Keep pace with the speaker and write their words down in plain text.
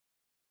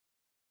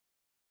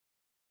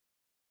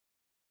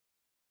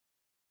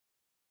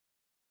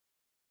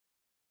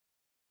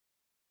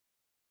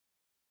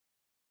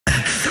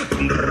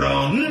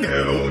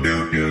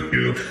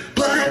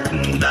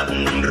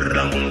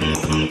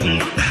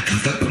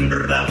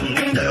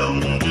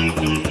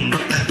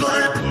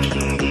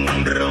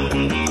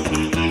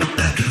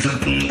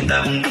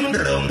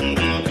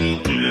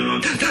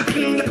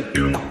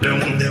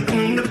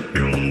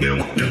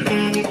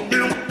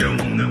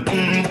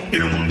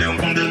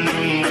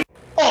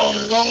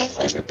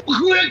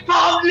Quick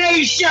Bomb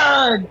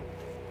Nation!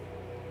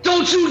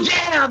 Don't you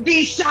dare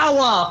be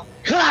sour!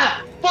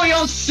 Clap for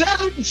your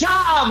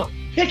 7th-time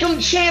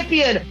Pick'em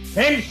champion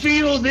and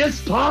feel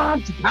this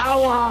pumped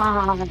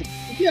power!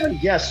 If you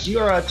haven't guessed, you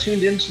are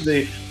tuned into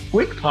the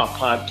Quick Pop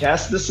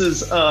Podcast. This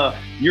is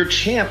your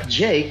champ,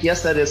 Jake.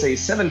 Yes, that is a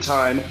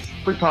 7-time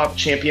Quick Pop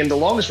champion, the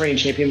longest reigning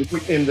champion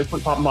in the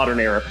Quick Pop modern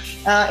era.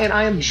 And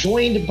I am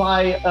joined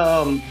by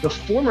the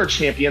former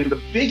champion,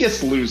 the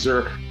biggest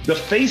loser, the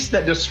face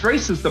that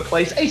disgraces the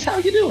place. Ace, how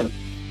are you doing?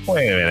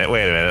 Wait a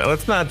minute.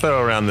 Let's not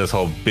throw around this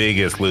whole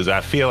biggest loser.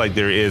 I feel like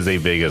there is a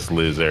biggest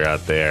loser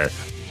out there.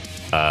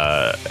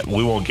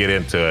 We won't get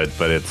into it,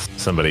 but it's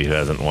somebody who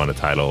hasn't won a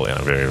title in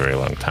a very, very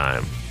long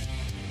time.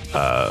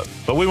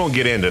 But we won't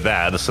get into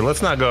that. So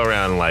let's not go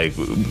around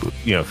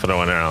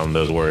throwing around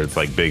those words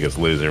like biggest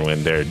loser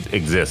when there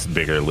exists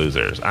bigger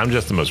losers. I'm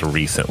just the most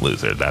recent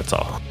loser. That's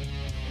all.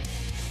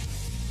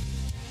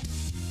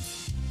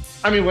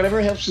 I mean, whatever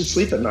helps you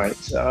sleep at night.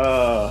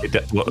 Yeah.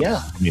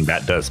 I mean,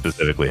 that does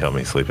specifically help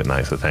me sleep at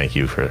night. So thank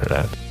you for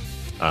that.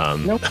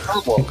 No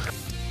problem.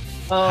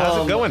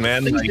 How's it going,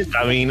 man? It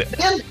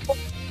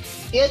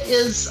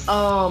is.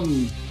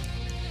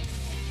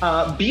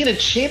 Being a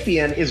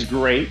champion is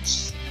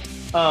great.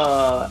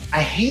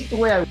 I hate the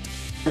way I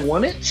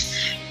want it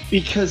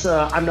because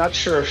I'm not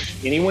sure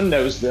if anyone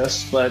knows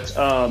this, but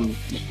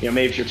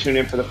maybe if you're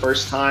tuning in for the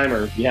first time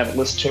or you haven't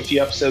listened to a few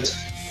episodes,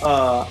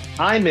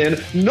 I'm in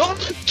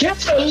North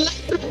Carolina.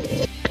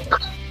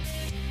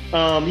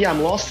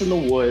 I'm lost in the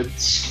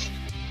woods.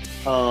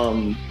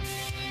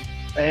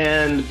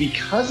 And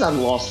because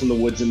I'm lost in the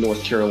woods in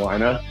North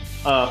Carolina,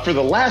 for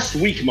the last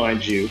week,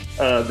 mind you,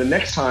 the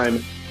next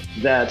time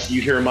that you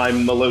hear my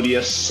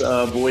melodious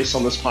voice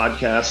on this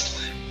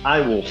podcast, I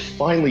will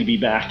finally be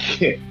back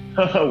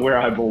where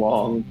I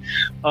belong.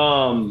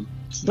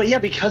 But yeah,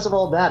 because of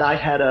all that, I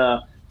had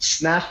a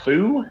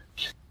snafu,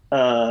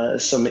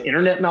 some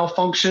internet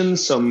malfunctions,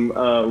 some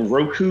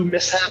Roku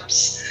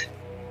mishaps,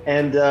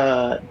 and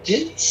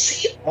didn't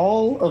see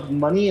all of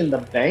Money in the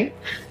Bank.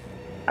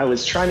 I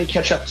was trying to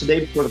catch up today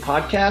before the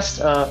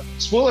podcast.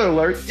 Spoiler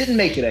alert, didn't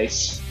make it,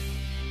 Ace.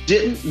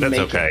 That's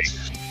okay.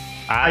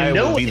 I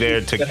will be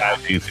there to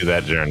guide you through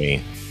that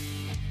journey.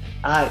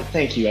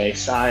 Thank you,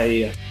 Ace.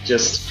 I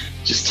just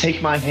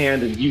take my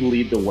hand and you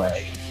lead the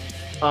way.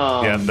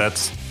 I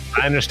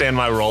understand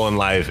my role in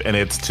life, and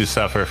it's to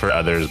suffer for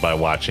others by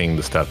watching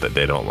the stuff that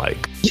they don't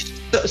like.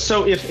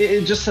 So if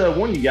just to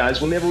warn you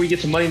guys, whenever we get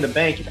to Money in the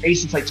Bank, if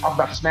Ace is talk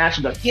about this match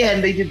and be like, yeah,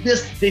 and they did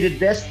this,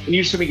 and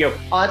you just go,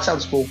 oh, that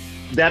sounds cool.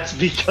 That's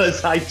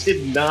because I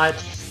did not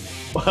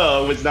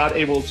was not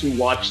able to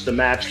watch the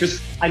match,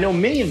 because I know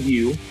many of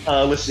you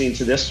listening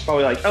to this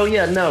probably like, oh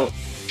yeah, no,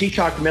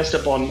 Peacock messed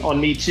up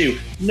on me too.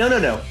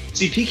 No.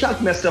 See,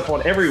 Peacock messed up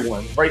on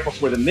everyone right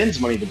before the men's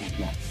Money in the Bank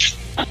match.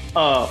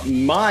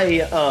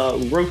 My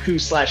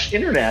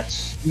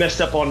Roku/internet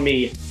messed up on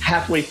me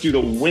halfway through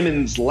the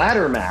women's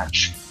ladder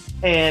match,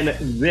 and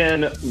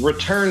then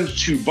returned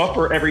to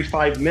buffer every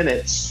 5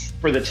 minutes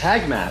for the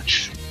tag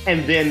match,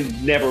 and then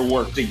never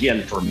worked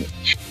again for me.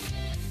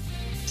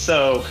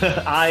 So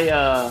like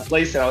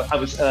I said, I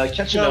was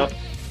catching up.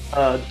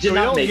 Did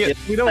not make it.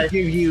 We don't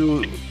give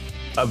you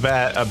a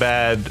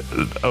bad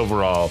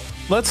overall.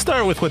 Let's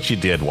start with what you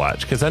did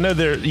watch, because I know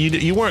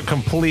you weren't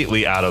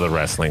completely out of the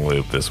wrestling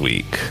loop this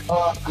week.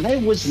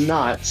 I was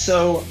not.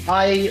 So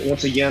I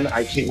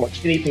can't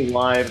watch anything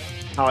live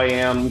how I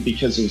am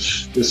because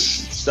of this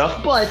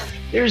stuff. But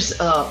there's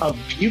a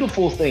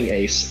beautiful thing,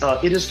 Ace.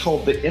 It is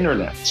called the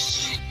internet.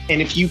 And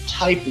if you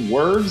type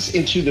words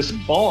into this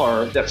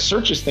bar that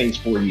searches things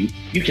for you,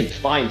 you can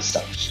find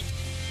stuff.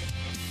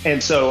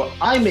 And so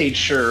I made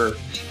sure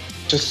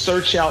to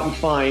search out and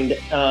find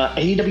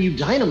AEW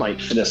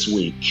Dynamite for this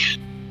week.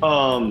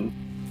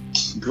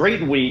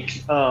 Great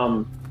week.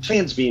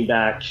 Fans being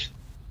back.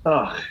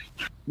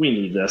 We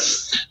need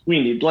this.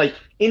 We need,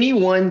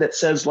 anyone that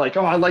says oh,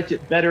 I liked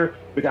it better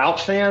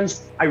without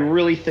fans, I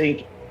really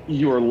think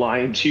you are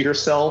lying to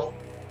yourself.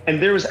 And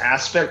there was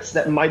aspects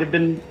that might have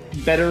been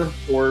better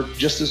or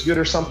just as good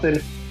or something,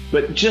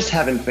 but just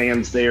having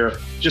fans there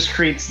just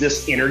creates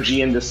this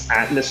energy and this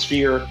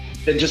atmosphere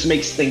that just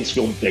makes things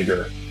feel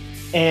bigger.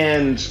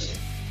 And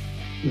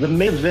the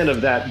main event of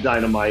that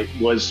Dynamite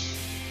was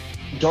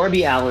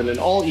Darby Allin and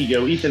All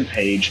Ego, Ethan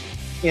Page,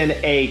 in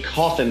a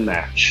coffin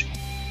match.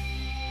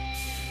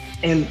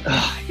 And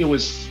it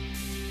was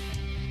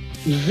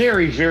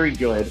very, very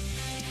good.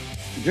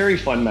 Very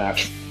fun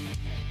match.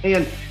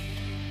 And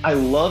I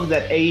love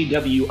that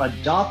AEW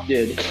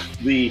adopted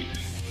the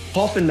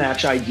coffin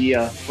match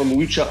idea from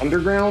Lucha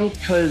Underground,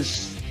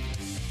 because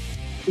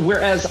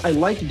whereas I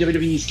like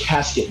WWE's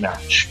casket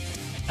match,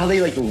 how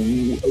they like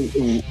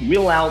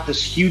wheel out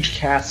this huge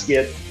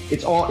casket.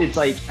 It's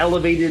like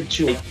elevated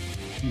to like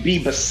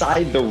be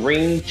beside the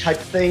ring type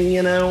thing,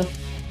 you know.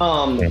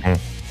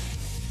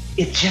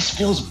 It just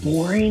feels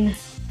boring,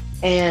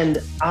 and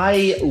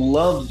I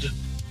loved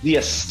the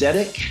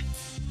aesthetic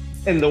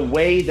and the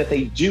way that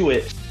they do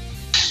it,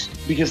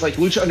 because like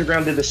Lucha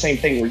Underground did the same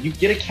thing where you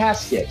get a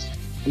casket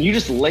and you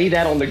just lay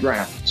that on the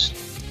ground.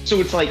 So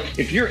it's like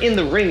if you're in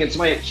the ring and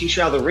somebody kicks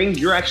you out of the ring,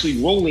 you're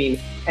actually rolling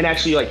and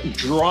actually like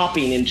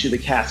dropping into the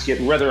casket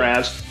rather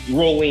as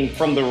rolling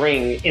from the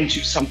ring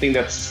into something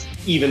that's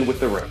even with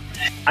the ring.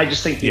 I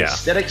just think the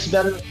aesthetic's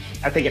better.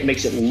 I think it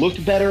makes it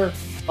look better.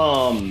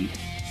 The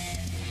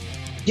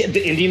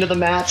ending of the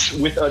match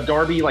with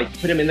Darby, like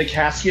put him in the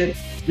casket,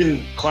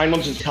 then climbed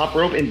onto the top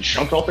rope and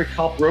jumped off the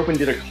top rope and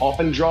did a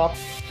coffin drop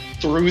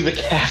through the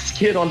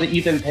casket onto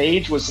Ethan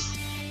Page was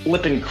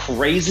flipping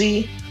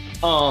crazy.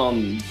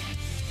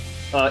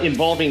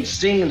 Involving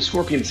Sting and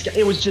Scorpion Sky.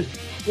 It was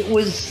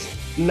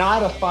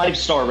not a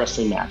 5-star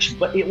wrestling match,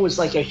 but it was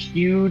like a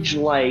huge,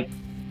 like,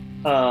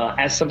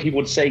 as some people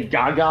would say,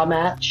 gaga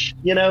match,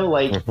 you know,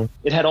 like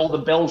it had all the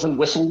bells and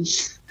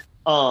whistles.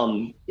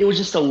 It was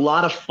just a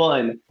lot of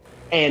fun.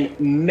 And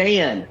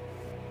man,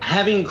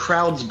 having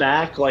crowds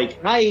back, like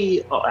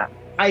I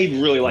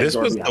really like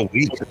Darby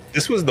Allin.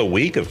 This was the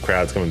week of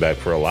crowds coming back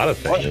for a lot of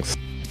things.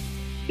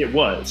 It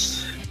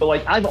was. But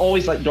like I've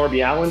always liked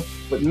Darby Allin,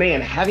 but man,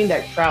 having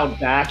that crowd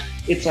back,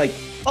 it's like,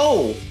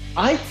 oh,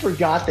 I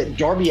forgot that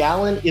Darby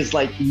Allin is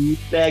like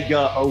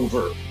mega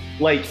over.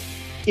 Like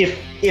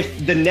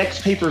if the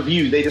next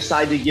pay-per-view they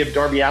decide to give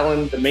Darby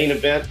Allin the main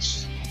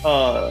event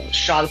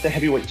shot at the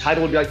heavyweight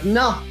title, would be like,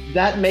 no,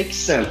 that makes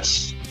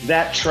sense.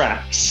 That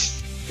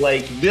tracks.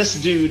 Like this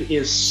dude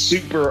is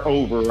super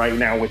over right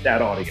now with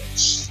that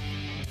audience.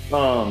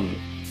 But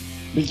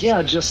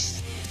yeah,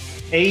 just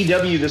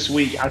AEW this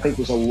week I think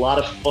was a lot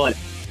of fun.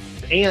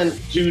 And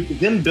dude,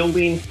 them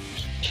building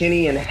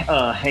Kenny and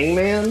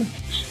Hangman,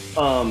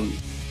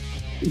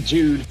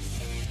 dude,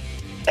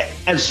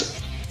 as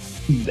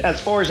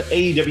far as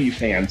AEW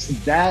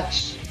fans,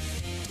 that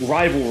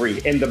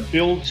rivalry and the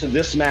build to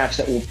this match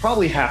that will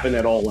probably happen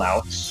at All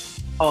Out,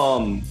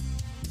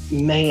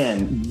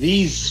 man,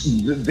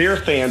 their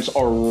fans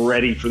are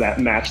ready for that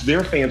match.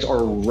 Their fans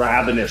are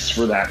ravenous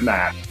for that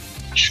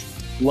match.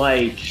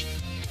 Like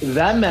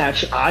that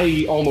match,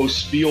 I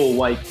almost feel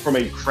like from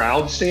a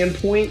crowd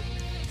standpoint,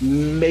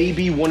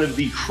 maybe one of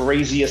the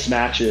craziest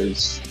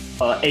matches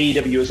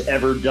AEW has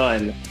ever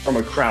done from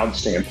a crowd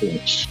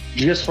standpoint.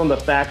 Just from the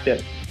fact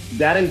that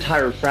that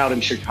entire crowd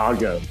in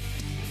Chicago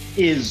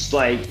is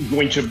like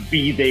going to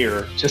be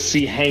there to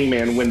see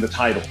Hangman win the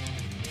title.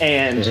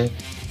 And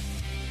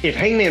if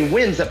Hangman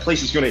wins, that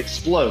place is going to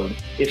explode.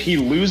 If he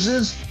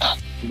loses,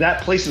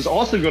 that place is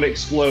also going to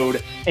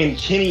explode, and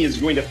Kenny is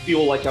going to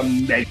feel like a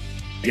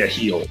mega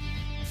heel.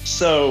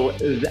 So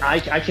I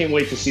can't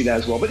wait to see that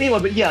as well. But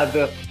anyway, but yeah,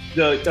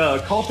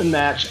 the coffin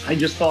match, I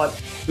just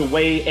thought the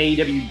way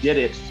AEW did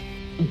it,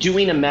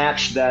 doing a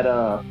match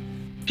that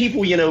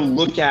people, you know,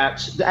 look at,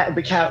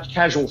 the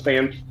casual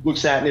fan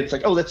looks at, and it's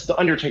like, oh, that's the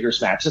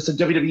Undertaker's match. That's a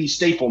WWE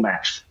staple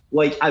match.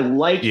 Like, I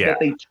like that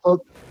they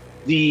took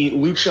the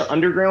Lucha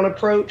Underground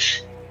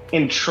approach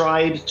and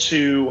tried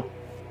to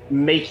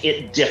make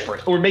it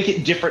different, or make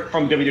it different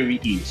from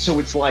WWE. So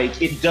it's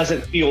like, it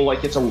doesn't feel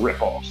like it's a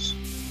ripoff.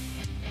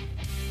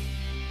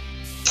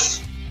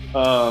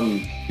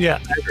 Yeah,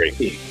 I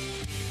agree.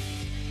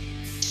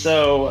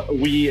 So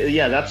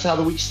that's how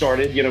the week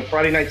started. You know,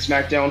 Friday Night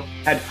SmackDown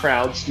had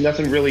crowds.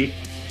 Nothing really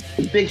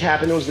big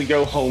happened. It was the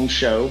go home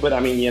show, but I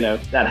mean, you know,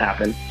 that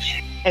happened.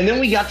 And then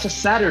we got to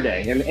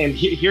Saturday, and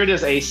here it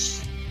is,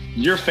 Ace,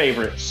 your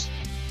favorites.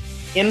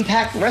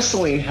 Impact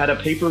Wrestling had a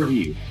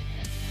pay-per-view,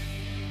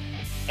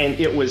 and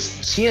it was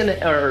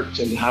TNA, or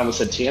I almost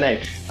said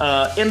TNA.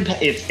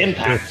 It's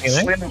Impact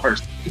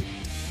Slammiversary.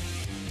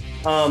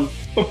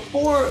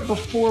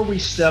 Before we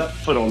step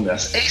foot on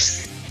this,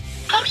 Ace,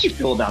 how do you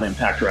feel about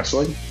Impact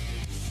Wrestling?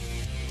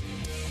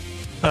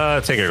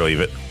 Take it or leave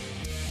it.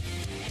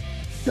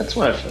 That's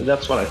what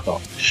I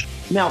thought.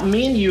 Now,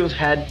 me and you have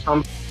had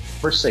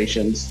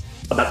conversations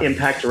about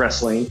Impact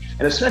Wrestling,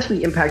 and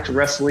especially Impact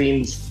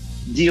Wrestling's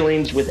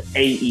dealings with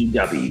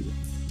AEW.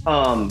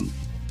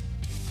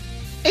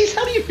 Ace,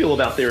 how do you feel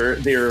about their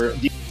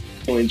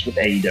dealings with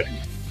AEW?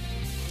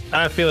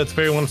 I feel it's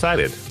very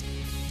one-sided.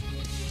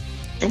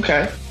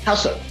 Okay, how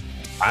so?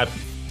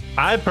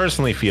 I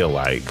personally feel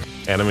like,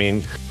 and I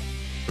mean,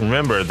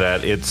 remember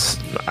that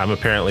I'm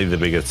apparently the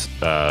biggest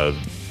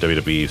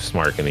WWE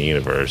smark in the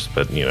universe,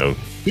 but you know,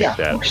 yeah,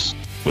 that with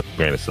a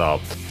grain of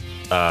salt.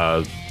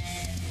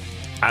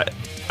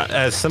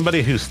 As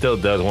somebody who still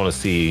does want to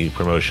see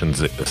promotions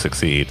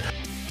succeed,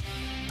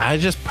 I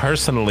just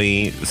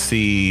personally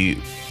see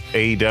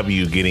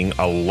AEW getting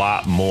a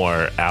lot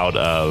more out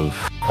of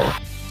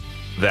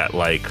that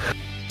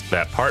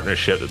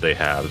partnership that they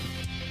have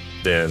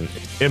than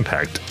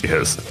Impact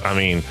is. I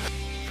mean,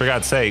 for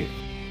God's sake,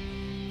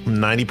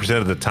 90%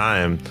 of the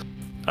time,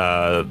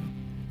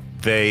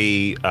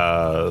 they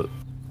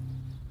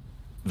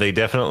they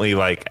definitely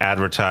like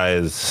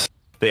advertise.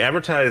 They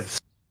advertise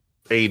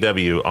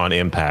AEW on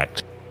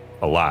Impact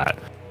a lot,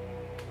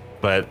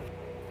 but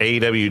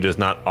AEW does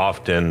not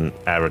often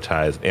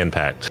advertise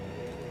Impact.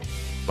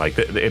 Like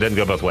it doesn't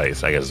go both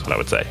ways, I guess is what I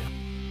would say.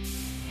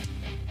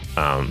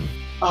 And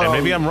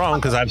maybe I'm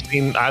wrong because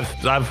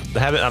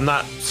I'm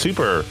not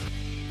super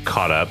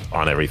caught up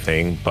on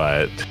everything,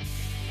 but.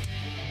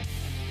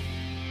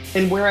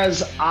 And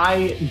whereas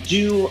I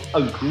do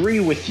agree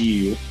with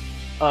you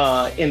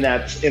in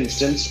that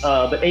instance,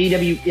 but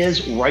AEW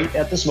is right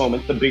at this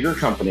moment the bigger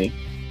company.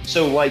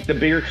 So like the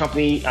bigger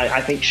company,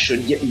 I think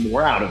should get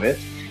more out of it.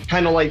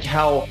 Kind of like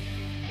how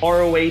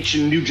ROH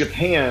and New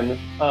Japan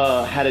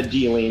had a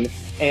dealing,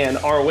 and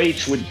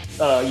ROH would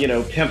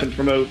pimp and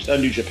promote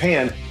New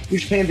Japan. New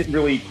Japan didn't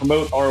really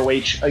promote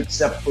ROH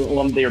except for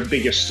one of their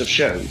biggest of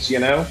shows,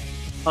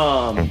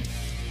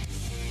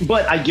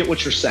 But I get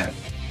what you're saying.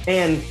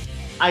 And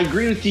I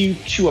agree with you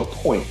to a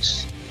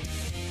point.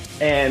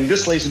 And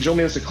this, ladies and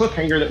gentlemen, is a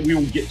cliffhanger that we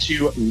will get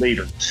to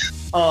later. In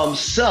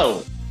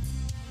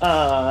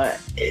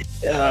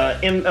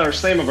our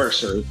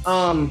Slammiversary,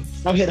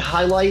 I'll hit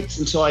highlights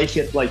until I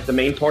hit like the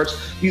main parts.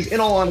 Because in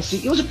all honesty,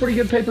 it was a pretty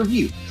good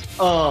pay-per-view.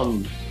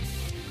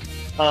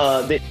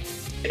 They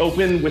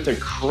opened with a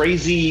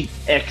crazy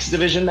X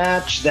Division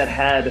match that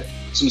had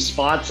some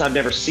spots I've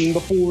never seen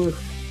before.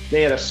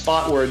 They had a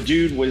spot where a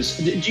dude was.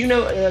 Do you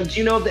know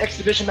of the X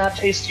Division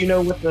match, Ace? Do you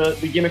know what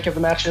the gimmick of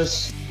the match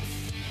is?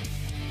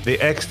 The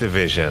X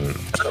Division.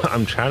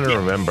 I'm trying to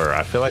remember.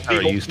 I feel like I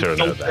used to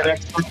know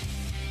that.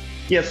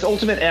 Yeah, it's the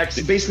Ultimate X.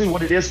 Basically,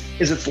 what it is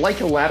it's like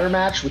a ladder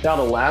match without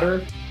a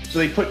ladder. So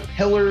they put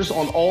pillars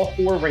on all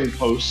 4 ring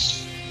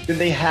posts. Then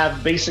they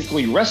have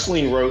basically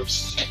wrestling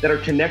ropes that are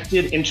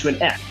connected into an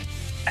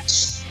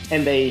X,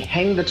 and they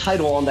hang the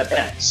title on that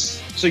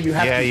X. So you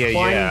have to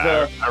climb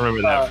the. I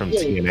remember that from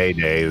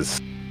TNA days.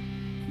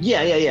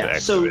 Yeah.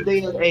 So they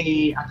had I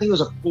think it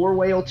was a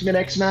 4-way Ultimate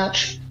X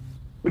match.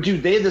 But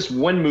dude, they had this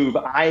one move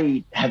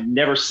I have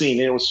never seen,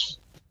 and it was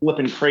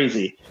flipping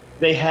crazy.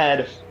 They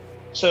had,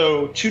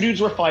 2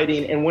 dudes were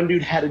fighting, and one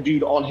dude had a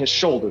dude on his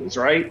shoulders,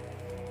 right?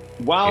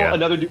 While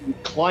another dude was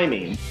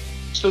climbing.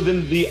 So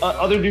then the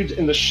other dudes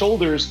in the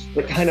shoulders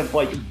that kind of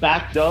like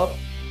backed up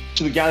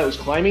to the guy that was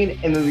climbing,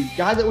 and then the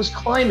guy that was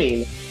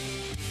climbing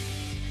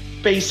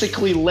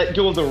basically let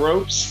go of the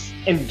ropes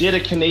and did a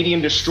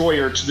Canadian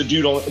destroyer to the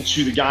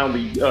guy on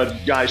the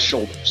guy's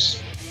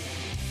shoulders.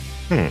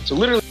 So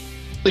literally,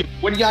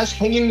 one guy's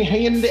hanging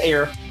in the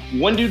air,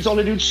 one dude's on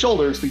the dude's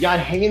shoulders, the guy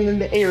hanging in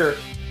the air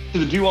to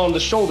the dude on the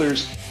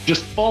shoulders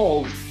just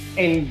falls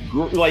and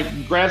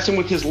grabs him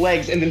with his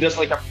legs and then does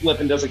like a flip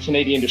and does a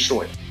Canadian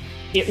destroyer.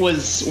 It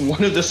was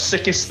one of the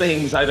sickest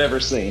things I've ever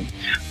seen.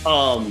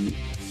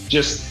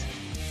 Just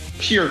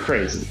pure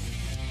crazy.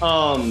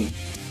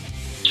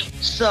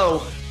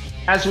 So,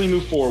 as we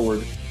move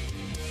forward,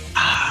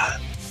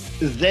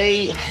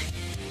 they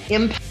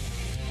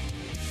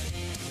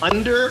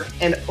under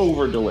and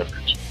over delivered.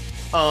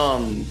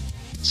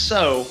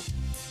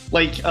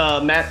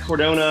 Matt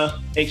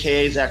Cardona,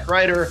 aka Zack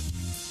Ryder,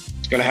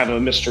 is going to have a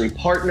mystery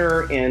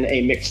partner in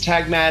a mixed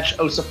tag match.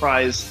 Oh,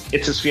 surprise!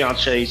 It's his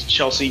fiancée,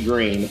 Chelsea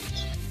Green,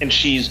 and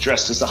she's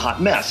dressed as a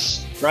hot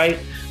mess. Right?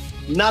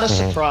 Not a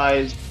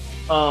surprise.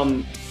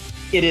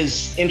 It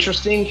is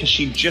interesting because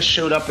she just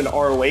showed up in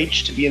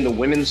ROH to be in the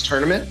women's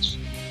tournament.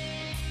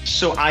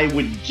 So I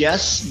would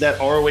guess that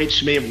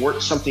ROH may have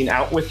worked something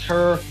out with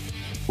her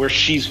where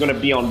she's going to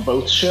be on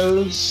both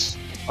shows.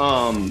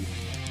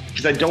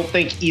 Because I don't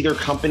think either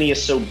company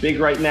is so big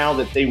right now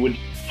that they would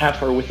have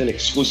her with an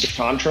exclusive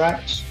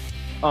contract.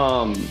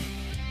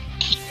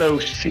 So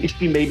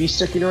she may be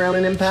sticking around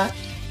in Impact.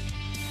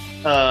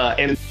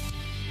 And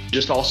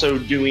just also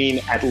doing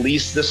at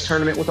least this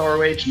tournament with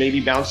ROH, maybe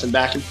bouncing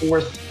back and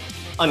forth.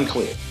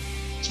 Unclear.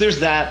 So there's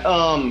that.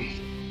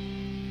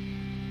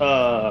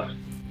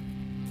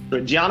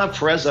 Diana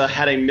Pereza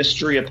had a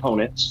mystery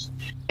opponent,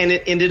 and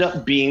it ended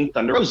up being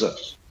Thunder Rosa.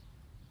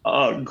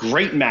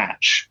 Great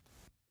match.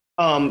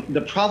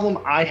 The problem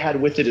I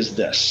had with it is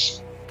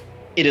this.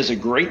 It is a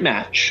great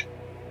match,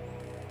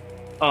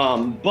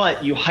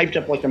 but you hyped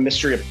up like a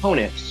mystery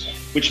opponent,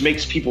 which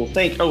makes people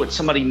think, oh, it's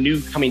somebody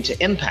new coming to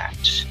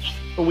Impact.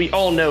 But we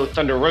all know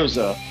Thunder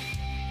Rosa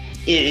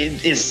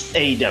is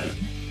AEW.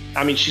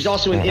 I mean, she's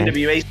also an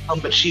NWA,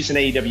 but she's an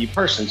AEW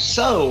person.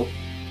 So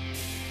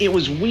it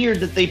was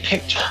weird that they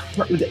picked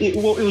her. It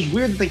was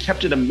weird that they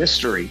kept it a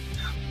mystery,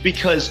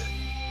 because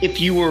if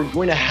you were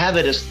going to have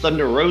it as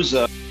Thunder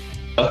Rosa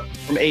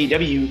from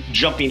AEW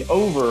jumping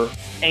over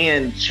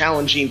and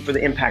challenging for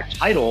the Impact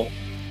title,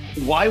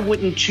 why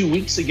wouldn't 2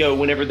 weeks ago,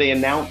 whenever they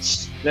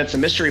announced that's a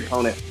mystery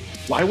opponent,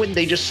 why wouldn't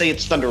they just say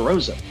it's Thunder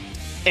Rosa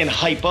and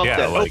hype up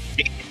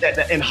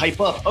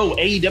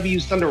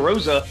AEW's Thunder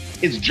Rosa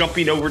is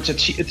jumping over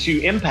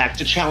to Impact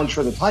to challenge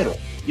for the title,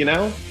 you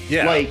know?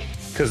 Yeah.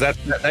 Because that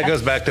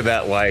goes back to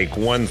that, like,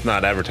 one's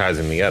not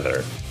advertising the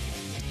other.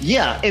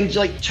 Yeah, and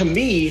like to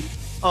me,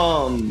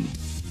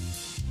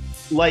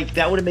 like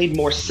that would have made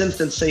more sense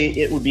than say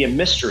it would be a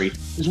mystery.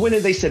 Because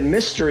when they said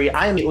mystery,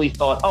 I immediately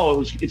thought,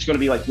 oh, it's going to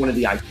be like one of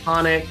the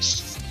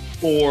Iconics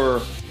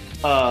or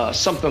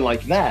something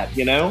like that,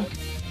 you know?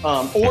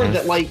 Or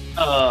that like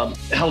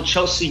how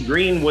Chelsea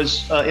Green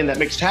was in that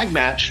mixed tag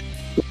match.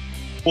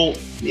 Well,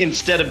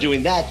 instead of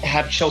doing that,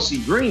 have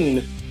Chelsea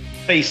Green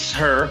face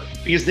her,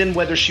 because then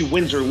whether she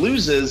wins or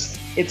loses,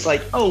 it's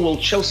like, oh, well,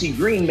 Chelsea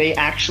Green may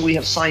actually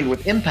have signed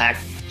with Impact,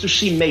 so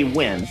she may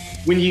win.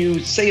 When you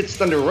say it's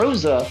Thunder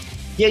Rosa,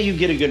 yeah, you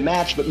get a good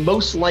match, but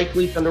most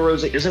likely Thunder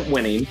Rosa isn't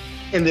winning.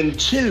 And then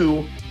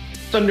two,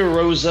 Thunder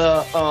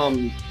Rosa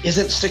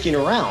isn't sticking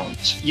around,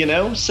 you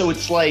know? So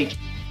it's like,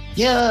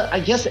 yeah, I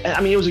guess,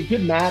 I mean, it was a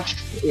good match.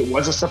 It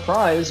was a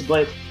surprise,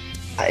 but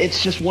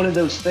it's just one of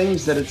those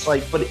things that it's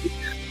like, but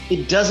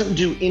it doesn't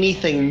do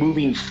anything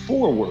moving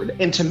forward.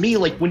 And to me,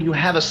 like when you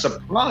have a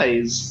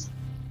surprise,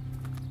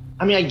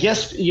 I mean, I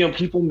guess, you know,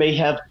 people may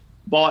have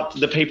bought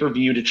the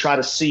pay-per-view to try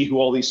to see who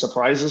all these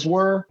surprises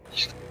were.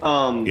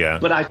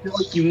 But I feel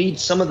like you need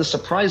some of the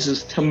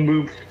surprises to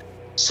move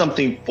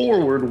something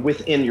forward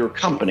within your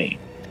company.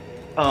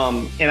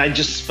 And I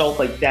just felt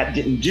like that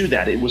didn't do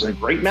that. It was a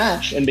great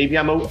match, and maybe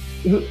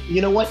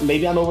you know what?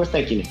 Maybe I'm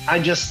overthinking it.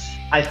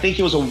 I think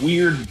it was a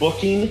weird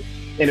booking,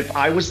 and if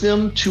I was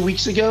them 2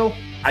 weeks ago,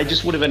 I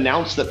just would have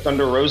announced that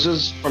Thunder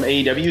Rosa's from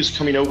AEW is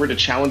coming over to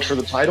challenge for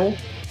the title,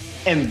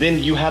 and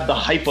then you have the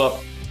hype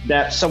up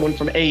that someone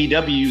from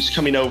AEW is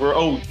coming over.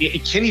 Oh,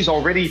 Kenny's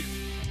already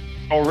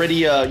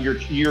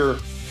your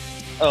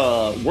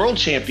world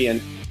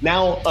champion.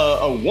 Now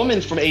a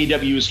woman from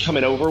AEW is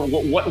coming over.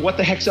 What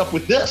the heck's up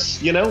with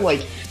this? You know,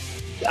 like,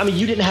 I mean,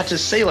 you didn't have to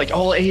say like,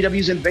 oh,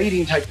 AEW's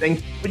invading type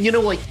thing, but you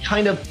know, like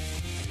kind of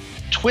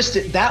twist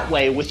it that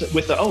way with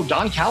the oh,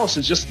 Don Callis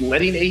is just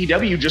letting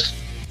AEW just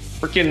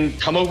freaking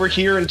come over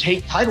here and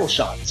take title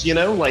shots. You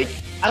know, like,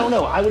 I don't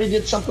know. I would have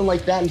did something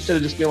like that instead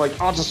of just being like,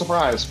 oh, it's a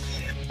surprise.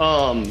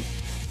 But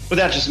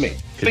that's just me.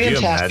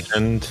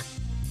 Fantastic.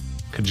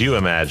 Could you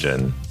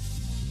imagine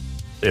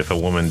if a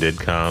woman did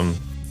come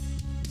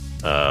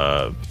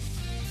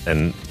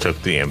and took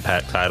the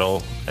Impact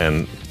title,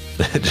 and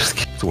it just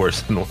gets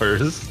worse and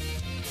worse?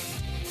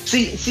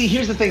 See,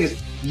 here's the thing: is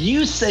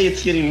you say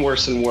it's getting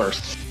worse and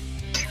worse.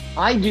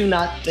 I do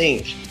not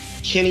think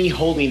Kenny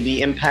holding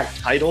the Impact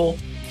title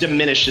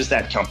diminishes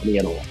that company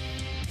at all.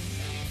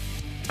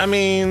 I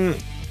mean,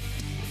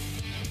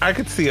 I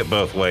could see it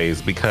both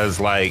ways, because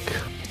like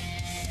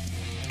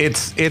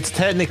it's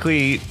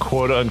technically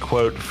quote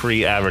unquote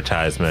free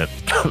advertisement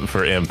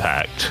for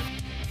Impact.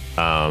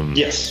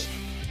 Yes.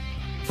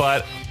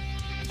 But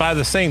by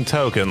the same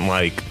token,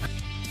 like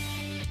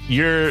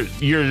your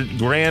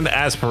grand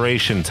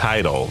aspiration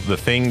title, the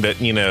thing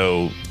that, you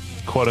know,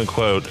 quote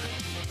unquote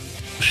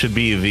should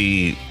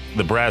be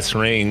the brass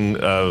ring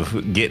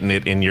of getting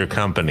it in your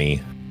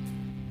company,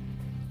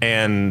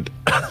 and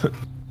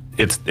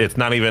it's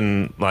not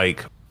even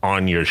like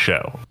on your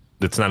show.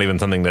 It's not even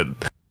something that,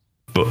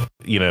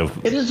 you know.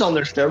 It is on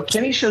their show.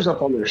 Kenny shows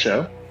up on their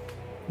show.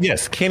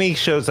 Yes, Kenny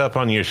shows up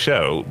on your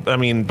show. I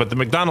mean, but the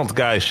McDonald's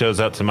guy shows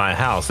up to my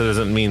house. It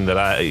doesn't mean that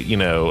I, you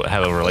know,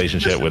 have a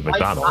relationship with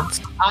McDonald's.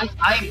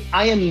 I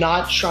am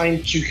not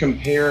trying to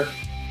compare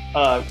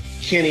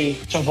Kenny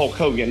to Hulk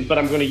Hogan, but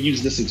I'm going to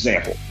use this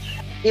example.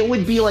 It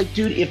would be like,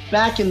 dude, if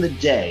back in the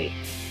day,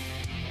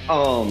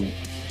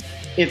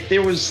 if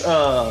there was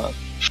a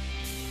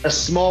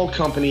small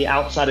company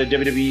outside of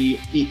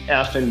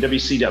WWF and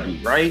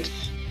WCW, right?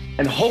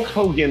 And Hulk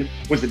Hogan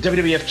was the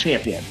WWF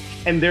champion.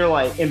 And they're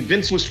like, and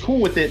Vince was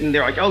cool with it. And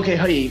they're like, okay,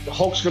 hey,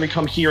 Hulk's going to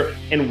come here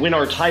and win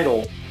our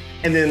title,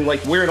 and then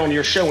like wear it on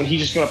your show. And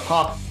he's just going to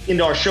pop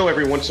into our show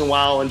every once in a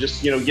while and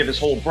just, you know, give his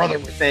whole brother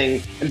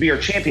thing and be our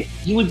champion.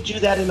 You would do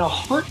that in a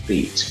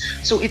heartbeat.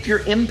 So if you're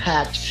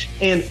Impact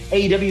and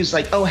AEW is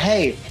like, oh,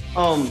 hey,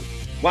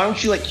 why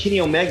don't you let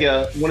Kenny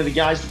Omega, one of the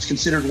guys that's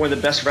considered one of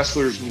the best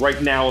wrestlers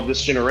right now of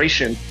this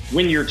generation,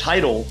 win your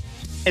title?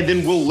 And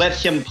then we'll let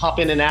him pop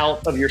in and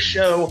out of your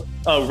show,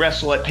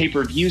 wrestle at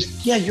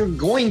pay-per-views. Yeah, you're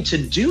going to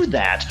do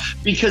that,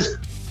 because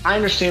I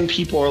understand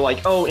people are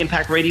like, oh,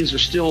 Impact ratings are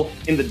still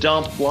in the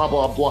dump, blah,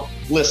 blah, blah.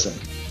 Listen,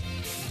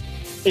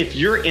 if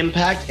you're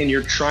Impact and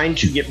you're trying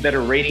to get better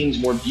ratings,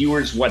 more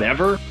viewers,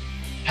 whatever,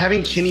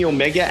 having Kenny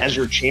Omega as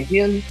your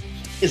champion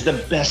is the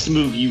best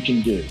move you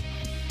can do.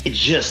 It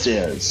just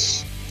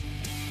is.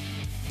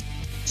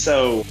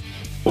 So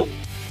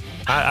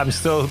I'm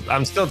still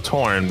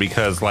torn,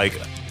 because like,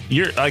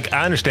 you're like,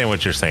 I understand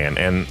what you're saying,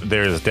 and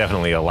there's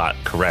definitely a lot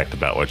correct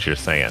about what you're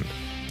saying.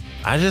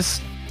 I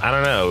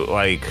don't know,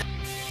 like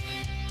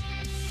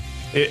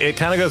it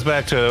kind of goes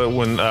back to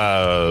when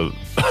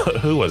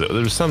who was it?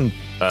 There was some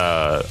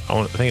I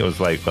think it was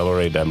like Bella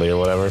Ray Dudley or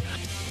whatever.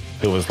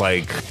 It was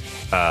like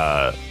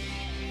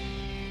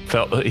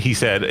he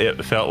said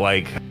it felt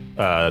like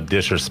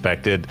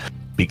disrespected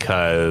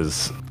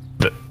because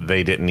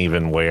they didn't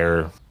even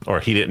wear, or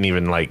he didn't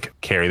even like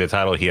carry the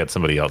title. He had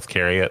somebody else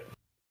carry it.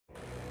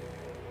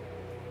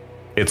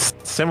 It's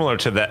similar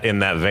to that, in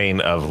that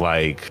vein of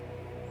like,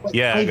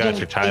 yeah, I got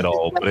your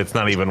title, but it's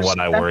not even what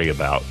I worry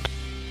about.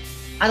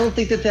 I don't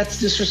think that that's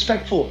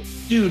disrespectful.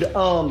 Dude,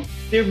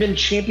 there have been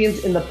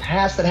champions in the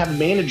past that have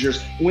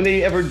managers. When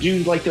they ever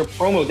do like their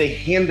promo, they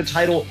hand the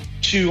title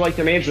to like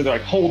their manager. They're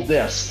like, hold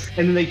this.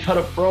 And then they cut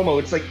a promo.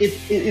 It's like,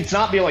 it's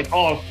not being like,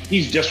 oh,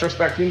 he's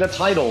disrespecting the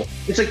title.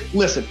 It's like,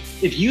 listen,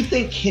 if you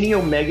think Kenny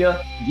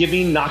Omega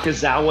giving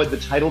Nakazawa the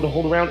title to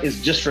hold around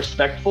is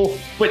disrespectful,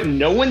 but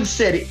no one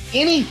said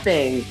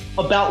anything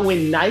about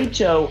when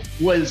Naito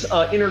was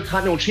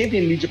Intercontinental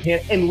Champion in New Japan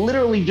and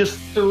literally just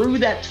threw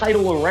that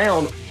title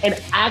around and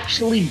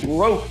actually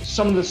broke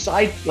some of the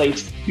side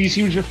plates because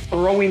he was just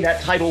throwing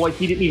that title like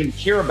he didn't even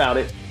care about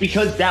it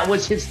because that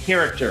was his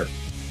character.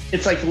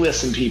 It's like,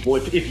 listen, people,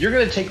 if you're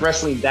going to take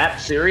wrestling that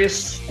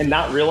serious and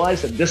not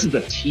realize that this is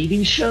a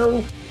TV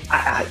show,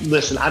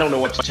 listen, I don't know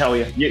what to tell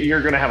you. You're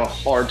going to have a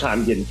hard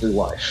time getting through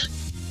life.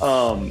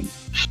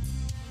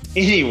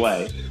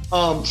 Anyway,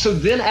 so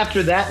then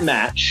after that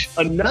match,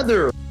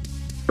 another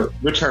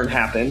return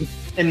happened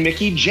and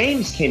Mickie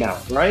James came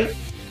out, right?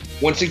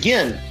 Once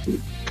again,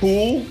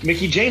 cool,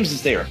 Mickie James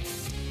is there.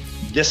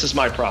 This is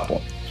my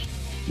problem.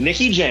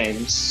 Mickie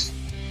James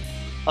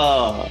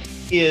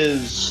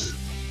is...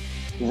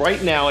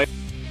 Right now,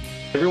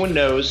 everyone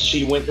knows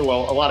she went,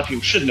 well, a lot of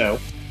people should know,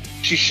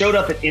 she showed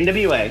up at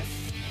NWA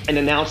and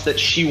announced that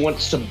she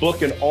wants to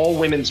book an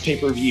all-women's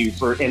pay-per-view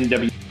for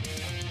NWA.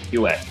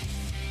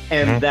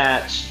 And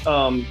that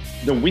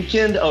the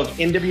weekend of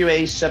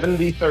NWA's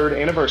 73rd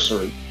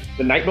anniversary,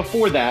 the night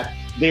before that,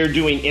 they're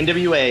doing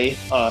NWA,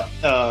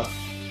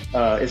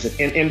 is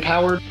it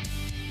Empowered?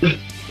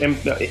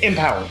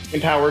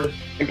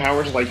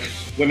 Empowered, like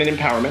women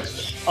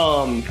empowerment.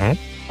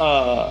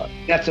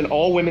 That's an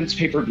all-women's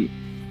pay-per-view.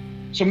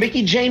 So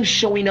Mickie James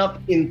showing up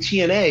in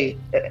TNA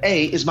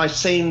is my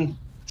same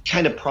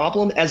kind of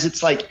problem, as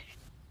it's like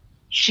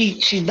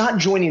she's not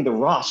joining the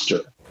roster.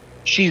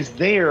 She's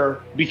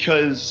there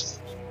because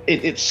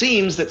it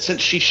seems that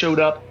since she showed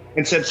up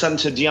and said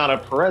something to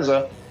Deonna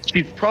Purrazzo,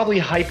 she's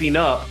probably hyping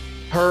up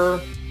her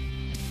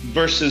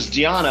versus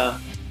Deonna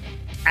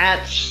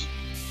at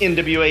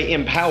NWA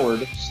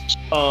Empowered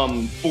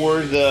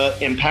for the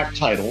Impact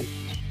title.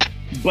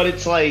 But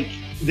it's like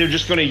they're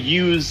just going to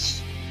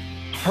use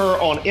her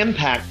on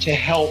Impact to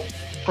help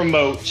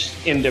promote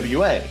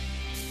NWA.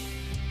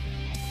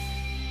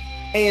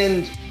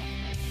 And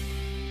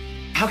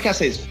how can I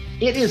say this?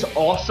 It is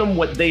awesome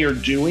what they are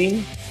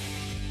doing.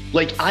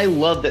 Like, I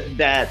love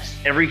that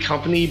every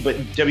company but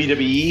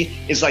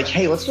WWE is like,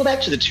 hey, let's go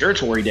back to the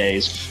territory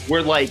days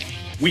where, like,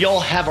 we all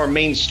have our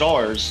main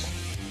stars,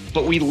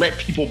 but we let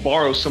people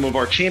borrow some of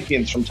our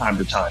champions from time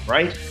to time,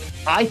 right?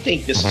 I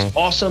think this is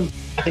awesome.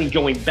 I think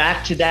going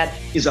back to that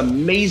is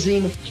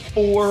amazing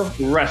for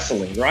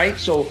wrestling, right?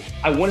 So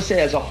I want to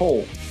say as a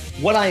whole,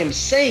 what I am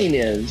saying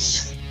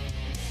is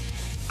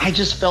I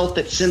just felt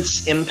that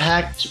since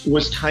Impact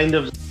was kind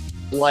of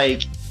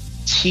like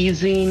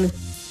teasing,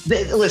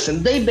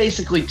 they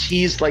basically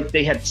teased like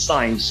they had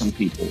signed some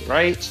people,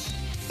 right?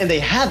 And they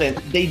haven't.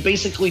 They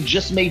basically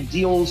just made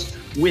deals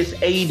with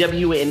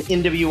AEW and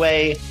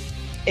NWA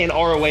and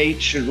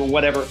ROH or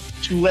whatever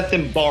to let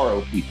them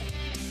borrow people.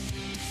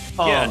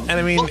 Yeah, and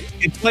I mean,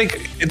 it's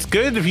like, it's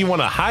good if you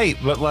want to hype,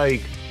 but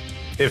like,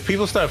 if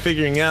people start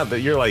figuring out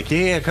that you're like,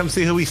 yeah, come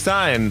see who we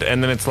signed,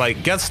 and then it's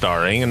like guest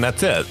starring, and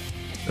that's it.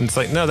 And it's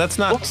like, no, that's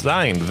not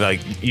signed.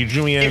 Like, you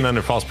drew me in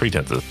under false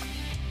pretenses.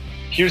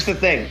 Here's the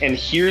thing, and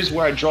here's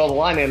where I draw the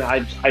line, and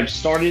I've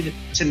started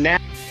to now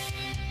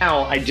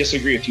I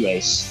disagree with you,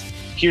 Ace.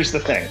 Here's the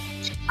thing.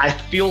 I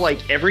feel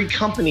like every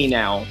company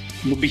now,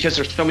 because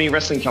there's so many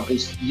wrestling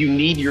companies, you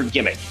need your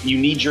gimmick. You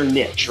need your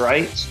niche,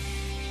 right?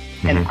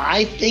 And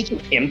I think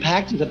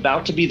Impact is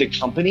about to be the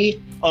company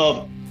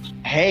of,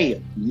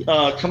 hey,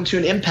 come to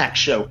an Impact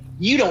show.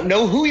 You don't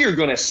know who you're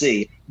going to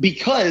see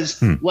because,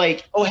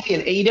 like, oh, hey,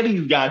 an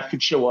AEW guy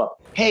could show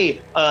up.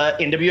 Hey,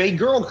 NWA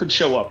girl could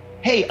show up.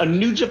 Hey, a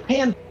New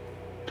Japan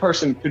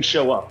person could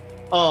show up.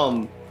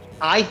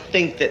 I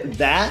think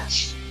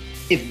that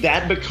if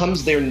that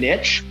becomes their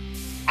niche,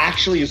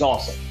 actually is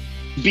awesome.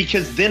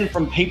 Because then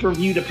from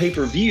pay-per-view to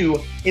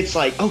pay-per-view, it's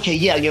like, okay,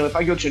 yeah, you know, if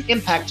I go to an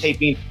Impact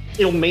taping,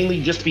 it'll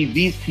mainly just be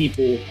these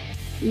people.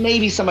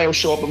 Maybe somebody will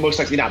show up, but most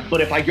likely not. But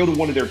if I go to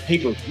one of their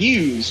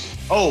pay-per-views,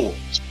 oh,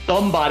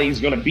 somebody's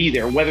going to be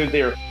there, whether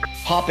they're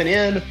popping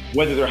in,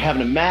 whether they're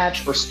having a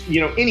match, or,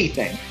 you know,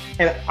 anything.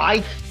 And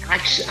I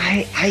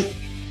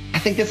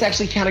think that's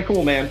actually kind of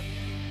cool, man.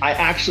 I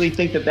actually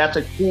think that that's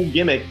a cool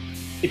gimmick.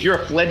 If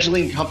you're a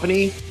fledgling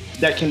company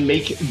that can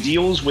make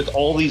deals with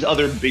all these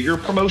other bigger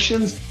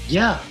promotions,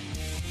 yeah,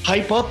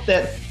 hype up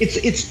that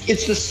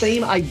it's the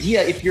same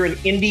idea. If you're an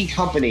indie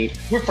company,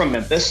 we're from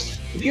Memphis.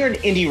 If you're an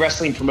indie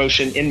wrestling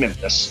promotion in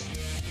Memphis,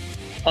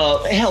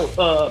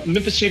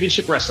 Memphis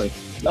Championship Wrestling,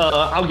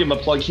 I'll give them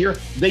a plug here.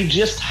 They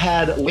just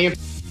had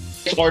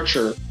Lance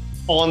Archer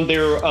on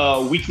their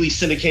weekly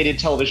syndicated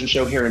television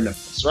show here in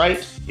Memphis,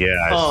 right? Yeah,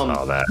 I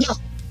saw that.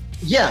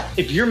 Yeah,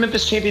 if you're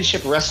Memphis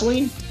Championship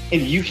Wrestling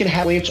and you can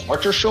have Lance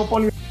Archer show up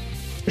on your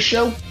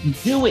show,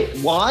 do it.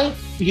 Why?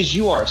 Because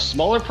you are a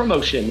smaller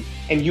promotion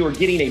and you are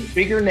getting a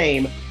bigger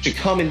name to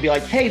come and be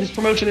like, hey, this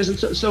promotion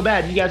isn't so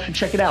bad. You guys should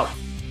check it out.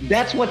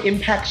 That's what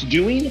Impact's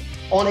doing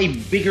on a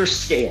bigger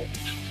scale.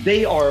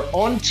 They are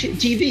on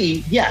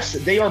TV, yes.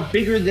 They are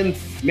bigger than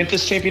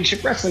Memphis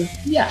Championship Wrestling,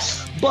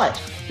 yes.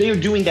 But they are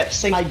doing that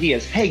same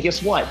ideas. Hey,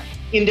 guess what?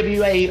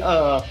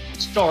 NWA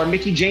star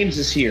Mickie James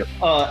is here.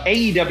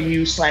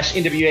 AEW/NWA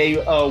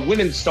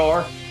women's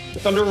star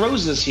Thunder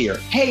Rosa is here.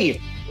 Hey,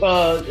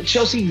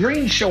 Chelsea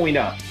Green showing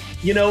up.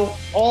 You know,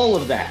 all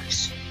of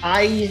that.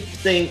 I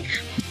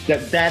think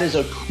that is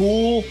a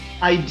cool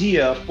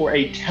idea for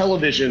a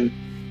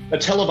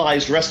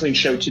televised wrestling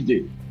show to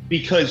do,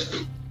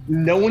 because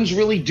no one's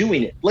really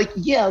doing it. Like,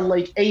 yeah,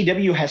 like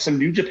AEW has some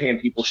New Japan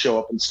people show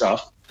up and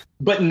stuff,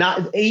 but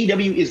not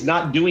AEW is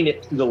not doing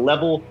it to the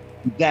level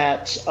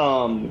that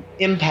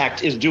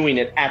Impact is doing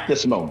it at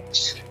this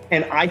moment.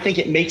 And I think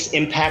it makes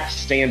Impact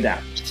stand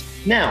out.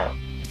 Now,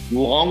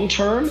 long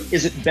term,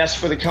 is it best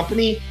for the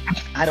company?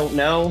 I don't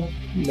know.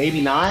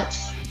 Maybe not.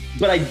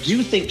 But I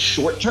do think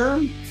short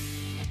term,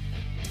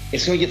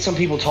 it's going to get some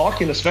people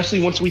talking,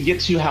 especially once we get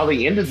to how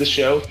they ended the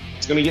show.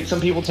 It's going to get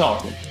some people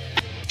talking.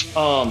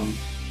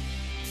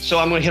 So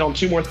I'm going to hit on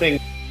two more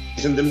things,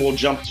 and then we'll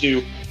jump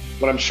to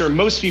what I'm sure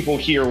most people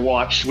here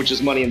watch, which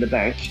is Money in the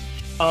Bank.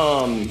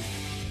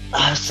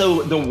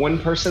 So the one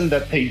person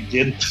that they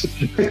did,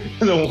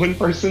 the one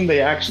person they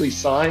actually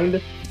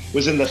signed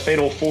was in the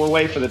Fatal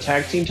 4-Way for the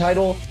tag team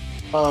title.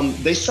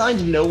 They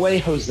signed No Way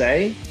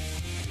Jose.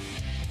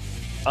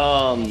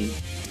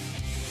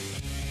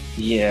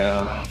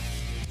 Yeah.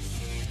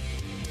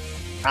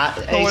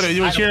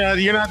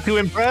 You're not too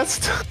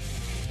impressed?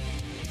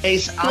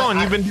 Ace, come on,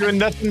 you've been doing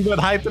nothing but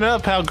hyping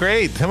up. How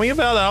great! Tell me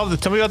about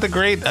the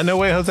great No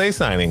Way Jose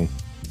signing.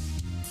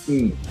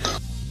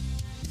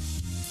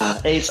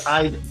 Ace,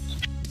 I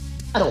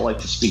don't like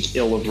to speak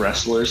ill of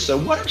wrestlers, so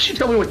why don't you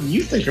tell me what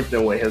you think of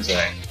No Way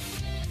Jose?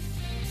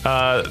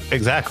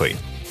 Exactly.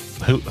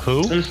 Who?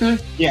 Mm-hmm.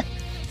 Yeah.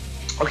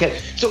 Okay.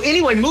 So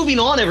anyway, moving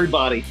on,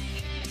 everybody.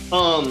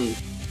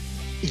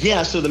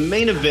 Yeah. So the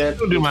main event.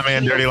 Don't do my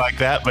man dirty like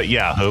that, but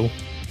yeah, who?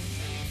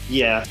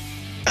 Yeah.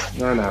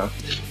 No.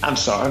 I'm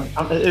sorry.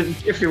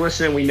 If you're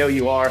listening, we know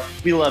you are.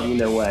 We love you,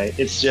 No Way.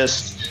 It's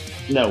just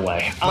no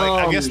way.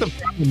 I guess the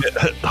problem is,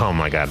 oh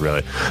my God,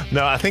 really?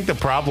 No, I think the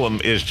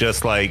problem is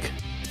just like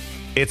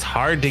it's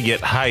hard to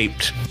get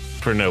hyped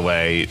for No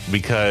Way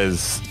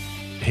because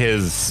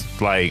his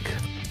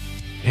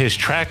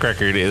track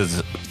record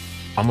is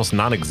almost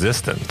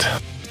non-existent.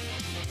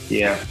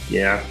 Yeah.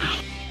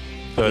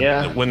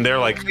 But when they're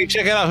like, hey,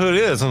 check out who it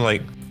is, I'm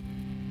like,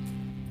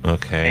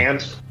 okay.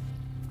 And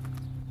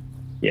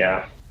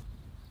yeah.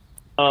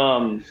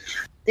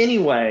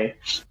 Anyway,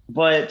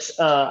 but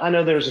I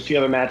know there's a few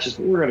other matches,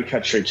 but we're going to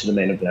cut straight to the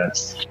main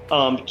event.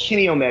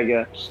 Kenny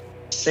Omega,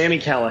 Sami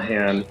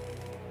Callihan,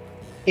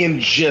 in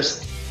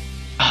just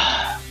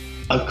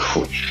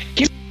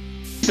here's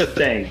the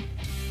thing.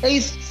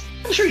 Ace,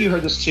 I'm sure you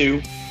heard this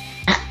too.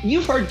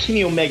 You've heard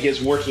Kenny Omega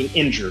is working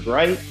injured,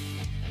 right?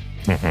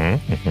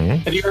 Mm-hmm.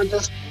 Have you heard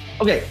this?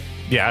 Okay.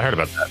 Yeah, I heard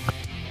about that.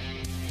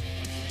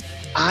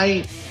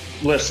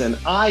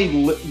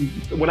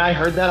 When I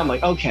heard that, I'm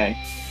like, okay,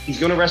 he's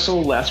going to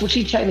wrestle less, which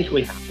he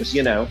technically has,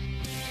 you know.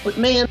 But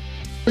man,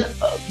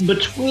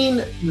 between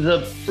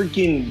the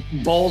freaking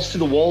balls to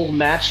the wall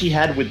match he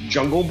had with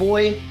Jungle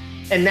Boy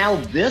and now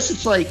this,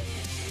 it's like,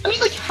 I mean,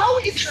 like, how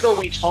injured are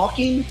we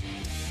talking?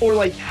 Or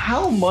like,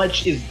 how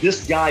much is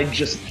this guy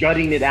just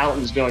gutting it out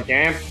and just being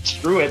like,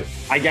 screw it,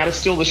 I gotta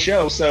steal the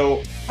show,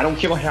 so I don't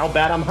care how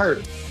bad I'm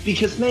hurt.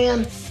 Because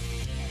man,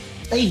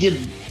 they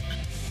did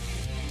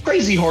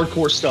crazy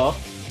hardcore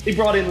stuff. They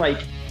brought in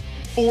like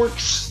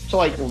forks to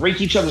like rake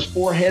each other's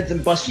foreheads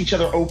and bust each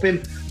other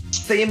open.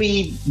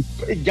 Sami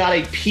got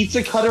a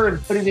pizza cutter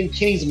and put it in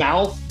Kenny's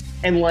mouth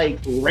and like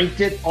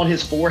raked it on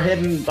his forehead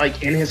and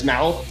like in his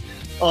mouth.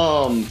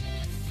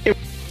 It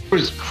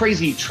was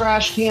crazy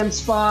trash can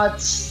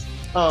spots.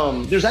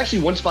 There's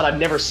actually one spot I've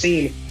never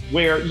seen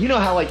where, you know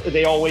how like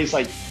they always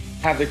like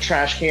have the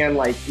trash can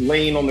like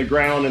laying on the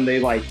ground and they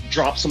like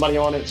drop somebody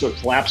on it so it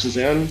collapses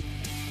in.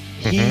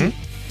 He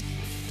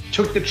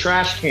took the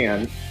trash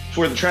can to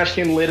where the trash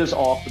can lid is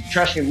off, but the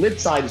trash can lid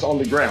side is on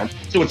the ground,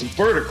 so it's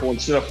vertical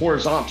instead of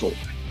horizontal,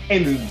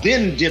 and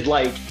then did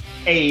like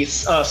a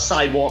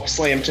sidewalk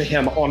slam to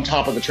him on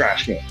top of the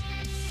trash can.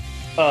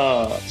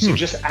 So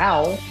just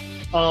ow.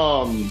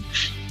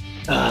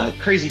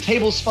 Crazy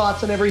table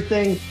spots and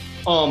everything.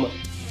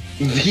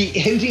 The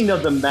ending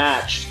of the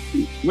match,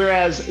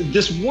 whereas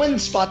this one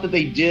spot that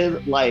they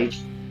did, like,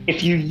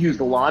 if you use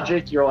the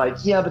logic, you're like,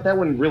 yeah, but that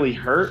wouldn't really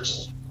hurt.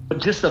 But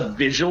just the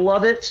visual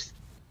of it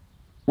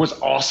was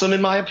awesome,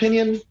 in my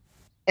opinion.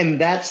 And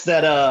that's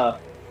that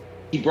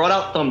he brought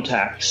out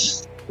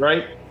thumbtacks,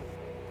 right?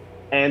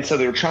 And so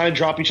they were trying to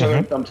drop each other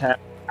in thumbtacks.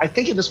 I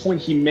think at this point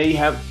he may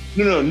have...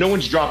 No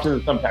one's dropped in the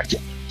thumbtacks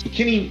yet. So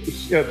Kenny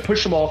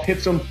pushed him off,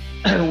 hits him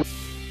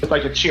with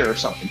like a chair or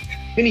something.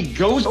 Then he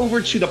goes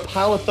over to the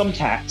pile of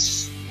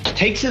thumbtacks,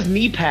 takes his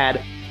knee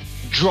pad,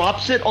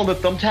 drops it on the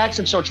thumbtacks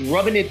and starts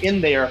rubbing it in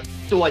there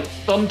so like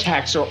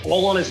thumbtacks are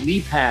all on his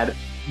knee pad,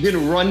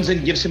 then runs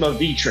and gives him a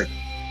V-trigger.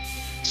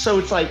 So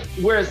it's like,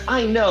 whereas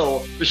I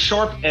know the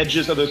sharp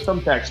edges of those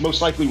thumbtacks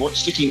most likely weren't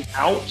sticking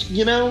out,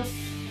 you know,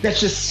 that's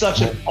just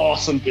such an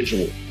awesome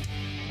visual.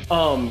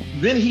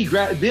 Then he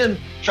then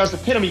tries to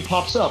pin him, he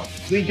pops up.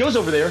 So he goes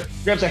over there,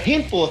 grabs a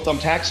handful of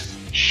thumbtacks,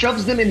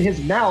 shoves them in his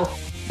mouth,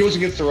 goes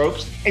against the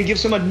ropes, and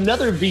gives him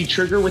another V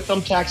trigger with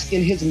thumbtacks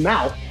in his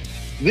mouth.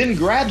 Then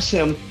grabs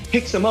him,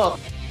 picks him up,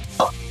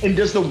 and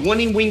does the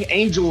Winning Wing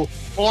Angel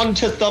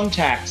onto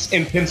thumbtacks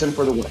and pins him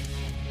for the win.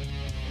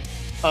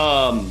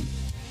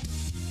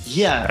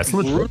 Yeah, that's a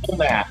brutal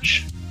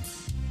match.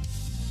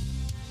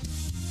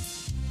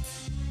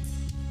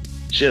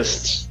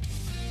 Just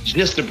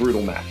a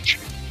brutal match.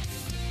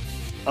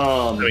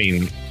 I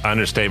mean,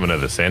 understatement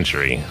of the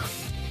century.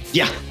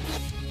 Yeah.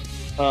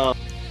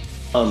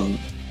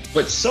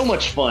 But so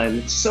much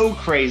fun, so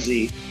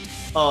crazy.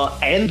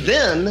 And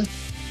then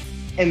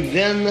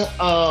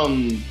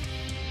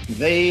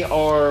they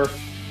are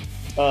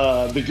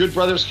the Good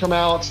Brothers come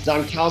out,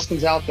 Don Callis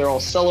comes out, they're all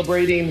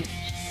celebrating.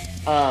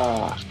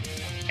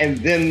 And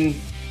then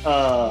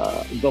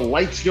the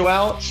lights go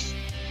out,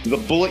 the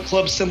Bullet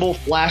Club symbol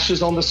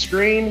flashes on the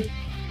screen,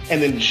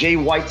 and then Jay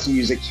White's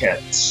music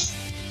hits.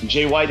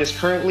 Jay White is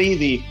currently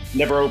the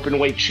Never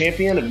Openweight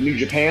champion of New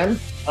Japan,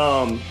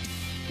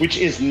 which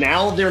is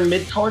now their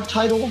mid-card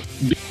title,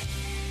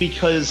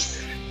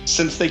 because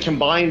since they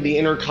combined the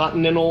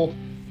Intercontinental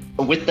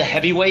with the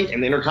heavyweight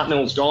and the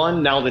Intercontinental's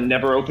gone, now the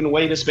Never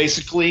Openweight is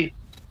basically,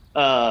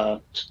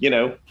 the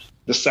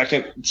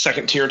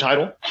second tier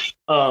title.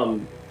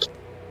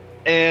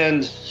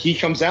 And he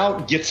comes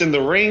out, gets in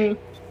the ring.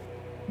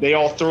 They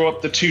all throw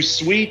up the Too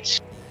Sweet.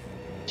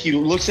 He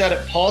looks at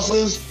it,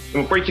 pauses,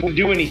 and before he can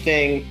do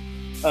anything,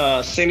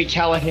 Sami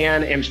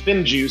Callihan and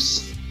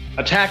Finjuice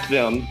attack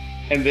them,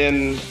 and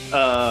then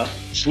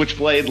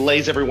Switchblade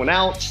lays everyone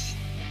out,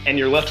 and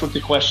you're left with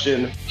the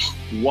question,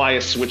 why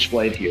is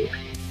Switchblade here?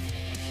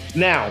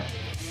 Now,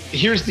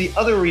 here's the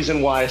other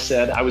reason why I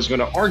said I was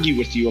going to argue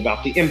with you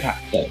about the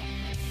Impact thing.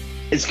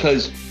 It's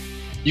because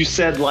you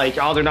said, like,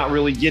 oh, they're not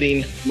really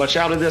getting much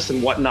out of this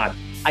and whatnot.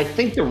 I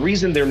think the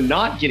reason they're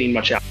not getting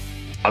much out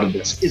of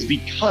this is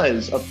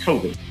because of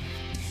COVID.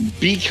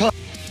 Because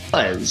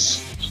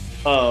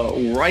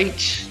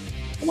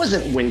it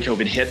wasn't when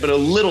COVID hit, but a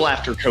little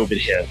after COVID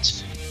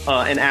hit,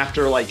 and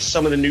after like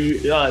some of the new,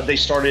 they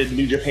started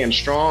New Japan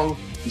Strong,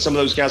 and some of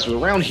those guys were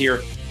around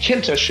here.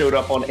 Kenta showed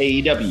up on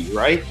AEW,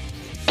 right?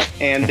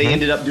 And they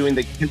ended up doing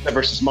the Kenta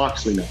versus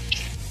Moxley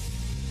match.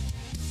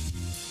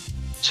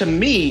 To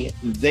me,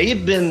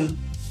 they've been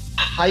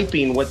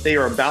hyping what they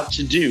are about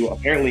to do,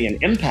 apparently in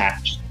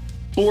Impact,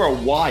 for a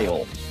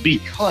while,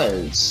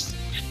 because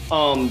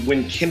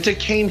when Kenta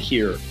came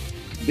here,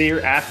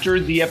 there after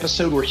the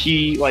episode where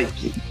he like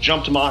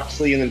jumped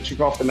Moxley and then took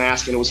off the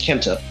mask and it was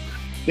Kenta,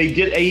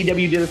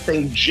 AEW did a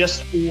thing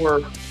just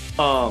for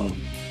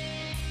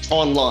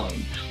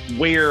online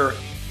where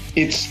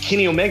it's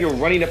Kenny Omega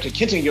running up to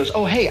Kenta and goes,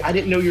 oh, hey, I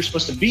didn't know you're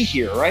supposed to be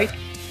here, right?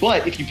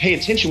 But if you pay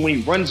attention, when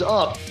he runs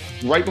up,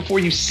 right before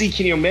you see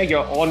Kenny Omega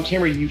on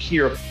camera, you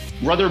hear,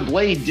 Brother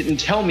Blade didn't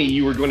tell me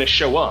you were going to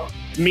show up.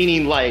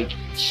 Meaning, like,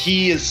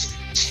 he is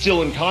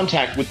still in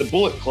contact with the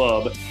Bullet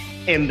Club,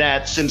 and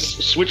that since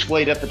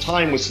Switchblade at the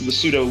time was the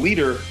pseudo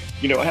leader,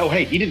 you know, oh,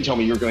 hey, he didn't tell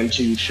me you were going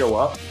to show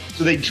up.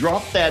 So they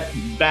dropped that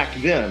back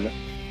then.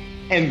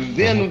 And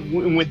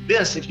then with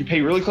this, if you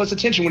pay really close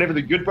attention, whenever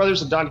the Good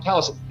Brothers and Don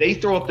Callis, they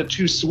throw up the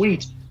Too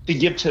Sweet to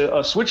give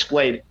to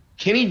Switchblade,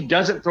 Kenny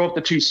doesn't throw up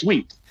the Too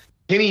Sweet.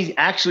 Kenny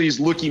actually is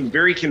looking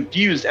very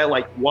confused at,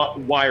 like,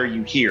 why are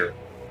you here?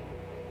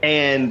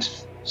 And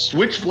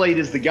Switchblade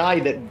is the guy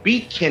that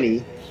beat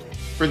Kenny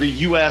for the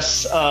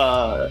U.S.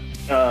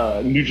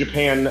 New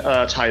Japan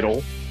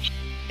title,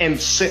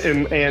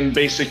 and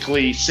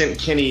basically sent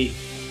Kenny,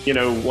 you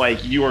know,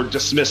 like, you are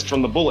dismissed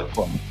from the Bullet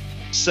Club.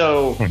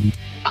 So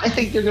I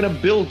think they're going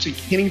to build to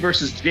Kenny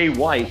versus Jay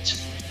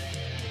White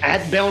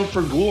at Bound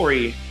for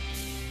Glory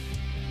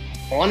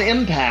on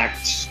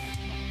Impact.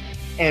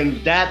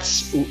 And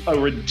that's a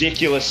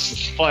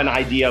ridiculous, fun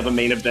idea of a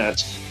main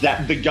event.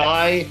 That the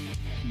guy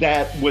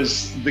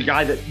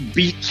that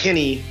beat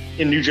Kenny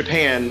in New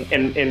Japan,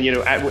 and you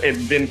know, and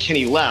then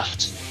Kenny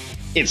left,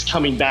 it's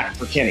coming back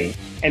for Kenny.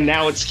 And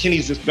now it's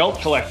Kenny's this belt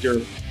collector,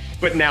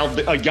 but now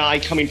a guy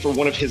coming for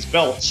one of his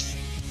belts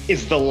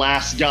is the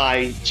last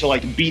guy to,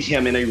 like, beat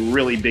him in a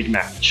really big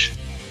match.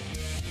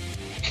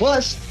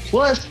 Plus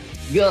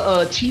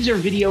the teaser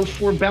video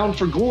for Bound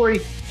for Glory,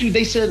 dude,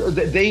 they said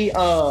that they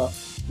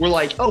were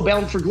like, oh,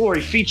 Bound for Glory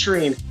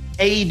featuring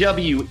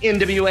AEW,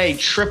 NWA,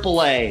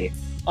 AAA,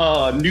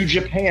 New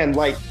Japan.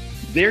 Like,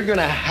 they're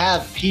gonna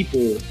have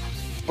people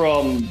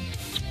from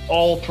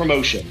all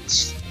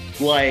promotions.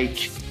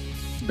 Like,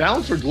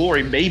 Bound for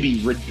Glory may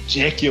be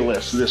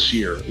ridiculous this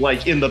year,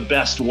 like, in the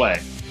best way.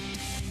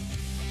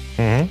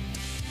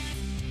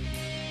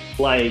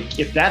 Like,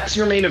 if that's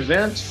your main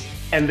event,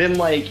 and then,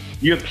 like,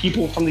 you have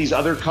people from these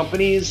other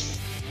companies,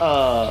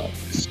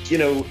 you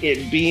know,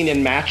 it being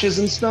in matches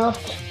and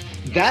stuff,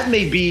 that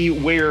may be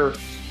where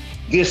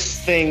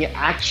this thing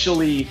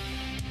actually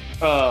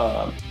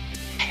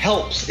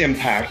helps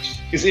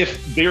Impact is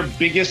if their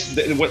biggest,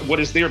 what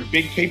is their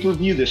big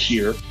pay-per-view this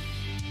year,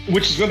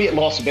 which is going to be at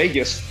Las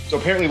Vegas. So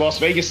apparently Las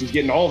Vegas is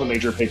getting all the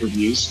major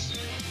pay-per-views.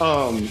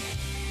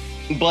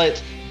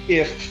 But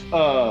if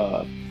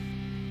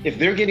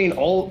they're getting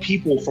all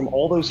people from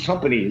all those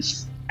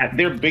companies at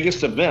their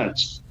biggest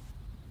event,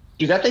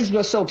 dude, that thing's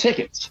going to sell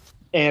tickets,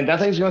 and that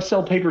thing's going to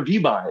sell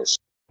pay-per-view buys.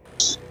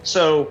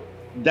 So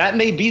that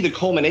may be the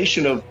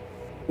culmination of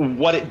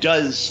what it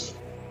does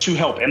to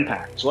help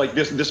Impact. So like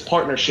this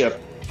partnership,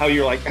 how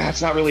you're like,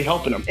 it's not really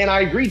helping them. And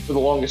I agreed for the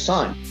longest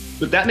time.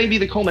 But that may be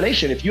the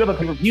culmination. If you have a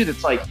pay-per-view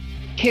that's like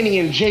Kenny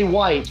and Jay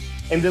White,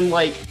 and then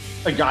like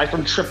a guy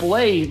from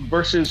AAA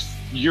versus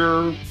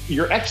your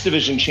X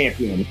Division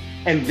champion,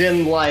 and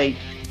then like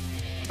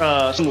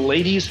some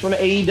ladies from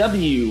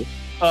AEW,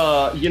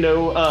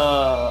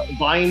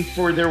 vying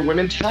for their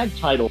women's tag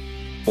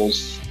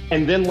titles,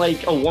 and then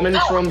like a woman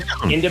from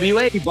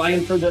NWA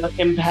vying for the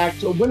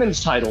Impact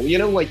women's title.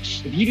 Like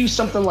if you do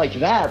something like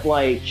that,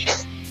 like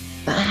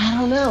I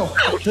don't know,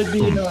 it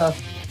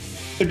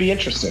could be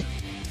interesting.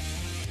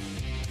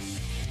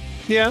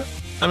 Yeah,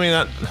 I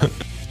mean,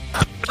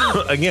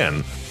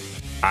 again,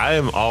 I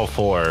am all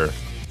for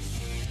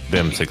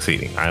them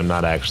succeeding. I'm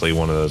not actually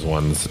one of those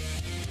ones.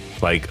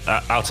 Like,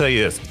 I'll tell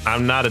you this: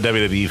 I'm not a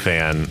WWE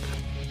fan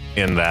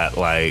in that,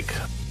 like,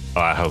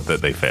 I hope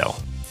that they fail,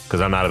 because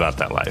I'm not about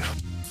that life.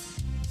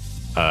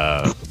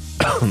 I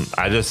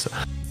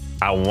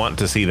want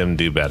to see them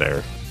do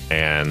better,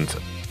 and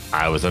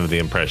I was under the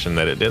impression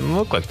that it didn't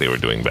look like they were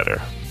doing better.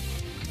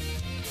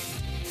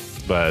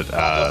 But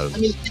I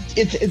mean,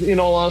 it's in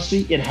all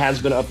honesty, it has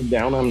been up and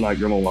down. I'm not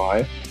gonna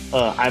lie.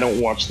 I don't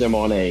watch them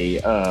on a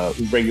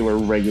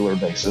regular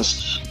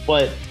basis,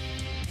 but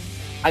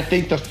I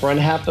think the front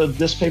half of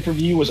this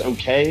pay-per-view was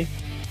okay.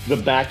 The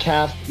back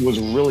half was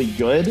really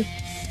good,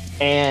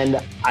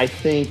 and I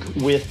think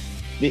with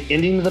the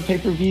ending of the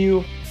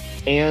pay-per-view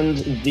and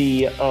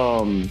the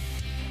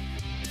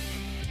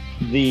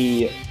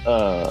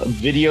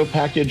video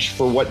package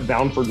for what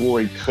Bound for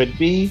Glory could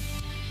be,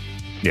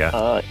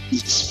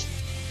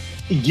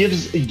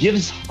 it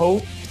gives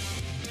hope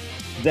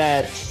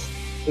that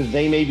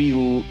they may be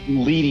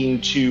leading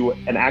to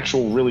an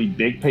actual really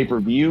big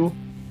pay-per-view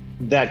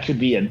that could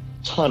be a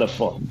ton of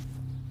fun.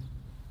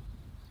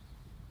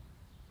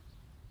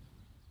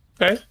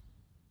 Okay.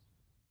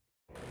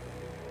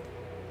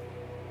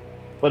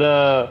 But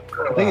I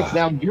think it's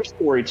now your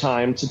story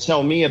time to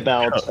tell me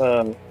about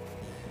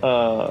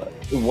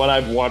what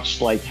I've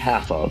watched like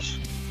half of.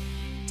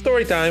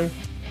 Story time.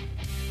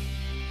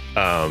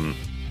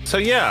 So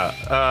yeah,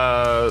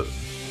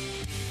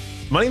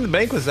 Money in the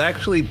Bank was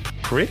actually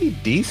pretty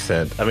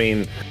decent. I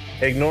mean,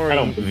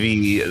 ignoring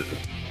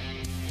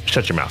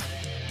shut your mouth.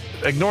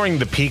 Ignoring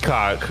the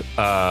Peacock,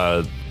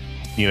 crap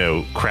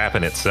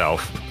in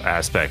itself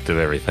aspect of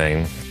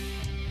everything.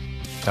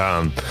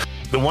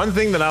 The one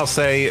thing that I'll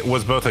say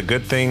was both a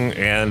good thing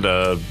and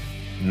a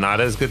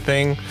not as good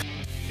thing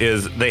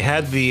is they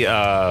had the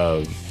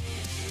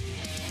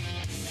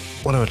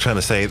what am I trying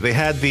to say? They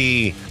had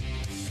the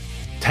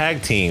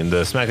tag team,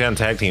 the SmackDown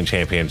Tag Team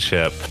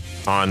Championship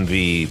on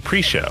the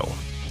pre-show.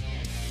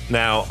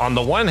 Now, on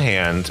the one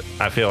hand,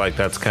 I feel like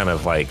that's kind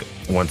of like,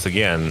 once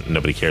again,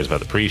 nobody cares about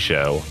the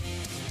pre-show.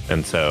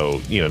 And so,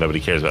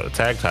 nobody cares about the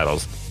tag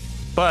titles.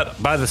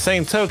 But by the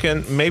same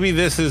token, maybe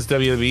this is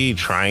WWE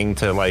trying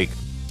to like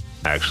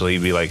actually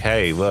be like,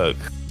 hey, look,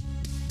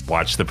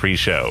 watch the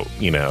pre-show,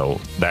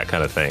 that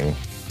kind of thing.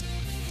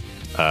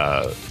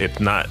 It's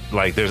not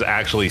like there's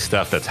actually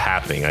stuff that's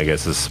happening, I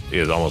guess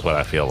is almost what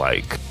I feel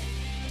like.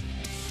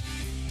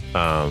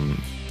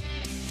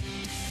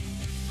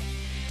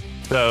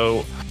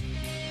 So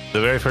the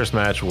very first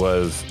match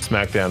was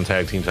SmackDown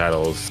Tag Team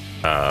titles.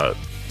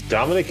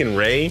 Dominic and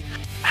Ray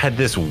had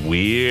this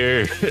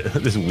weird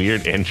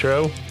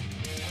intro.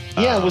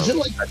 Yeah, was it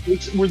like,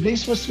 were they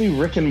supposed to be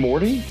Rick and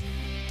Morty?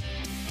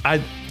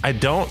 I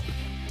don't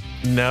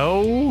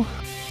know.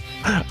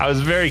 I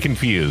was very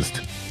confused.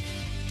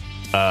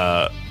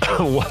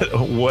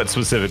 What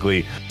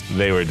specifically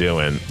they were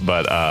doing,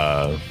 but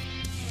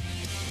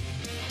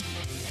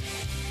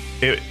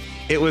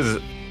it was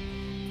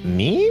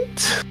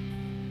neat.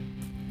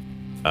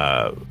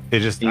 It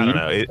just, I don't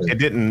know. It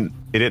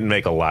didn't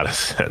make a lot of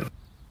sense.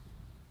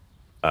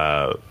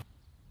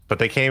 But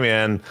they came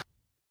in,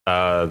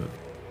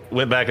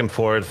 went back and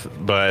forth,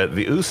 but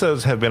the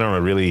Usos have been on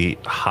a really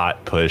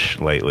hot push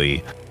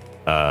lately.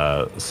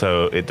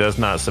 So it does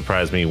not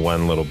surprise me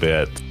one little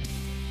bit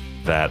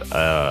that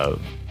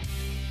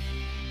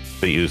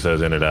the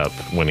Usos ended up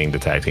winning the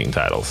tag team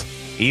titles.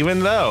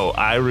 Even though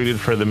I rooted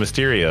for the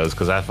Mysterios,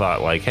 because I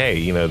thought like,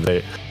 hey,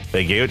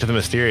 they gave it to the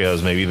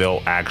Mysterios, maybe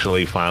they'll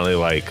actually finally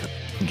like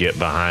get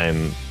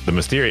behind the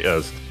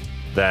Mysterios.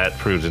 That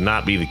proved to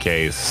not be the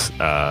case.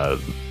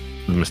 The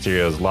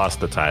Mysterios lost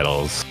the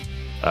titles,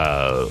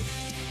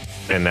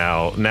 and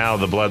now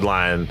the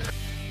Bloodline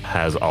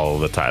has all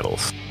the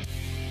titles,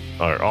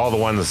 or all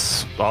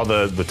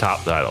the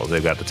top titles.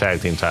 They've got the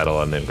tag team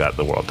title and they've got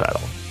the world title.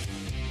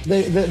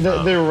 They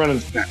were running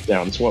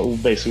SmackDown. It's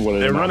basically what it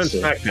is. They're running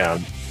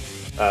SmackDown.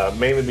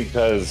 Mainly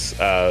because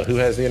who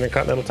has the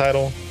Intercontinental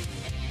title?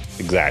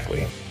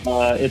 Exactly.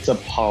 It's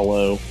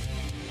Apollo,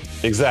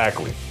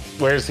 Exactly.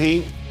 Where's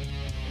he?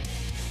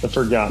 the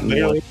forgotten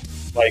Literally,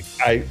 one. like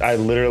I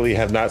literally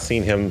have not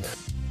seen him.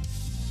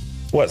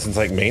 What, since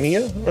like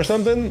Mania or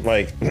something?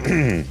 Like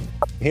he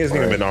hasn't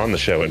even been on the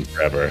show in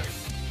forever.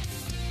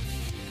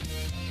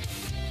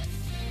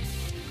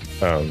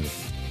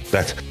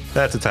 That's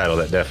a title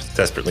that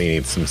desperately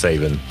needs some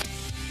saving.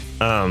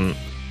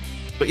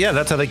 But yeah,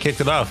 that's how they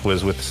kicked it off,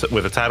 was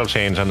with a title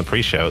change on the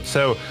pre-show.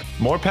 So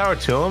more power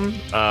to them.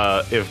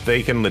 If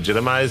they can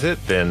legitimize it,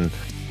 then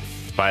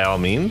by all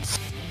means.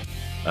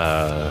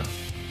 But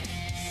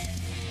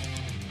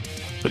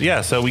yeah,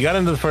 so we got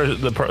into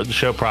the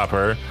show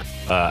proper.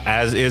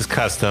 As is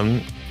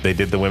custom, they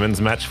did the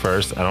women's match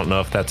first. I don't know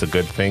if that's a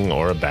good thing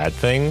or a bad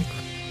thing.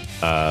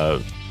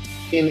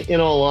 In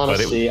all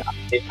honesty,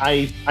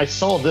 I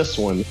saw this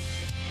one.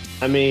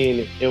 I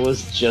mean, it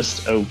was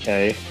just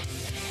okay.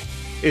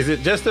 Is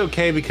it just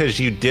okay because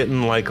you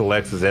didn't like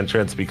Alexa's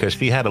entrance because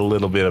she had a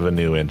little bit of a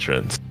new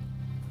entrance?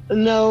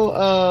 No,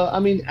 I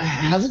mean,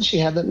 hasn't she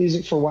had that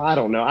music for a while? I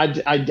don't know.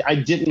 I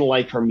didn't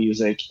like her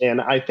music, and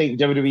I think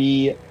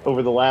WWE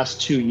over the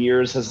last 2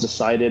 years has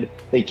decided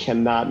they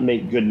cannot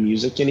make good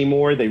music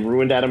anymore. They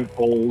ruined Adam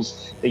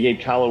Cole's. They gave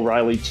Kyle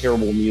O'Reilly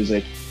terrible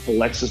music.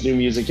 Alexa's new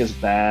music is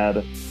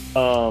bad.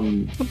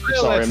 Sorry,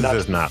 I'm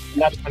not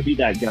trying to be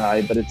that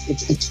guy, but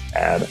it's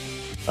bad.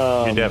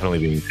 You're definitely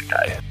being that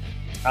guy.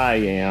 I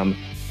am,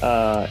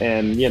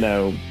 and you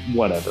know,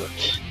 whatever.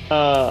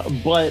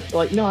 But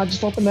like, no, I just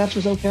thought the match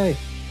was okay.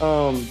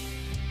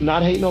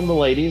 Not hating on the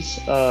ladies.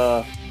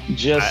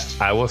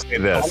 Just I will say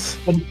this.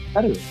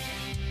 Better.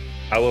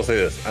 I will say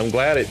this. I'm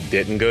glad it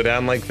didn't go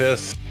down like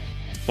this,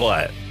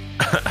 but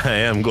I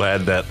am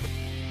glad that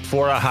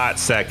for a hot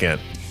second,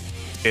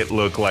 it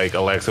looked like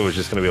Alexa was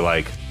just going to be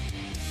like,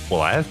 well,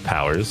 I have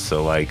powers,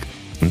 so like,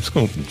 I'm just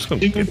going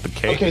to get the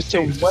cake. Okay,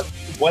 so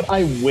what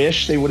I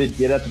wish they would have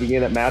did at the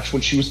beginning of that match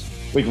when she was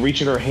like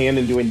reaching her hand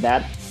and doing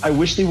that, I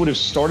wish they would have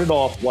started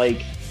off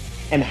like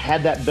and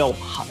had that belt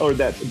or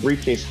that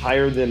briefcase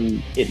higher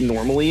than it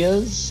normally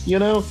is, you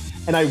know?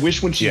 And I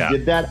wish when she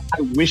did that,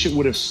 I wish it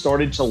would have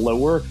started to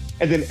lower,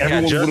 and then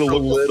everyone would have looked a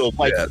little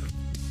like, bit.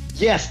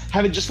 yes,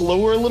 have it just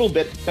lower a little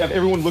bit, have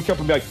everyone look up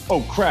and be like,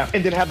 oh crap,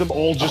 and then have them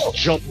all just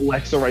jump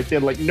Alexa right there,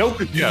 like,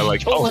 nope. Yeah,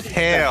 like, oh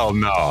hell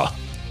no.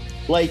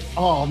 Like,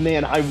 oh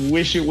man, I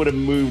wish it would have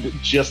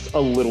moved just a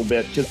little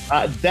bit, because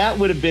that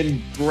would have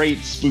been great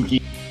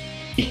spooky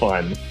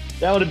fun.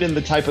 That would have been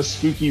the type of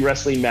spooky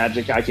wrestling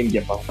magic I can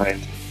get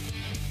behind.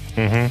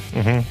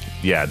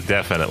 Yeah,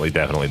 definitely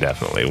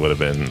would have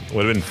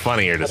been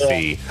funnier to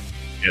see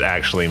it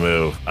actually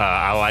move.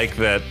 I like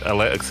that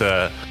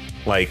Alexa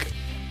like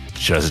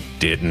just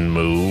didn't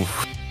move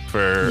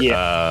for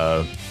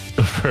the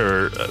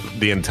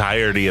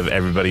entirety of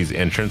everybody's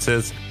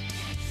entrances.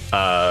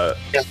 I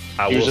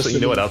will say, you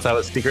know what else I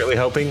was secretly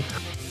hoping?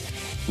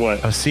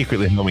 What? I was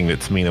secretly hoping that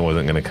Tamina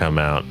wasn't going to come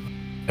out,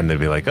 and they'd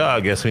be like, "Oh, I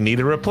guess we need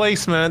a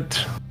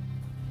replacement."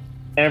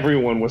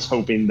 Everyone was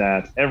hoping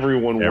that.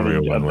 Everyone was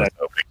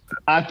hoping that.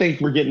 I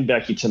think we're getting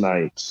Becky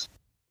tonight.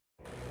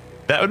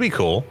 That would be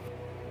cool.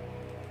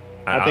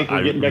 I think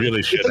we're getting Becky.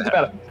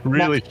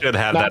 Really should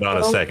have that on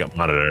a second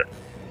monitor.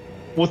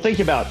 Well, think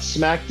about it.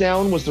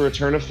 SmackDown was the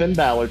return of Finn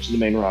Balor to the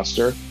main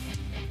roster.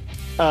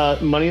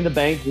 Money in the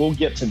Bank, we'll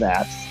get to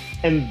that.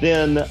 And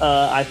then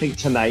I think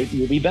tonight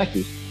will be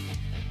Becky.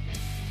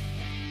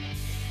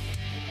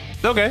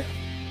 Okay.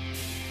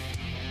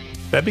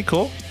 That'd be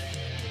cool.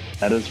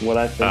 That is what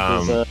I think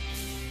is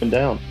going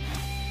down.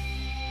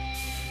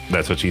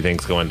 That's what you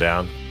think's going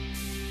down?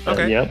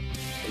 Okay. Yep.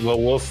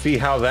 Well, we'll see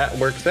how that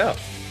works out.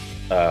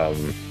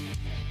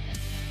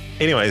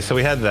 Anyway, so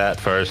we had that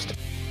first.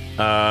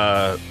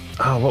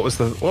 What was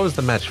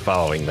the match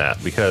following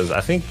that? Because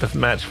I think the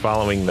match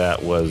following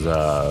that was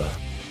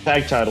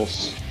tag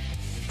titles.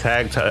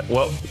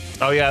 Well,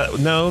 oh yeah,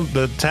 no,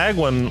 the tag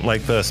one,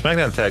 like the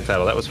SmackDown tag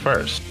title, that was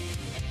first.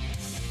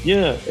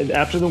 Yeah, and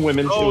after the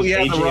women's. Oh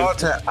yeah, the Raw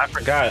tag. I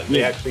forgot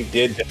they actually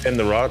did defend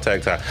the Raw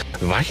tag title.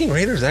 The Viking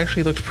Raiders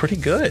actually looked pretty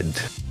good.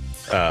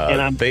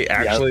 And they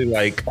actually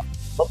like.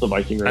 Love the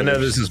Viking Raiders. I know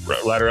this is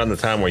right around the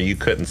time where you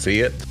couldn't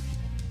see it,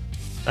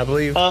 I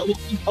believe. Like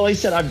I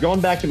said, I've gone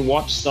back and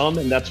watched some,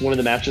 and that's one of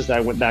the matches that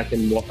I went back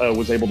and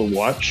was able to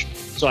watch.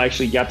 So I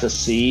actually got to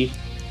see.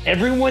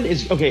 Everyone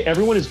is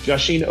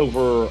gushing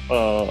over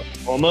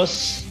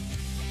Omos.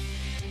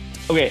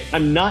 Okay,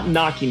 I'm not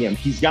knocking him.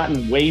 He's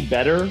gotten way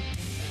better,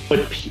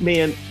 but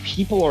man,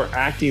 people are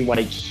acting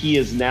like he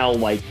is now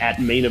like at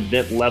main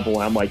event level.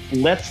 I'm like,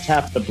 let's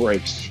tap the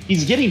brakes.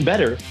 He's getting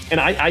better, and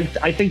I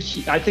think,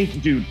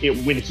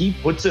 dude, when he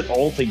puts it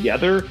all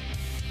together.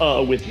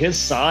 With his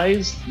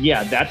size,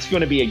 yeah, that's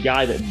going to be a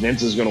guy that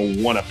Vince is going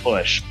to want to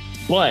push.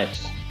 But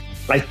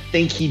I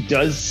think he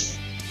does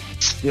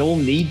still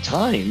need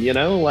time, you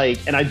know? Like,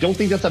 and I don't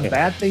think that's a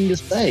bad thing to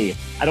say.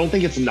 I don't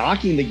think it's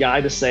knocking the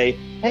guy to say,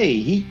 hey,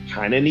 he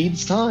kind of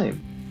needs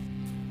time.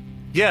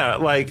 Yeah,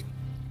 like,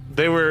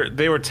 they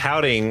were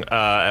touting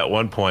at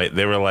one point.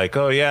 They were like,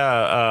 "Oh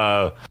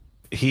yeah,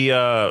 he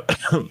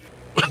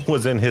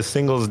was in his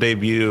singles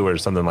debut or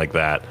something like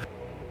that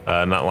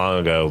not long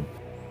ago."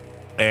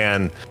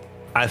 And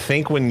I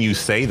think when you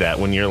say that,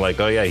 when you're like,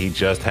 "Oh yeah, he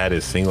just had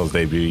his singles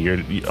debut,"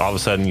 you all of a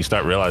sudden you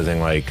start realizing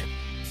like,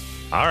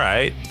 all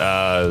right,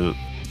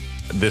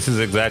 this is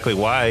exactly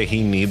why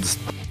he needs,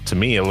 to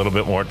me, a little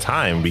bit more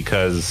time,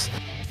 because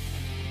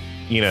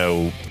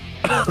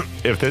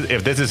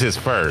if this is his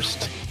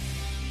first,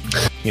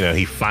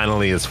 he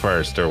finally is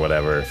first or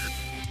whatever,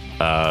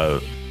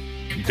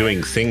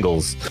 doing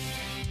singles.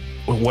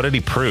 What did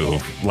he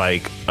prove?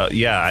 Like,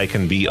 yeah, I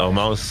can be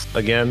Omos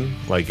again,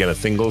 like in a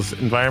singles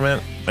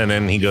environment, and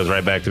then he goes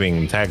right back to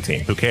being tag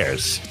team. Who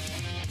cares?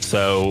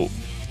 So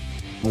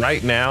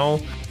right now,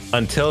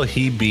 until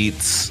he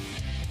beats,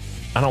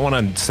 I don't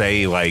want to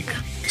say like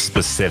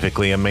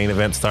specifically a main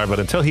event star, but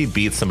until he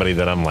beats somebody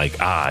that I'm like,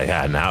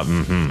 yeah, now,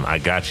 I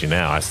got you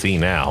now, I see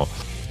now.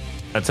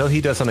 Until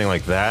he does something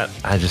like that,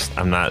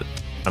 I'm not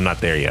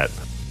there yet.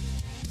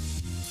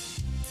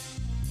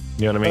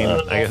 You know what I mean?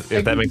 I guess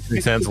if that makes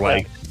any sense.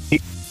 Like,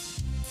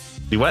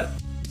 do what?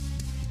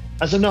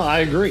 I said no. I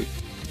agree.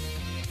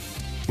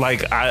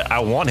 Like, I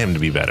want him to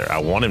be better. I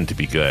want him to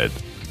be good,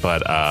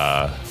 but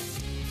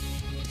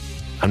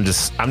I'm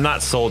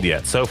not sold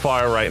yet. So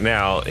far, right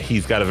now,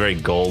 he's got a very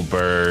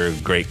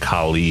Goldberg, Great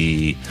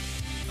Khali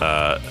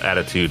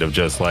attitude of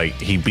just like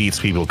he beats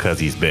people because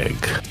he's big.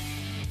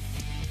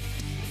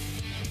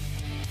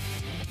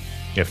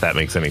 If that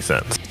makes any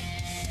sense.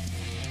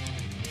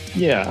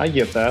 Yeah, I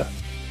get that.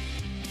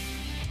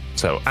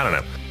 So I don't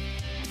know.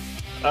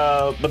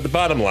 But the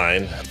bottom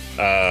line,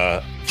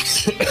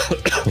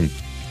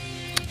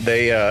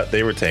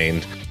 they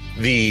retained.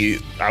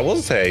 I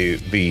will say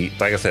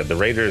like I said, the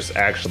Raiders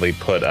actually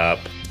put up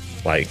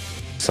like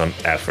some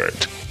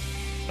effort.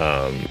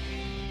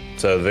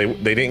 So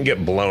they didn't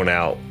get blown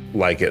out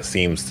like it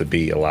seems to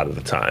be a lot of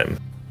the time.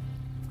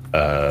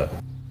 But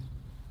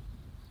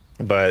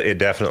it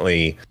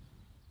definitely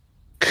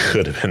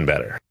could have been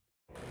better,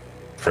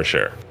 for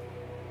sure.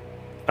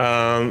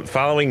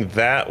 Following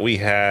that, we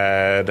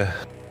had,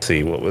 let's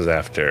see, what was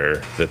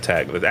after the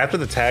tag? After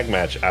the tag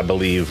match, I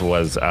believe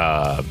was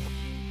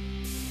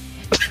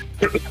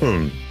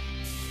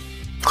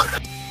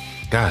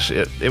gosh,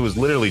 it was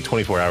literally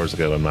 24 hours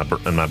ago, and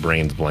my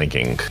brain's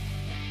blanking.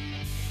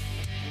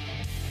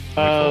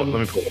 Let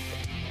me pull it.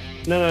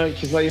 No,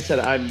 because like I said,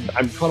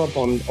 I'm caught up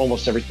on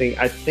almost everything.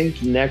 I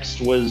think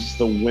next was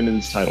the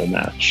women's title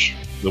match.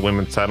 The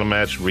women's title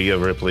match, Rhea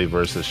Ripley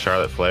versus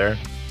Charlotte Flair.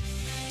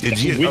 Did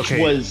you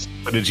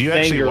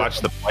actually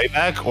watch the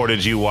playback, or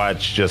did you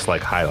watch just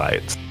like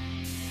highlights?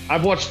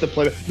 I've watched the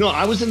playback. No,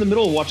 I was in the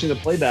middle of watching the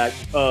playback.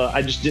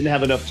 I just didn't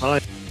have enough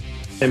time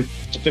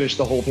to finish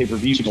the whole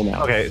pay-per-view till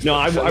now. Okay. No,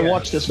 I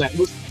watched this match.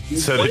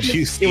 So did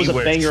you see it was a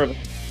banger of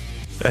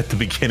at the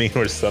beginning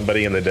where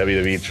somebody in the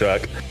WWE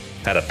truck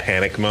had a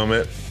panic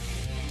moment?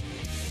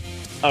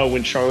 Oh,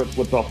 when Charlotte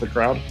flipped off the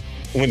crowd?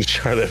 When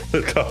Charlotte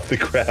flipped off the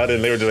crowd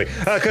and they were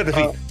just like, cut the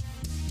feet.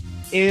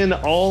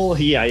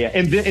 Yeah.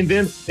 And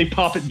then they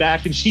pop it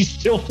back and she's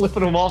still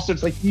flipping them off. So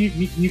it's like,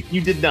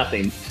 you did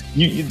nothing.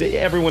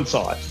 Everyone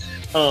saw it.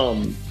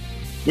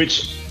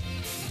 Which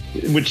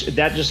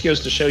that just goes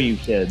to show you,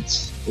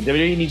 kids, the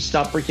WWE needs to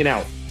stop freaking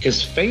out,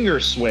 because finger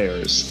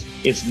swears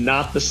it's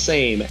not the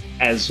same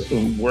as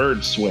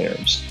word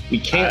swears. We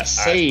can't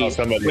say.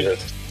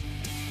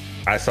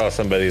 I saw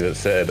somebody that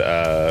said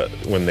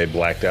when they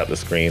blacked out the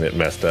screen, it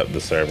messed up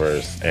the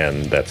servers,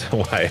 and that's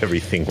why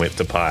everything went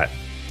to pot.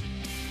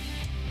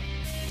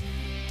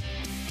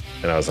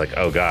 And I was like,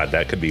 oh God,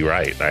 that could be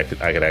right. I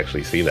could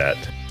actually see that.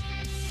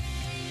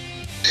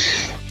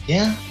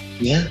 Yeah.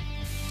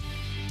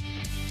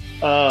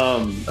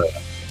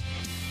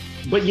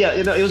 But yeah,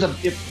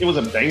 it was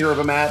a banger of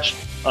a match.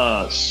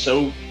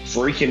 So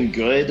freaking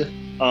good.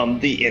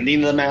 The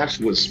ending of the match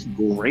was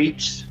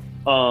great.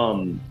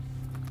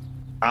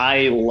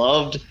 I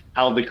loved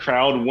how the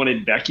crowd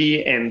wanted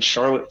Becky and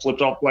Charlotte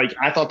flipped off. Like,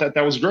 I thought that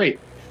was great.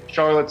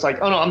 Charlotte's like,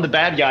 oh no, I'm the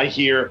bad guy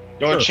here.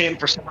 Y'all are chanting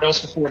for someone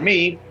else before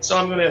me, so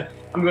I'm gonna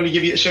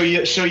show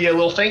you a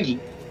little thangy.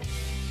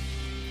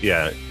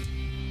 Yeah,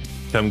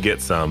 come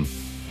get some.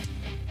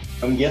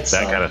 That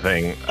kind of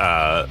thing.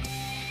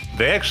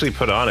 They actually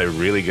put on a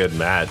really good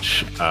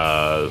match.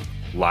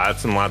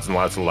 Lots and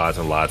lots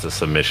of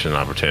submission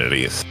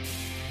opportunities.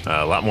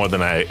 A lot more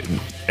than I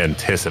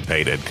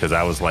anticipated, because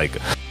I was like,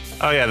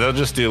 oh yeah, they'll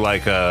just do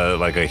like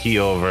a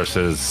heel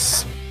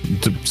versus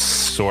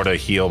sort of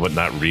heel but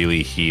not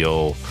really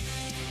heel.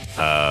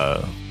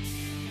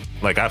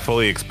 Like, I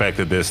fully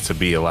expected this to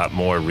be a lot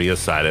more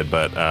Rhea-sided,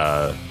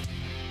 but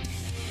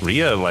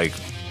Rhea, like,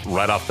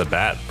 right off the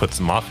bat, put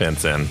some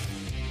offense in.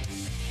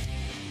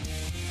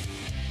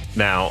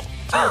 Now,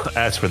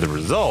 as for the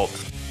result,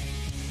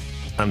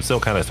 I'm still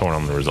kind of torn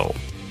on the result.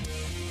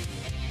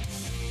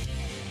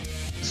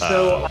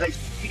 So I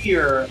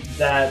fear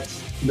that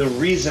the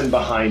reason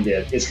behind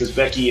it is because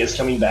Becky is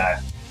coming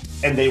back,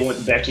 and they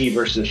want Becky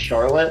versus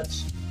Charlotte.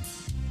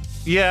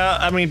 Yeah,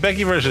 I mean,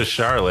 Becky versus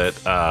Charlotte,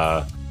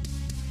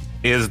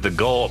 is the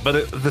goal.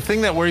 But the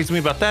thing that worries me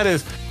about that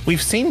is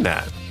we've seen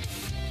that.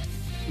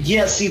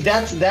 Yeah, see,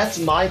 that's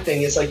my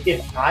thing. Is like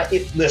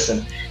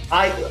listen,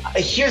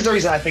 here's the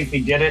reason I think they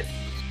did it.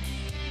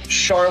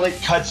 Charlotte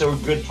cuts a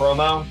good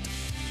promo,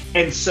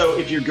 and so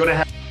if you're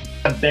gonna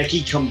have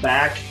Becky come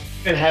back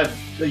and have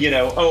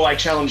oh, I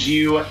challenge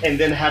you, and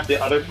then have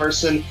the other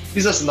person,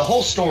 because listen, the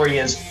whole story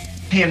is,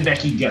 can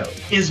Becky go?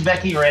 Is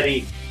Becky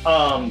ready?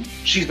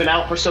 She's been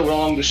out for so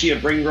long. Does she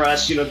have ring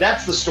rust?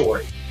 That's the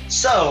story.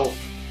 So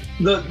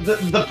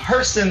the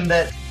person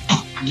that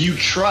you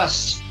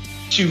trust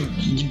to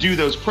do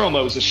those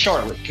promos is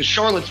Charlotte, because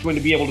Charlotte's going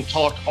to be able to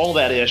talk all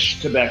that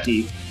ish to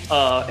Becky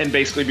and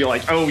basically be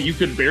like, oh, you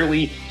could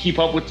barely keep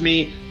up with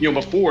me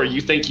before. You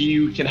think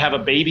you can have a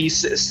baby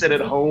sit at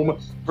home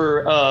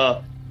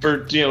for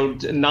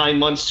 9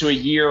 months to a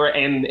year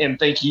and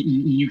think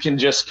you can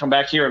just come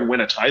back here and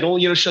win a title?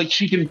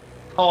 She can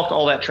talk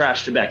all that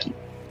trash to Becky.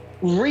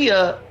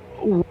 Rhea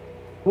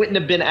wouldn't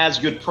have been as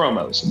good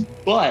promos,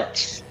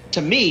 but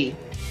to me,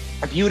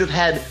 if you would have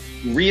had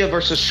Rhea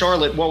versus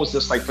Charlotte, what was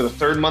this, like, for the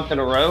third month in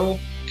a row?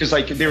 Because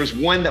like there was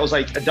one that was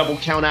like a double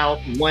count out,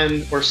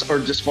 one or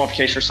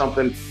disqualification or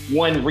something.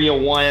 One Rhea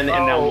won,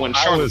 and now one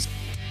Charlotte.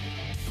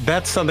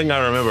 That's something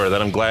I remember.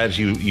 That I'm glad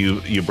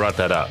you brought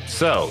that up.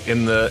 So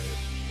in the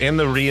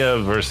Rhea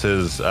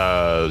versus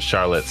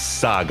Charlotte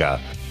saga,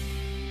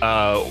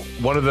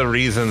 one of the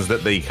reasons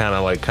that they kind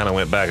of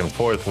went back and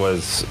forth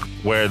was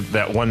where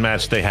that one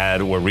match they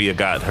had where Rhea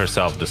got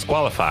herself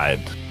disqualified,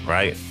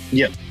 right?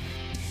 Yep.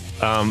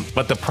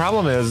 But the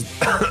problem is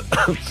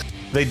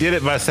they did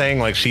it by saying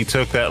like she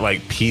took that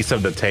like piece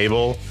of the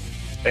table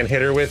and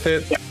hit her with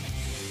it.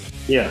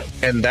 Yeah.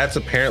 And that's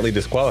apparently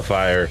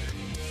disqualifier.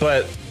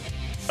 But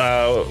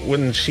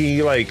when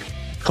she like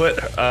put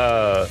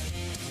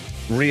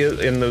Rhea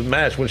in the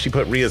match, when she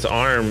put Rhea's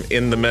arm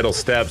in the metal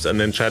steps and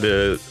then tried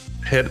to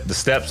hit the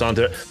steps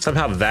onto it,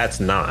 somehow that's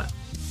not.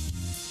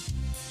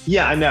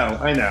 Yeah, I know.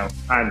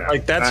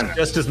 Like that's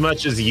just as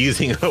much as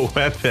using a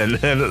weapon.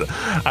 And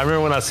I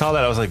remember when I saw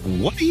that, I was like,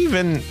 "What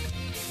even?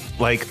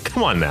 Like,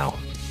 come on now."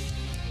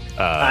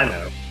 I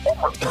know,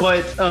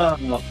 but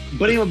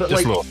anyway, but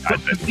like,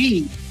 to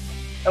me,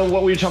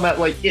 what we were talking about,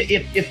 like,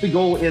 if the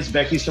goal is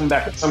Becky's coming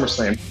back at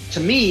SummerSlam, to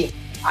me,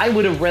 I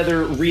would have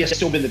rather Rhea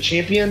still been the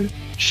champion.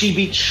 She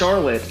beat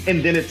Charlotte,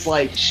 and then it's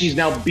like she's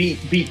now beat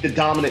the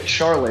dominant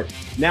Charlotte.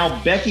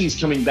 Now Becky's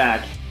coming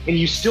back, and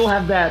you still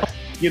have that.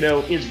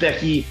 Is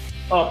Becky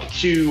up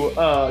to,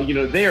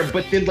 there?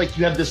 But then, like,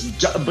 you have this.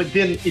 But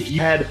then, if you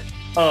had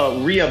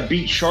Rhea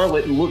beat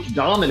Charlotte and look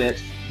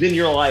dominant, then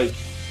you're like,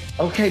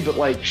 okay, but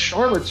like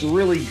Charlotte's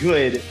really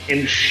good,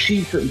 and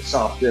she couldn't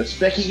stop this.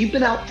 Becky, you've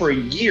been out for a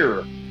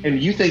year,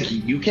 and you think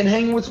you can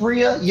hang with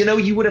Rhea?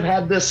 You would have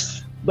had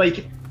this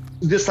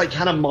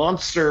kind of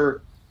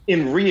monster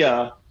in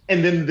Rhea.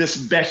 And then this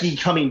Becky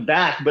coming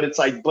back, but it's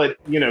like,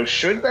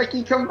 should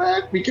Becky come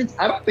back? Because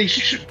I don't think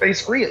she should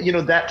face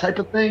Rhea, that type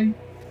of thing.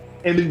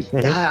 And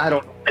I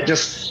don't.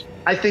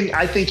 I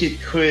think it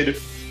could.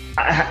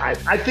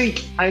 I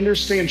think I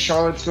understand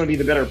Charlotte's going to be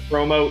the better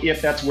promo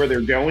if that's where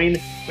they're going,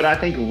 but I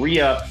think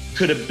Rhea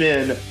could have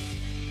been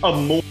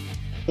a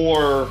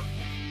more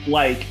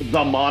like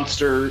the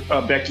monster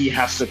Becky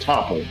has to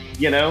topple.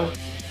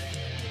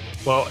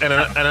 Well, and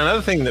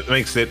another thing that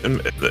makes it,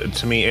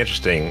 to me,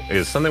 interesting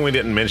is something we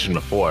didn't mention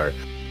before.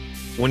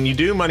 When you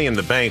do Money in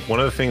the Bank, one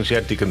of the things you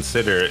have to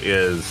consider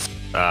is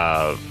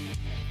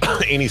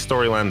any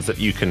storylines that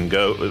you can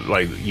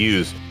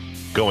use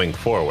going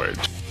forward.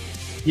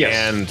 Yes.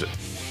 And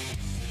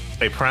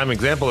a prime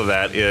example of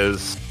that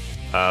is,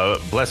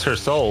 bless her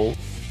soul,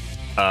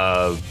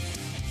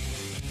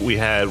 we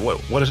had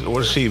what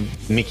is she,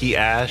 Nikki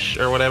Ash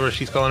or whatever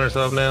she's calling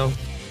herself now?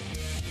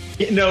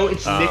 No,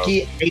 it's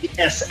Nikki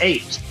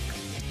ASH.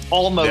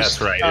 Almost.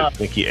 That's right. It's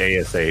Nikki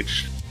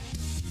ASH.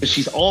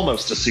 She's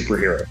almost a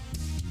superhero.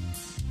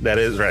 That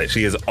is right.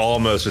 She is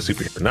almost a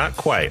superhero. Not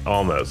quite,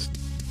 almost.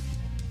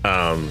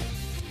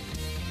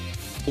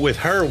 With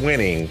her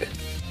winning,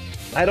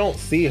 I don't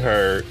see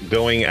her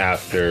going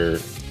after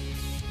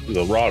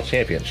the Raw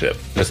Championship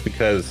just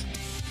because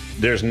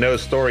there's no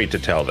story to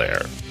tell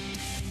there.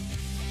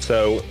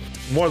 So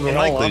more than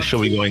likely, she'll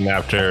be going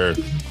after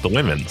the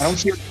women's. I don't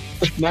see her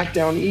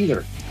SmackDown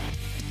either.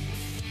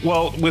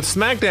 Well, with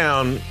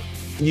SmackDown,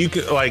 you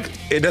could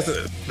it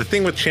doesn't. The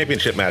thing with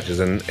championship matches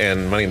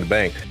and Money in the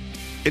Bank,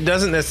 it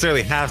doesn't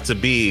necessarily have to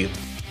be,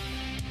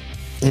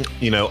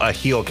 a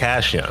heel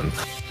cash in.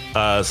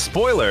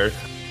 Spoiler: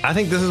 I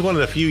think this is one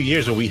of the few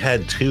years where we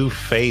had two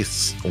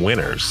face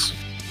winners.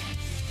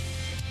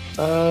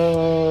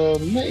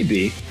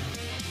 Maybe.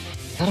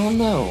 I don't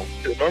know.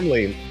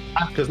 Normally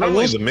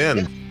the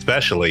men,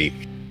 especially,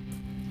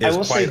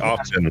 is quite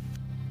often.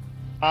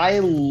 I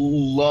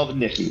love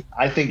Nikki.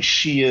 I think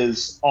she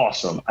is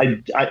awesome.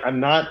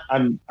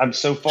 I'm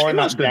so far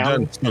not down.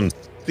 Done some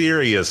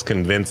serious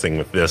convincing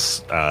with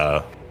this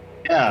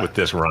with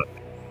this run.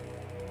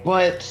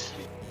 But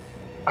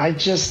I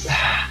just,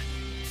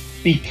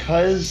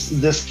 because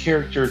this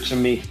character to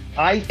me,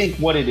 I think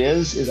what it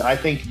is I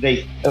think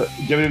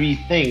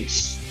WWE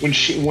thinks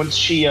once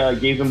she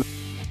gave them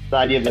the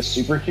idea of a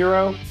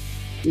superhero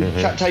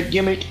type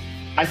gimmick,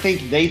 I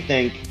think they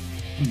think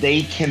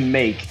they can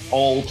make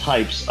all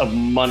types of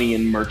money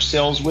in merch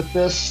sales with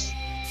this.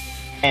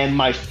 And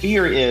my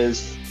fear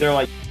is they're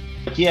like,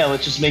 yeah,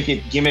 let's just make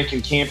it gimmick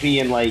and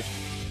campy and like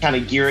kind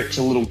of gear it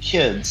to little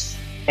kids.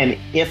 And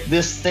if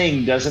this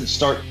thing doesn't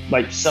start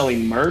like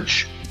selling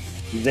merch,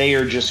 they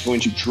are just going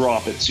to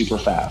drop it super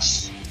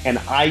fast. And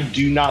I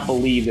do not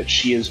believe that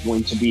she is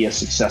going to be a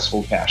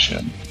successful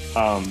cash-in.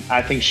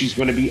 I think she's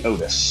going to be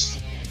Otis.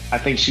 I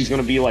think she's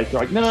going to be like, they're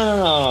like,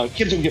 no,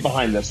 kids will get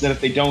behind this. Then if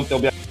they don't, they'll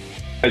be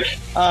like,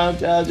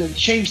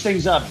 change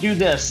things up, do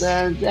this,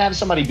 and have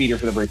somebody beat her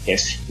for the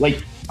briefcase.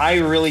 Like, I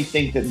really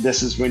think that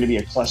this is going to be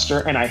a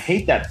cluster, and I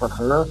hate that for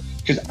her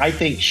because I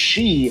think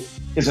she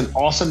is an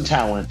awesome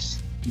talent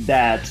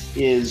that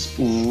is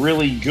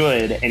really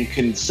good and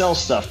can sell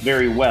stuff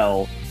very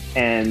well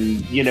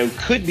and, you know,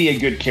 could be a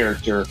good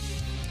character.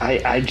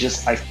 I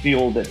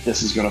feel that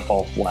this is going to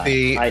fall flat.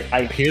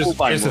 Here's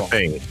the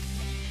thing.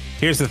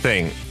 Here's the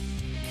thing.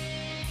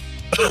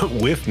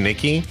 With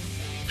Nikki,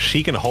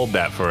 she can hold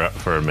that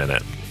for a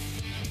minute.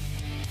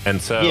 And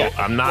so yeah.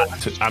 I'm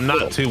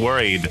not too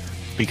worried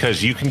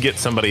because you can get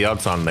somebody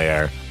else on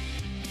there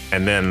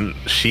and then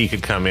she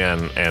could come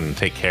in and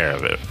take care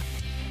of it.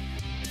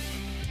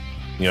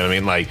 You know what I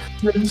mean? Like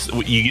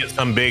you get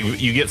some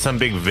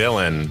big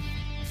villain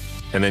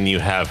and then you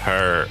have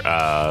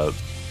her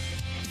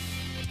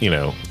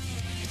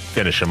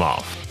finish him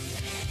off.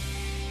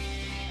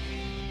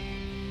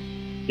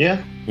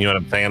 Yeah. You know what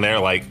I'm saying there?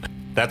 Like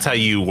that's how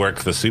you work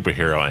the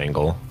superhero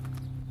angle.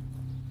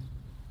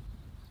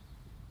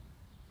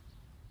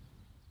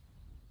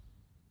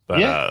 But,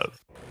 yeah.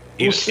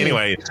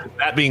 Anyway,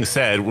 that being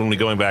said, when we're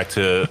going back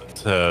to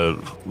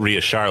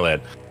Rhea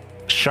Charlotte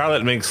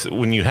makes,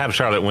 when you have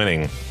Charlotte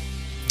winning,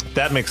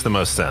 that makes the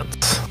most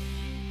sense.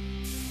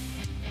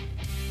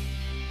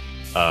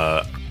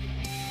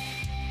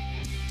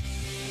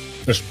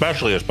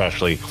 Especially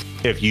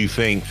if you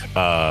think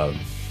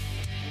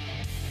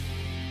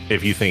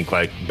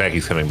like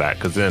Becky's coming back,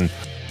 because then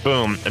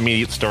boom,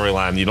 immediate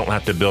storyline. You don't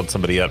have to build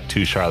somebody up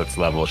to Charlotte's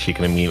level. She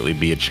can immediately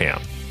be a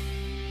champ.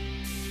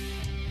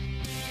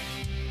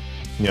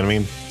 You know what I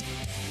mean?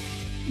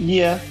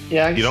 Yeah, I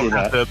can you don't see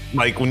have that. to,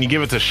 like, when you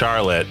give it to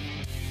Charlotte,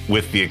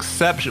 with the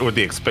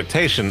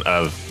expectation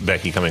of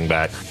Becky coming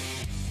back,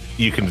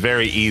 you can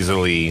very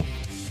easily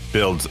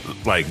build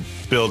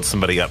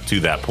somebody up to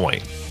that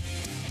point.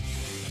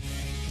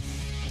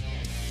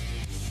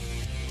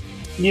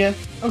 Yeah,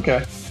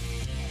 okay.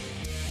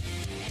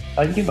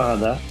 I can get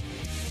behind that.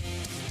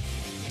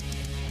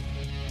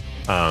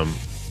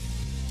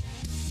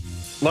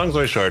 Long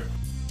story short,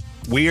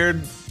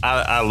 weird.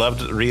 I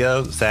loved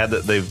Rio. Sad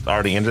that they've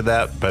already ended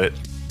that, but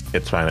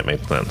it's fine. It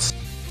makes sense.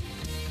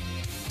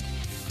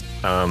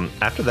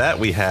 After that,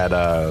 we had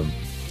the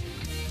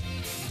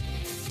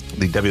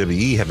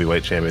WWE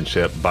Heavyweight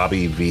Championship,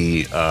 Bobby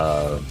v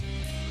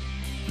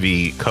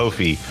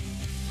Kofi.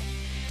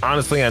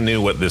 Honestly, I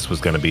knew what this was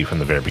going to be from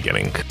the very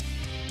beginning.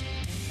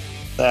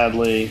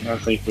 Sadly, I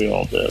think we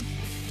all did.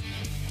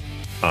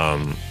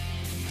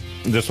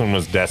 This one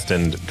was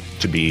destined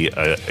to be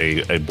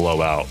a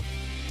blowout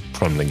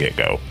from the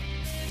get-go.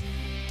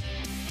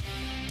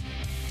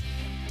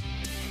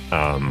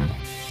 I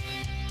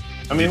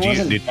mean,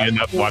 did you end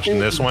up watching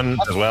this one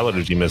as well, or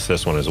did you miss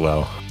this one as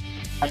well?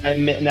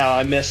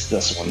 I missed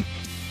this one.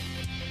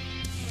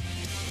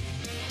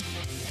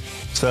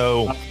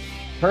 So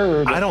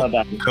I don't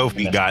think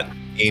Kofi got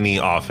any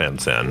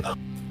offense in.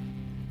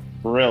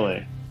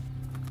 Really?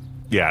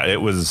 Yeah, it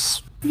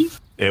was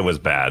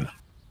bad.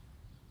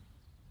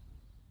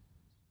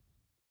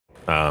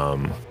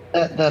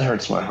 That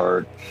hurts my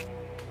heart.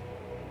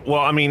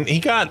 Well, I mean, he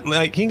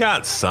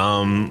got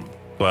some,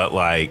 but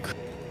like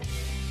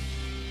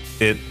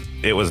it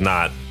was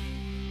not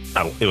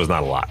a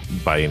lot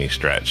by any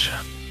stretch.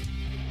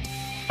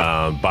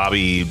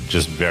 Bobby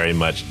just very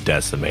much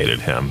decimated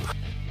him.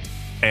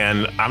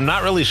 And I'm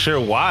not really sure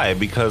why,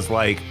 because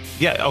like,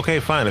 yeah, okay,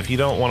 fine. If you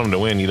don't want him to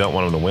win, you don't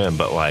want him to win.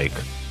 But like,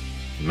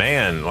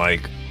 man,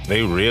 like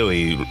they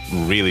really,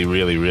 really,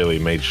 really, really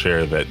made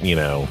sure that, you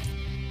know,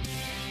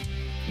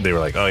 they were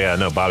like, oh yeah,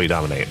 no, Bobby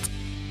dominates.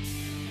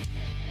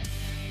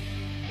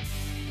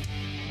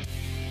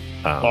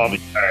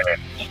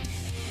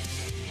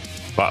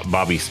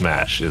 Bobby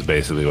Smash is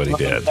basically what he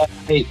did.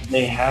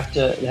 They have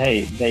to.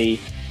 Hey,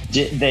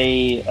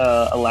 they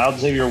allowed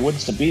Xavier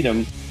Woods to beat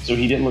him, so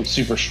he didn't look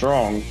super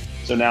strong.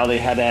 So now they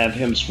had to have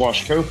him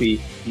squash Kofi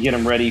to get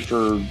him ready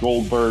for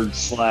Goldberg /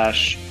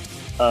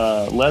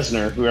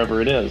 Lesnar,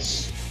 whoever it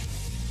is.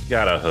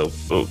 Gotta hope.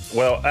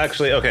 Well,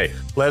 actually, okay,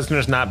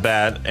 Lesnar's not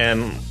bad,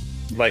 and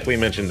like we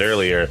mentioned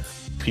earlier,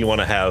 if you want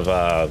to have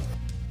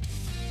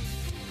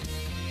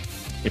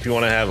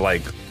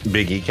like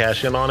Big E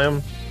cash in on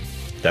him,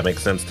 that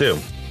makes sense too.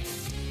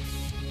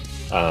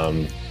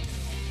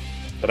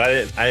 But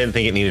I didn't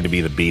think it needed to be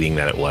the beating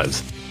that it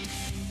was.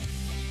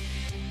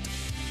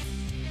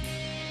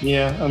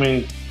 Yeah, I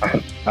mean,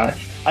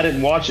 I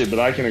didn't watch it, but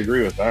I can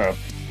agree with that.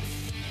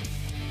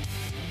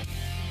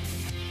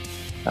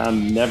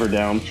 I'm never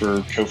down for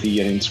Kofi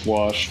getting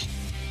squashed.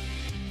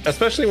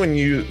 Especially when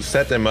you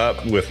set them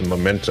up with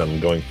momentum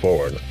going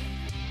forward.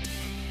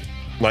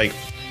 Like,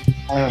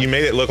 you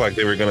made it look like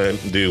they were going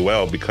to do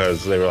well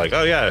because they were like,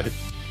 oh, yeah,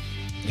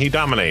 he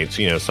dominates,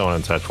 so on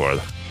and so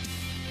forth.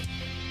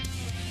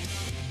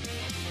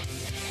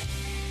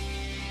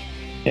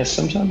 Yeah,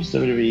 sometimes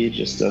WWE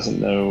just doesn't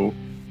know.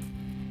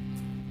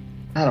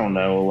 I don't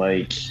know.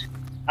 Like,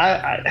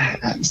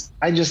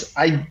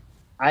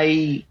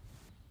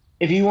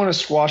 if you want to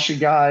squash a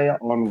guy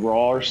on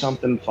Raw or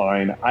something,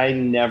 fine. I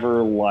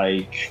never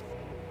like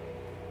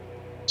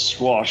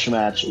squash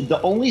match.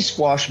 The only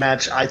squash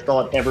match I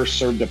thought ever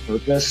served a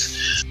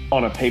purpose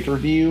on a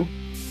pay-per-view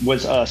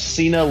was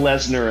Cena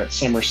Lesnar at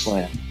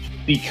SummerSlam,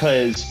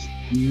 because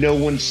no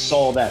one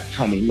saw that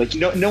coming. Like,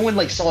 no one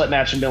like saw that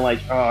match and been like,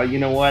 oh, you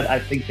know what? I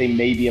think they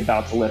may be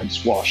about to let him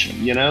squash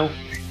him,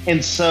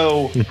 And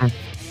so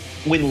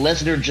when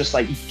Lesnar just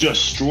like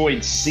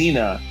destroyed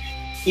Cena,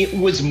 it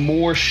was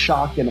more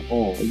shock and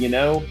awe,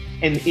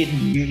 And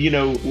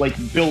it,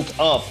 like built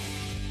up.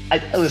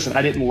 Listen,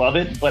 I didn't love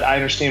it, but I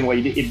understand why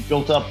it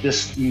built up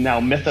this now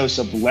mythos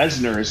of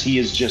Lesnar, as he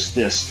is just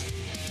this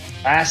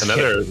ass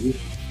kicker.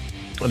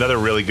 Another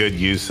really good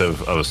use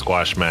of a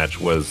squash match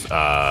was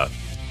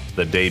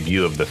the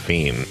debut of The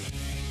Fiend.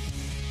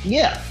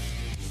 Yeah.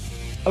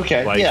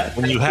 Okay. Like, yeah.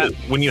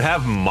 when you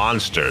have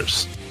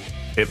monsters,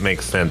 it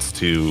makes sense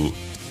to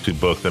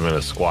book them in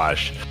a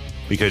squash,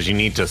 because you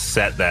need to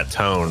set that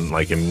tone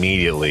like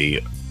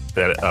immediately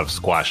of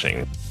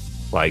squashing.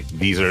 Like,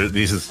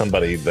 this is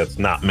somebody that's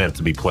not meant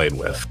to be played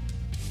with.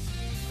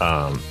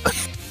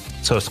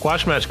 So a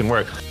squash match can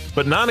work,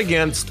 but not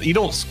against. You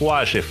don't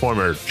squash a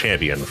former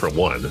champion for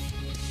one.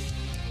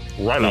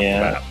 Right off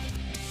the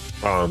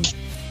bat.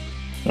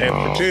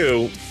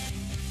 And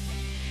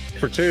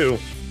for two,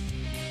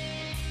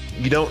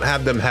 you don't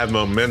have them have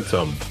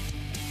momentum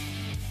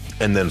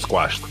and then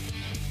squash them.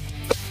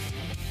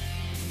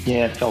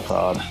 Yeah, it felt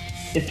odd.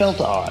 It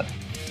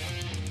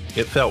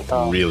felt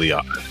really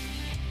odd.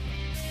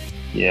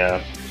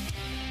 Yeah.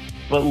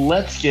 But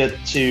let's get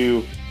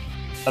to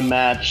a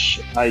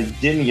match I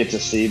didn't get to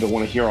see, but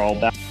want to hear all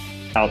about.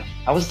 How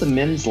was the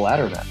men's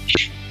ladder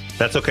match?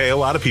 That's okay. A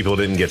lot of people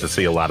didn't get to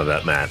see a lot of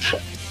that match.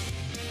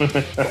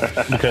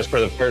 Because for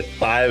the first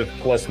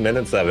 5+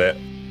 minutes of it,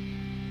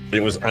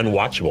 it was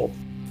unwatchable.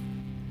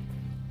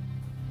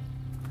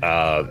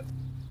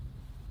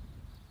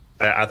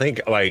 I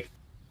think, like,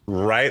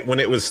 right when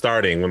it was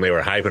starting, when they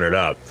were hyping it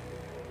up,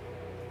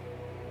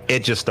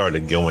 it just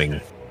started going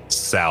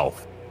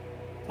south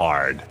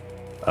hard.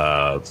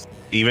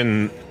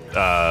 Even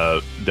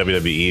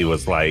WWE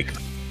was like,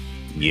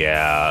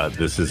 yeah,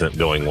 this isn't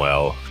going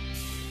well.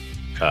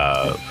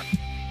 So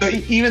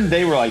even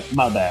they were like,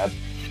 my bad.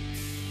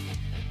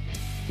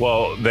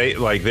 Well, they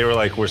were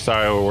like, we're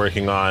sorry, we're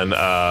working on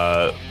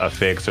a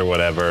fix or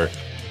whatever.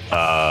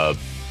 And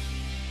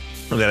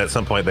then at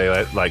some point they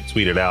like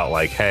tweeted out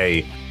like,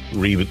 hey,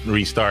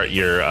 restart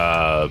your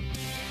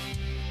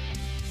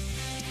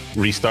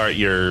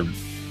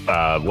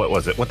what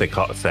was it? What they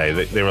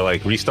say? They were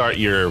like, restart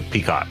your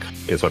Peacock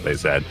is what they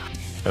said.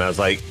 And I was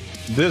like,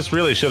 this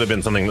really should have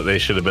been something that they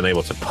should have been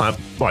able to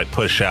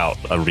push out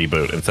a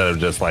reboot instead of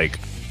just like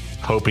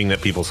hoping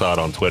that people saw it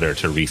on Twitter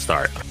to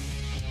restart.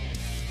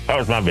 That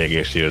was my big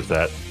issue, is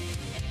that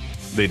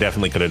they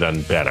definitely could have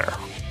done better.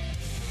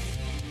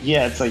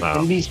 Yeah, it's like,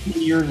 NBC,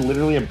 you're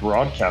literally a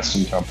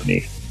broadcasting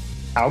company.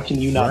 How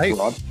can you not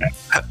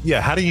broadcast?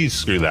 Yeah, how do you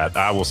screw that?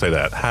 I will say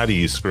that. How do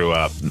you screw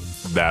up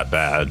that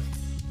bad?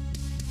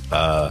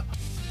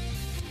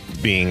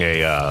 Being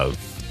a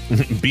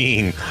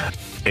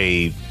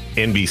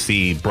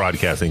NBC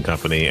broadcasting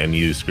company, and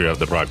you screw up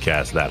the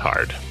broadcast that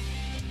hard.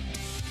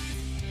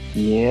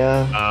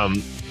 Yeah.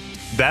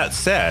 That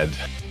said,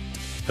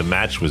 the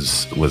match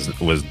was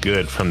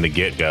good from the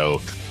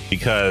get-go,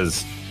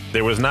 because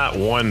there was not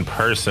one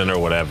person or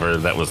whatever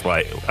that was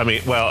like, I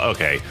mean, well,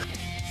 okay.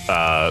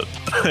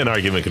 An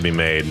argument could be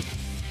made.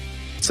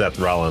 Seth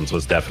Rollins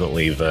was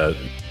definitely the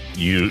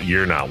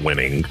you're not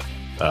winning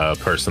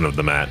person of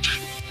the match.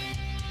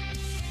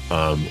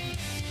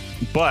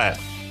 But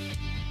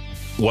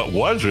what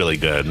was really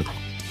good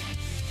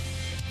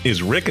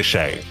is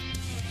Ricochet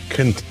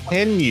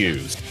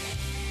continues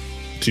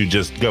to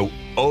just go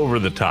over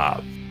the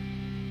top.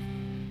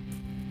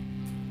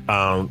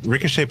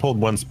 Ricochet pulled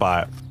one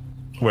spot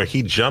where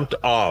he jumped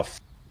off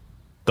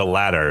the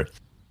ladder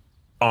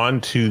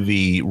onto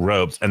the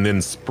ropes and then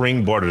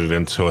springboarded it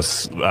into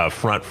a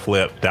front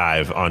flip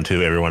dive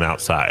onto everyone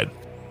outside.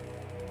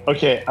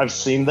 Okay, I've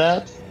seen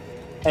that.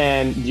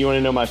 And do you want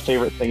to know my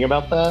favorite thing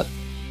about that?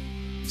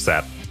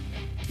 Seth.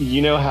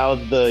 You know how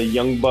the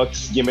Young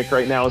Bucks gimmick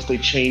right now is they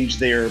change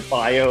their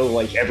bio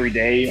like every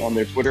day on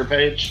their Twitter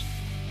page?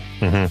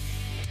 Mm-hmm.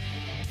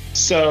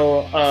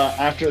 So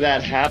after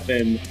that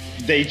happened,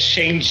 they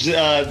changed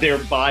their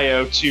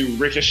bio to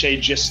Ricochet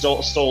just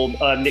stole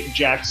Nick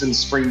Jackson's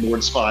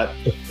springboard spot.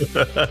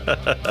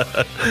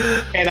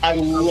 And I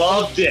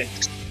loved it.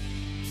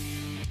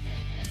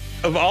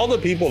 Of all the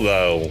people,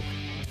 though,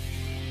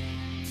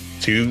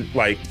 to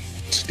like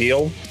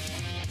steal,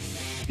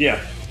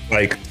 yeah,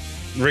 like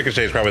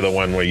Ricochet is probably the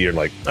one where you're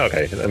like,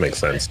 okay, that makes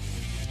sense.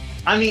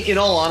 I mean, in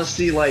all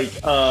honesty, like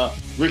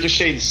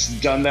Ricochet's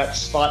done that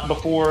spot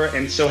before,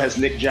 and so has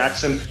Nick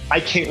Jackson. I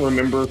can't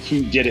remember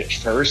who did it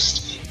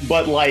first,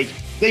 but like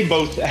they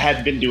both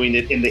had been doing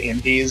it in the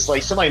Indies.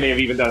 Like somebody may have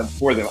even done it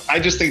before them. I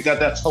just think that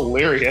that's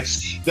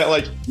hilarious that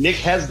like Nick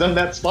has done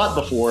that spot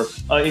before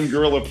in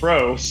Guerrilla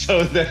Pro,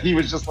 so that he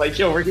was just like,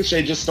 "Yo,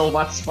 Ricochet just stole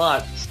my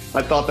spot."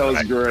 I thought that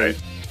was great.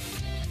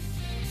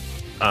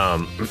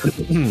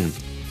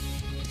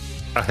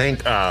 I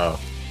think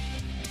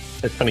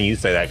it's funny you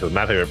say that because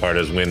my favorite part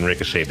is when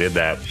Ricochet did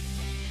that.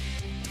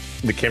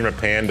 The camera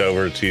panned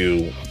over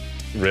to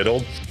Riddle,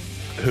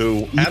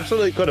 who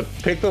absolutely could have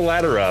picked the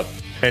ladder up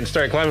and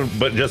started climbing,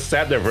 but just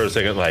sat there for a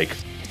second like,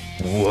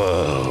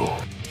 whoa.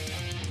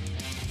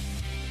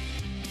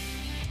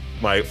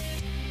 Like,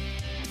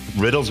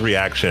 Riddle's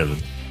reaction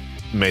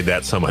made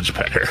that so much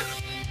better.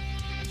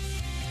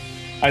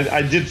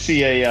 I did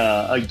see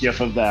a gif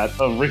of that,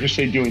 of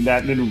Ricochet doing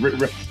that, and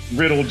then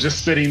Riddle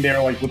just sitting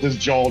there like with his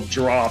jaw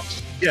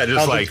dropped. Yeah,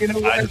 just like,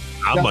 I'm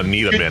gonna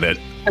need a minute.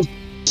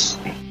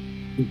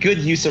 Good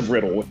use of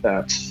Riddle with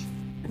that.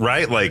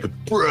 Right? Like,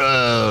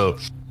 bro.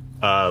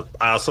 I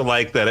also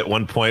like that at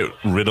one point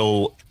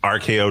Riddle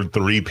RKO'd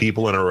 3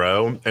 people in a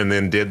row and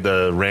then did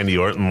the Randy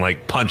Orton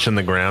like punch in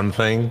the ground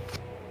thing.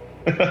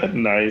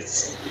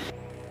 Nice.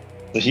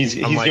 So he's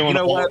like, going you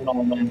know what?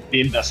 on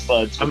being best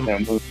buds with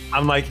him.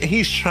 I'm like,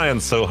 he's trying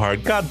so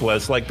hard. God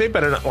bless. Like, they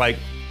better not, like,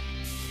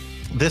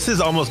 this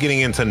is almost getting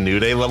into New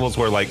Day levels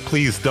where like,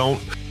 please don't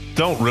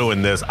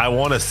ruin this. I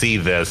want to see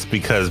this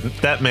because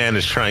that man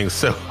is trying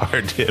so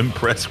hard to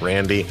impress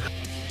Randy.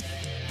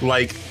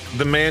 Like,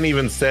 the man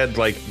even said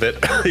like that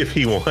if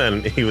he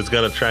won, he was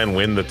going to try and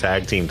win the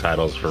tag team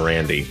titles for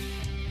Randy.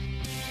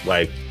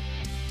 Like,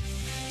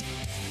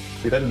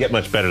 it doesn't get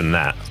much better than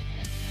that.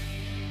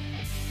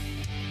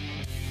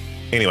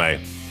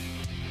 Anyway,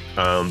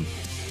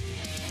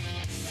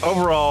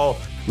 overall,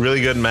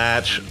 really good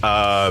match.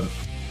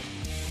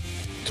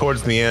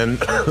 Towards the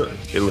end,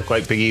 it looked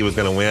like Big E was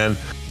going to win,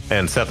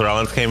 and Seth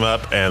Rollins came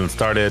up and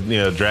started,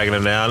 dragging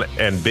him down,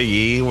 and Big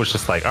E was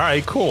just like, all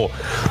right, cool,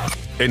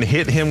 and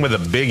hit him with a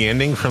big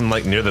ending from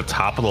like near the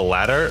top of the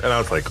ladder, and I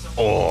was like,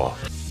 oh,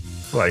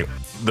 like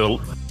the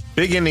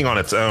big ending on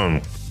its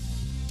own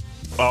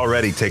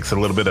already takes a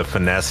little bit of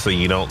finesse so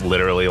you don't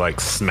literally like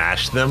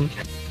smash them.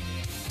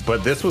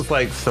 But this was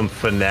like some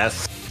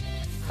finesse,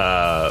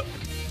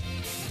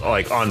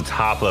 like on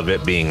top of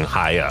it being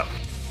high up.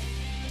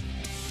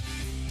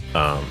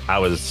 I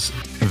was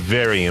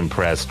very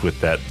impressed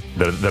with that.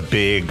 The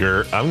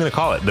bigger, I'm going to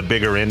call it the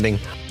bigger ending.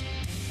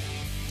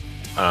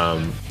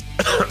 And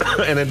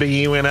then Big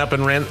E went up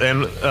and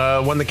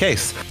won the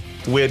case,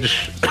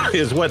 which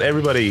is what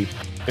everybody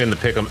in the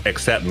pick'em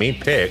except me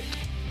picked.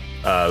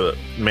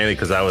 Mainly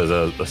because I was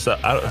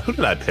who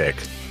did I pick?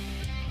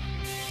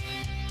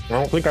 I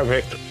don't think I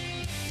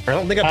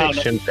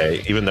picked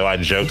Shinsuke, even though I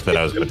joked that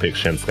I was going to pick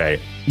Shinsuke.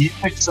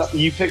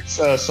 You picked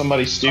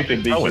somebody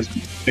stupid because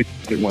you picked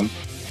a good one.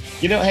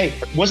 Hey,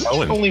 wasn't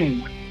there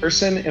only one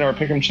person in our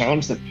Pick'em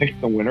Challenge that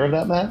picked the winner of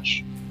that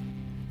match?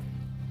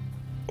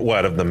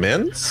 What, of the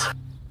men's?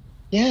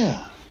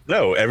 Yeah.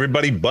 No,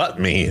 everybody but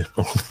me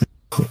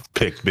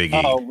picked Big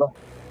E. Oh,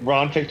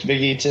 Ron picked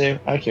Big E too?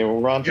 Okay, well,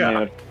 Ron.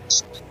 Yeah.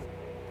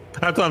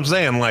 That's what I'm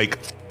saying. Like,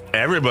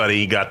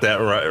 everybody got that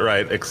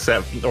right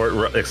except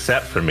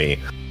for me.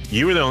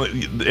 You were the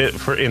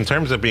only, in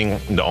terms of being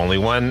the only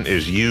one,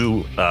 is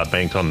you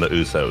banked on the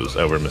Usos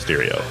over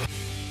Mysterio.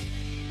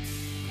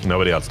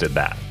 Nobody else did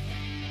that.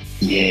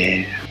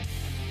 Yeah.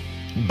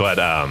 But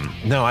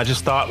no, I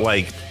just thought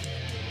like,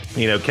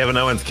 Kevin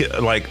Owens,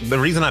 like the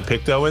reason I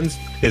picked Owens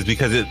is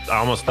because I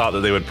almost thought that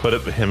they would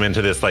put him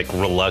into this like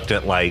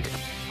reluctant, like,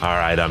 all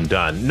right, I'm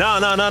done.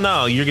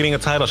 No, you're getting a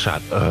title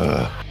shot.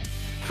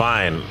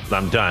 Fine,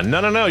 I'm done.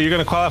 No, you're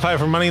going to qualify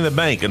for Money in the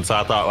Bank. And so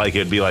I thought like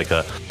it'd be like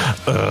a,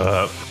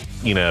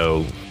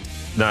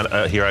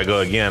 not here I go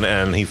again.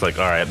 And he's like,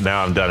 all right,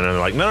 now I'm done. And I'm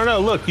like, no,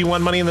 look, you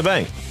won Money in the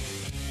Bank.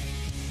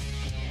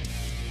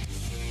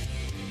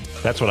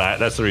 That's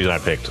the reason I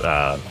picked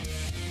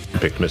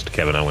Mr.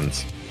 Kevin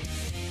Owens.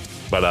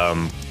 But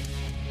don't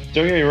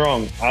get me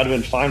wrong, I'd have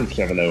been fine with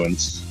Kevin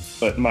Owens,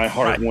 but my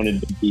heart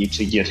wanted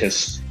to get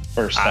his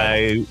first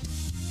time.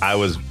 I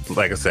was,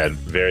 like I said,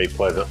 very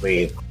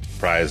pleasantly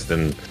surprised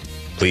and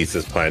pleased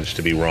as punch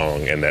to be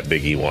wrong and that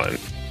Big E won.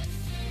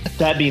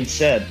 That being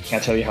said, can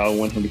I tell you how I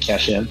want him to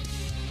cash in?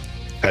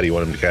 How do you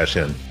want him to cash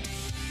in?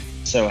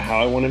 So how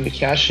I want him to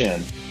cash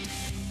in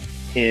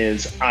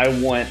is I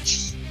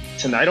want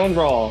tonight on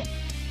Raw,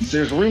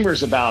 there's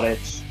rumors about it,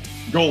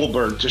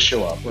 Goldberg to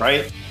show up,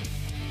 right?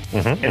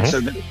 So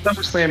the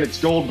SummerSlam,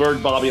 it's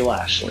Goldberg, Bobby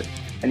Lashley.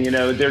 And,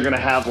 they're going to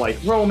have like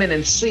Roman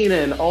and Cena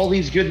and all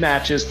these good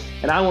matches.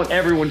 And I want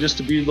everyone just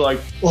to be like,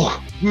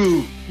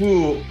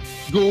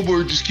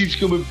 Goldberg just keeps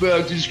coming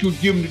back. Just go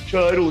give him the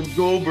title and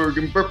Goldberg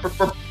and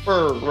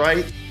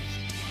right?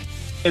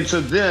 And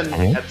so then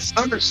at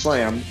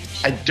SummerSlam,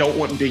 I don't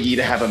want Big E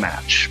to have a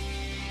match.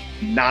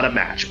 Not a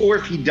match. Or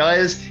if he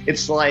does,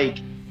 it's like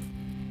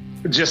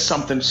just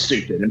something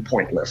stupid and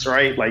pointless,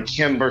 right? Like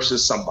him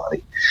versus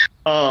somebody.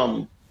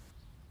 And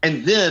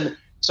then,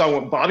 so I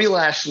want Bobby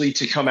Lashley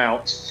to come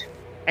out,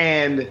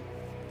 and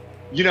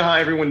you know how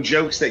everyone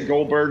jokes that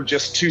Goldberg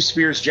just 2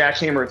 spears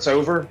jackhammer, it's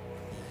over?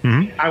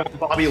 Mm-hmm. I want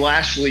Bobby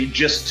Lashley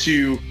just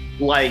to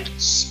like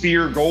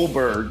spear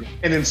Goldberg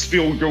and then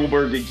spear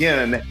Goldberg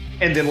again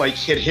and then like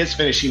hit his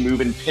finishing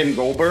move and pin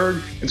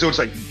Goldberg. And so it's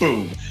like,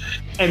 boom.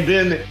 And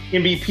then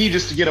MVP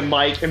just to get a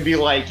mic and be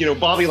like,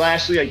 Bobby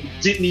Lashley like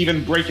didn't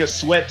even break a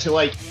sweat to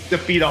like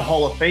defeat a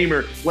Hall of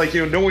Famer. Like,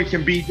 no one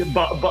can beat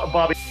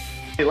Bobby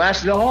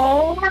Lashley.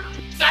 Oh,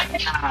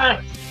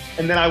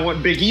 and then I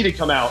want Big E to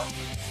come out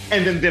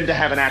and then them to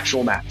have an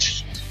actual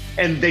match.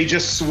 And they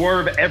just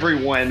swerve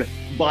everyone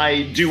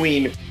by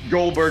doing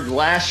Goldberg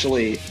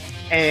Lashley.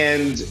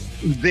 And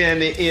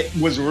then it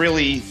was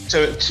really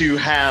to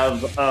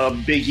have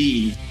Big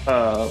E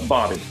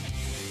Bobby.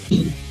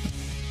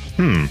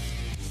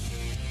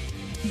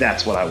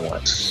 That's what I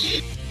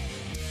want.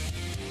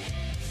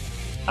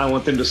 I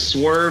want them to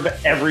swerve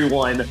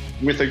everyone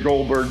with a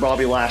Goldberg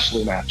Bobby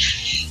Lashley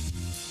match.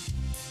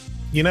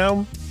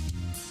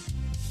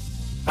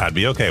 I'd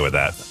be okay with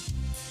that.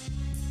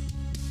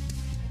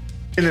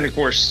 And then, of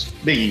course,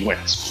 Big E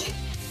wins.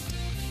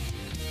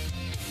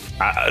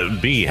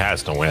 Big E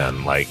has to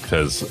win,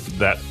 because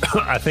that,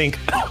 I think,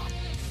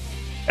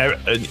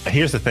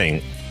 here's the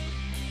thing.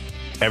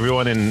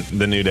 Everyone in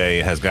the New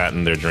Day has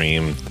gotten their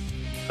dream,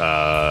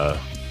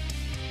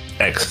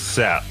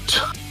 except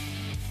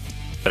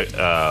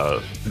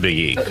Big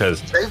E,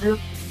 because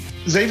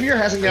Xavier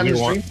hasn't gotten his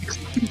dream.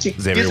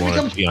 Xavier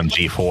wanted to be on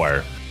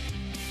G4.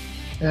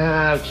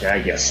 Okay,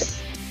 I guess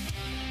so.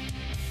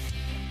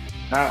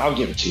 I'll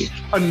give it to you.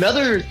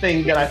 Another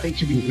thing that I think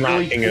could be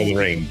really King of the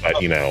Ring,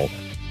 but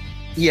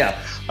Yeah,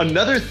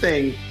 another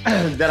thing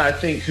that I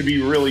think could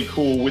be really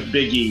cool with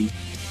Big E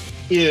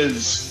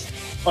is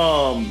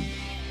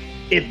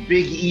if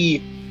Big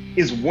E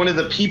is one of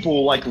the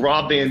people like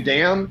Rob Van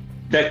Dam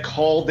that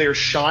call their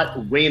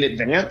shot way in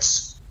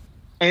advance,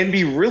 and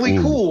be really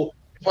cool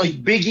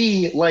like Big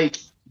E like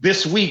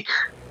this week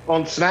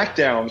on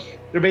SmackDown.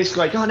 They're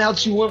basically like, oh, now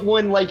that you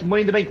won like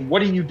Money in the Bank,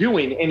 what are you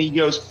doing? And he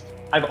goes,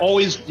 I've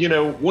always,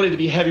 wanted to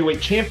be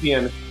heavyweight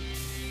champion,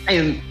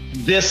 and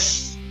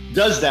this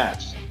does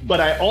that.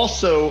 But I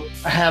also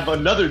have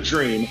another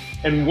dream,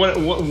 and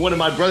one of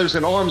my brothers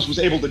in arms was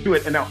able to do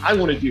it, and now I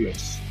want to do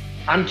it.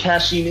 I'm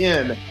cashing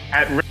in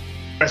at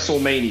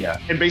WrestleMania,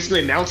 and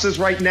basically announces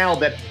right now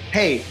that,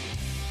 hey,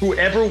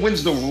 whoever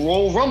wins the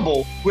Royal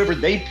Rumble, whoever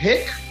they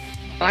pick,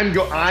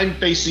 I'm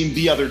facing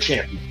the other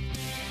champion.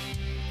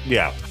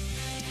 Yeah.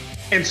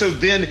 And so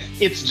then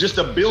it's just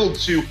a build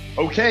to,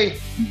 okay,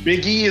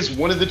 Big E is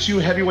one of the 2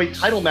 heavyweight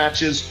title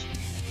matches.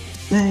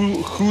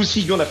 Who's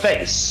he going to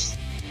face?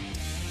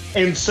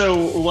 And so,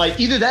 like,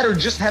 either that or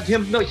just have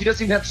him, no, he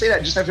doesn't even have to say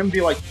that. Just have him be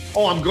like,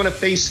 oh, I'm going to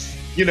face,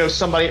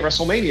 somebody at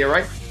WrestleMania,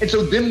 right? And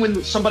so then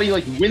when somebody,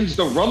 like, wins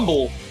the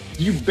Rumble,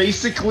 you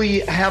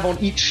basically have on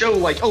each show,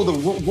 like, oh, the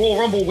Royal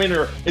Rumble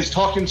winner is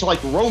talking to,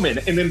 like, Roman.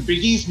 And then Big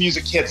E's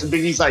music hits, and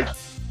Big E's like,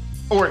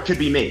 or it could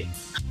be me.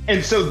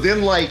 And so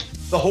then, like,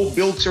 the whole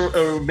build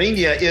to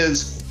Mania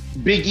is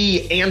Big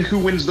E and who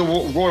wins the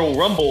Royal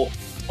Rumble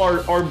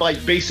are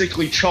like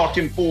basically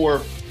chalking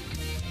for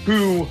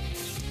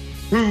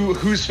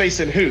who's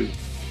facing who.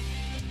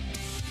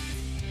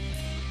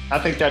 I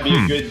think that'd be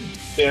a good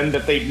thing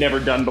that they've never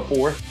done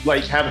before.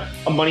 Like have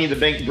a Money in the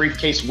Bank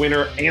briefcase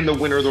winner and the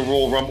winner of the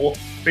Royal Rumble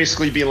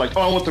basically being like,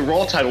 oh, I want the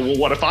Raw title. Well,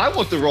 what if I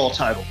want the Raw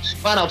title?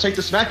 Fine, I'll take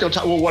the SmackDown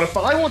title. Well, what if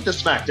I want the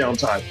SmackDown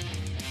title?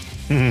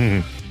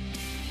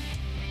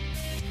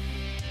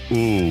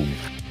 Ooh.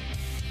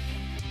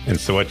 And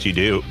so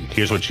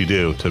here's what you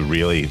do to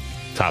really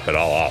top it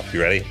all off.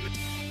 You ready?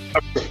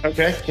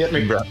 Okay, hit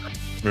me.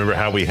 Remember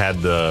how we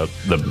had the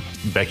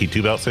Becky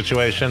 2-belt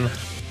situation?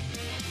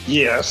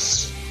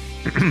 Yes.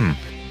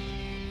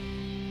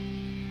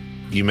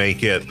 You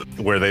make it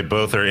where they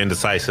both are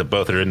indecisive.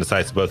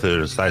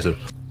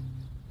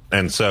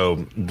 And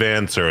so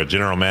Vince or a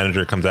general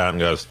manager comes out and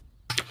goes,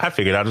 I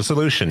figured out a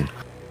solution.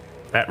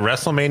 At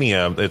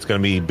WrestleMania, it's going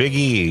to be Big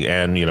E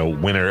and,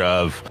 winner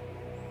of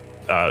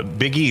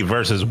Big E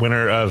versus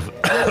winner of,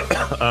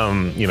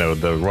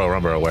 the Royal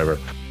Rumble or whatever.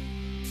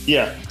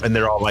 Yeah. And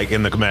they're all like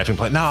in the match and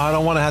play, no, I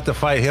don't want to have to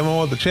fight him. I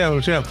want the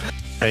champ.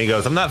 And he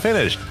goes, I'm not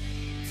finished.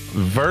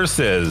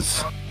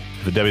 Versus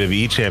the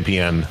WWE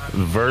champion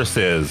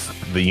versus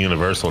the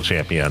Universal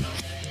champion.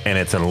 And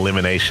it's an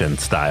elimination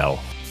style.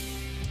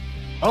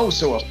 Oh,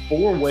 so a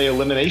 4-way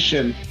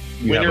elimination.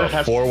 You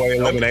have a 4-way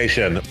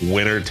elimination,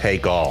 winner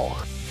take all.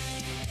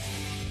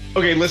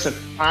 Okay, listen,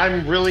 I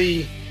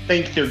really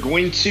think they're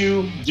going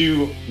to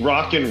do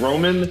Rock and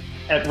Roman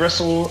at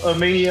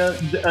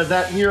WrestleMania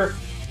that year.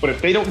 But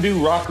if they don't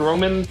do Rock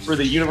Roman for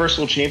the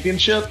Universal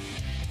Championship,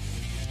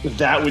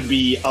 that would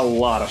be a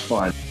lot of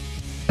fun.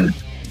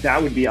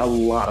 That would be a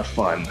lot of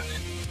fun.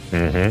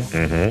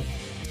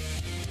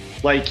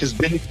 Like, because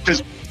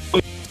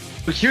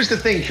here's the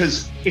thing,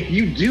 because if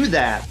you do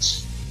that,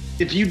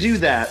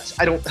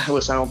 I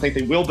don't think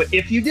they will, but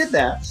if you did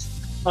that,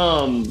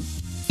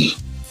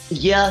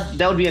 yeah,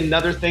 that would be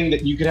another thing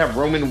that you could have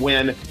Roman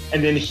win,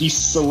 and then he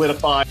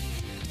solidifies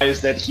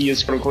that he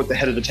is, quote unquote, the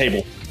head of the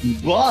table.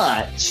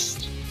 But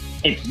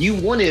if you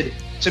wanted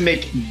to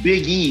make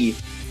Big E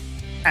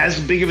as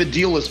big of a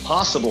deal as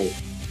possible,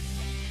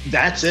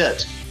 that's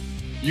it.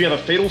 You have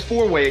a fatal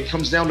four-way. It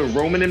comes down to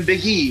Roman and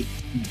Big E.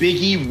 Big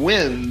E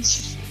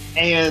wins,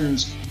 and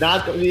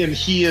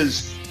he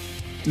is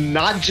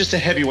not just a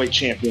heavyweight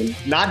champion,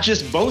 not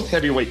just both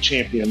heavyweight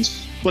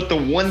champions, but the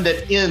one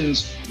that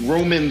ends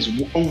Roman's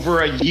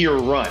over a year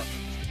run.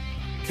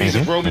 Because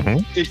if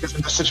Roman is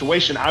in a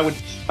situation, I would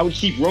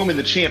keep Roman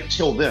the champ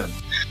till then.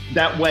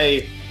 That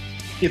way,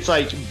 it's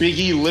like Big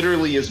E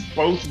literally is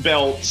both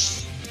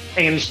belts,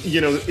 and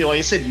like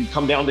I said, you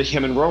come down to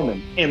him and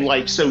Roman, and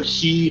like so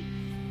he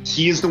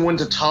is the one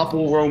to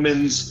topple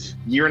Roman's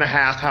year and a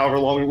half, however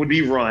long it would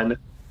be, run.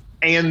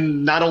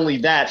 And not only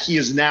that, he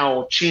is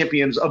now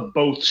champions of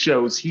both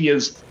shows. He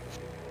is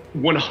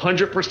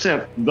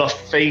 100% the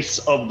face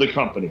of the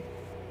company.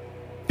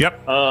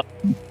 Yep.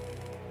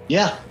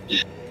 Yeah.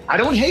 I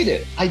don't hate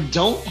it.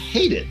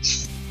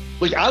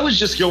 Like, I was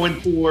just going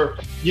for,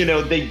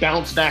 they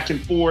bounce back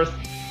and forth.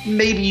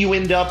 Maybe you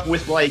end up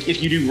with, like,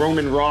 if you do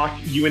Roman Rock,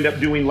 you end up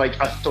doing, like,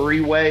 a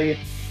three-way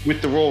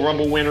with the Royal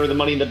Rumble winner, the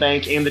Money in the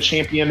Bank, and the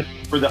champion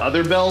for the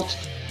other belt.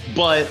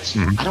 But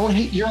I don't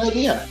hate your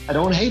idea. I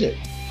don't hate it.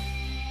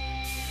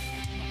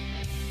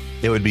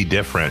 It would be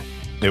different.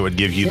 It would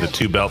give you the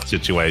two belt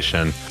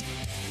situation.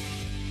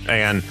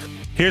 And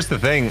here's the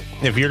thing.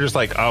 If you're just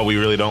like, oh, if you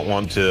really don't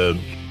want to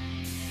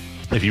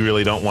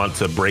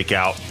break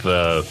out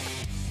the,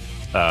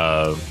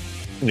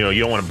 you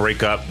don't want to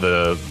break up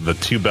the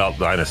two belt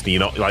dynasty. You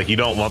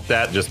don't want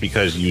that just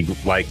because you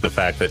like the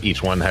fact that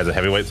each one has a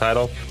heavyweight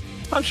title.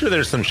 I'm sure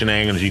there's some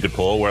shenanigans you could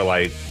pull where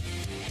like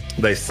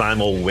they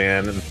simul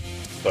win,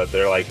 but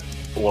they're like,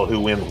 well,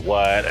 who wins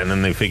what? And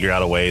then they figure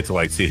out a way to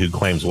like see who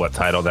claims what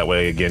title. That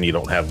way, again, you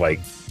don't have like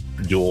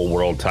dual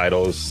world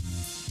titles.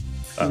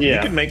 You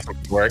can make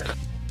it work,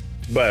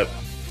 but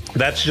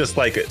that's just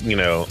like,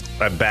 a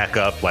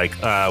backup, like,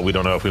 we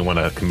don't know if we want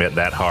to commit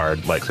that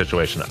hard, like,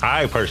 situation.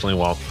 I personally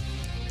want,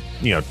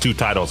 two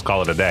titles,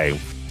 call it a day.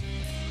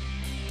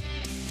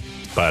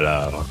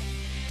 But,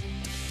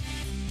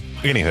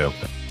 anywho,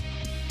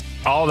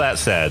 all that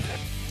said,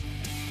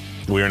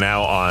 we are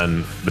now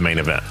on the main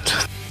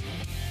event.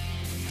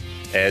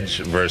 Edge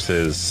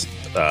versus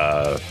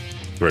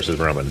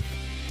Roman.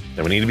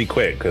 And we need to be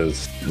quick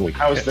because we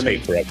can't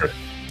take forever.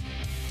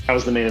 How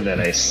was the main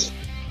event, Ace?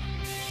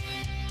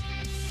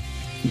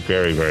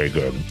 Very, very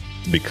good,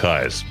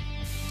 because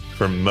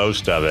for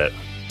most of it,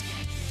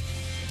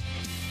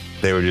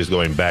 they were just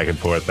going back and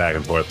forth, back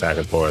and forth, back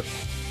and forth.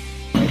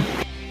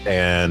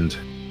 And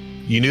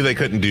you knew they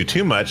couldn't do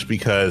too much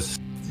because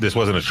this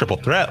wasn't a triple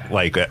threat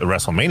like at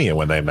WrestleMania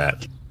when they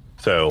met.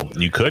 So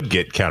you could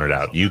get counted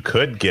out. You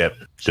could get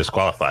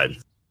disqualified.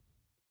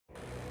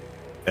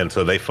 And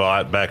so they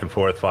fought back and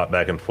forth,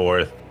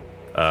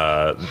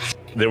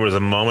 there was a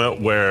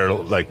moment where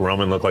like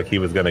Roman looked like he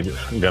was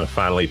gonna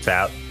finally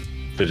tap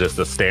to just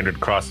a standard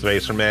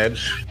crossface from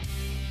Edge.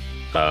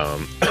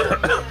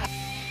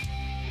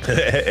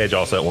 Edge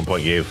also at one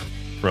point gave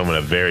Roman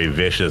a very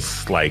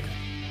vicious, like,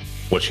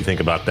 what you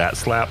think about that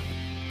slap,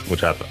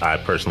 which I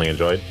personally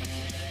enjoyed.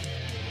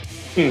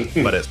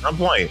 But at some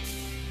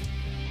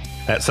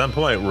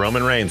point,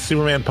 Roman Reigns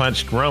Superman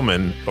punched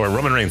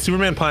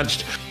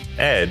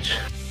Edge,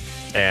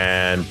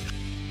 and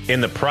in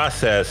the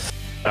process,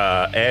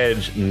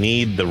 Edge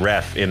kneed the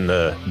ref in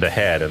the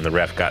head, and the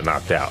ref got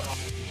knocked out.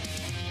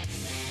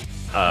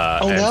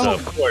 So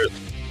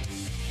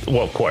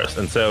of course.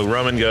 And so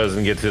Roman goes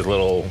and gets his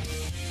little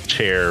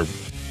chair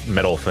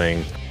metal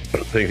thing,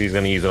 thinks he's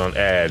going to use it on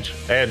Edge.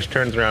 Edge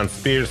turns around,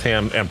 spears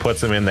him, and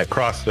puts him in that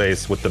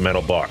crossface with the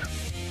metal bar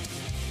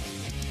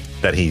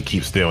that he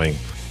keeps doing.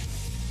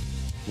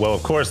 Well,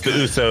 of course, the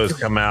Usos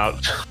come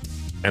out,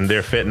 and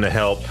they're fitting to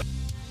help.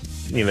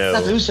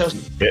 Not the Usos.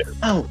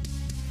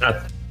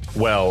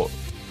 Well,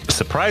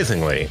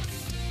 surprisingly,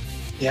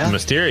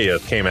 Mysterio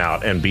came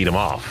out and beat him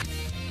off.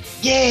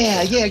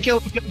 Yeah, Joe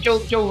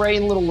Ray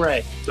and Little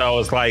Ray. So I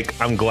was like,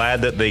 I'm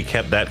glad that they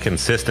kept that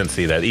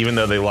consistency, that even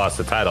though they lost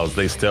the titles,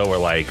 they still were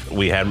like,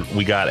 we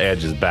got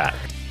Edge's back.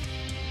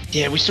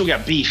 Yeah, we still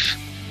got beef.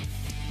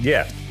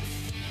 Yeah.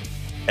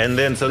 And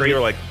then so they were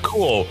like,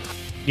 cool,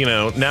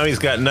 now he's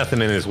got nothing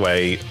in his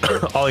way.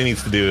 All he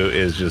needs to do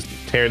is just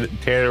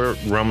tear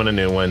Roman a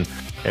new one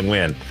and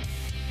win.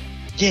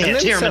 Yeah, and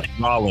then Seth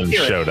Rollins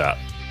showed up.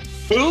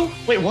 Who?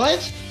 Wait,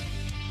 what?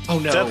 Oh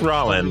no. Seth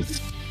Rollins,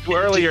 who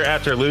earlier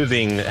after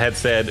losing had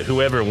said,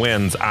 whoever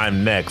wins,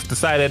 I'm next,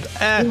 decided,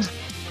 I'm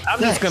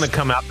just going to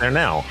come out there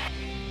now.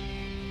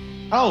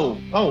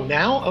 Oh,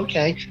 now?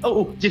 Okay.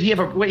 Oh, did he have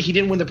a wait? He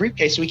didn't win the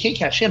briefcase, so we can't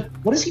catch him.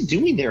 What is he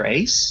doing there,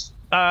 Ace?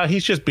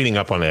 He's just beating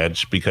up on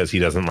Edge because he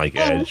doesn't like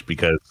Edge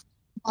because.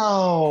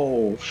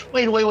 Oh,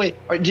 wait.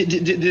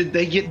 Did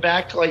they get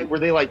back? Like, were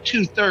they like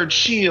 2/3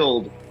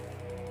 Shield?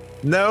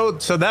 No,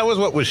 so that was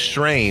what was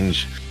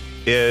strange,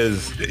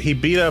 is he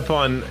beat up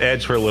on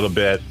Edge for a little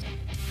bit,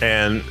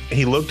 and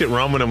he looked at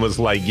Roman and was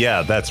like,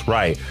 "Yeah, that's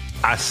right.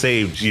 I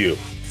saved you.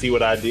 See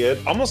what I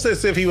did?" Almost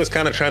as if he was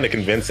kind of trying to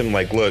convince him,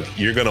 like, "Look,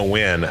 you're gonna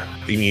win.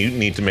 You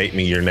need to make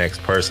me your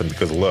next person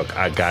because look,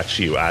 I got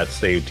you. I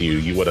saved you.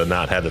 You would have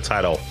not had the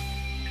title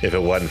if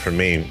it wasn't for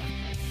me."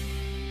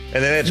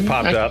 And then Edge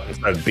popped up and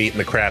started beating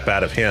the crap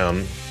out of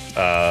him.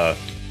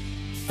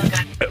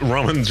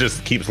 Roman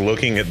just keeps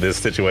looking at this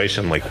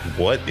situation like,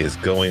 what is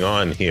going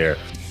on here?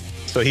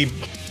 So he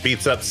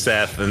beats up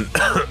Seth, and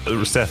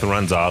Seth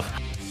runs off.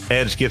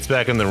 Edge gets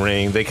back in the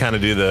ring. They kind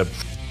of do the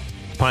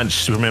punch,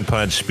 Superman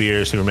punch,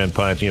 spear, Superman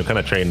punch, kind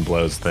of trading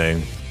blows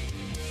thing.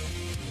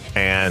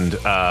 And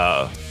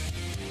a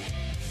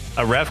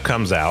ref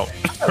comes out.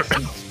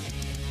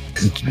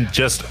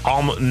 Just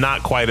almost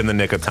not quite in the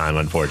nick of time,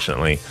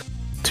 unfortunately.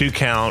 2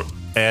 count.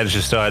 Edge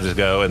just still has to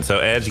go, and so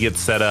Edge gets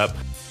set up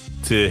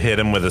to hit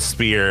him with a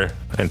spear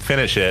and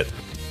finish it.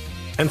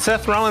 And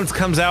Seth Rollins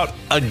comes out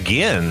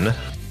again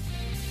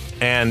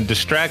and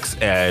distracts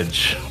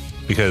Edge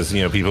because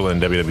people in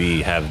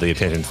WWE have the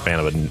attention span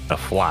of a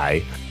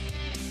fly.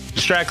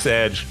 Distracts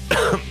Edge.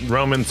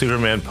 Roman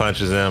Superman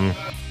punches him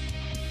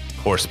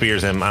or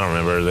spears him. I don't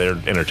remember.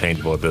 They're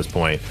interchangeable at this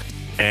point.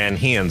 And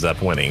he ends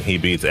up winning. He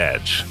beats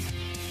Edge.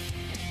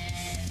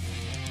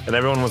 And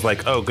everyone was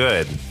like, oh,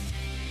 good.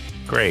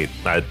 Great.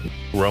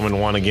 Roman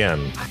won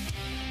again.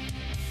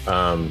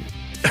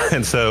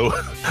 And so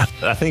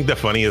I think the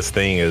funniest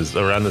thing is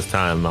around this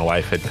time, my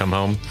wife had come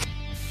home.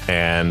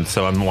 And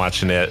so I'm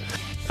watching it.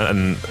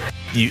 And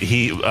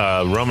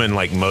Roman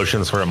like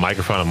motions for a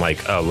microphone. I'm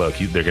like, oh, look,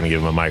 they're going to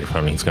give him a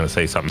microphone. He's going to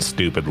say something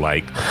stupid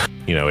like,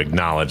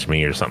 acknowledge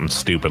me or something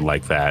stupid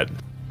like that.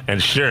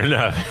 And sure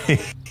enough,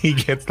 he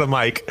gets the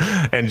mic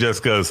and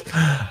just goes,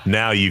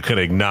 now you can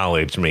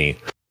acknowledge me.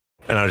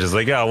 And I was just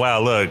like, oh, wow,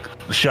 look,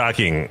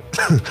 shocking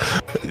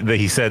that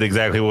he said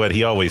exactly what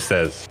he always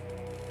says.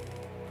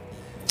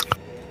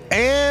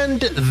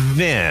 And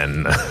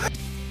then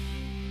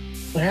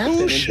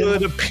who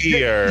should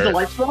appear? Did the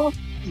lights go out?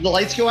 Did the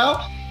lights go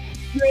out?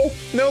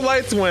 No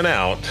lights went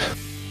out.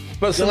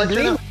 But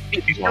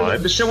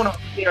the show went off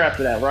the air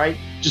after that, right?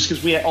 Just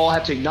because we all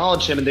have to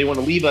acknowledge him, and they want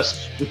to leave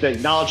us with the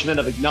acknowledgement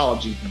of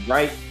acknowledging him,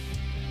 right?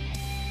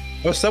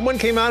 Well, someone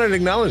came out and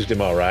acknowledged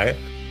him, all right.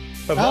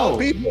 Of all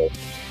people.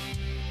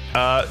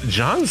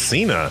 John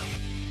Cena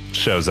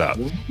shows up.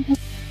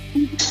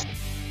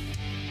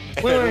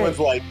 Everyone's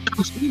like,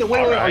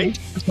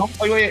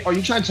 wait, are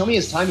you trying to tell me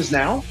his time is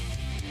now?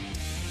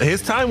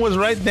 His time was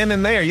right then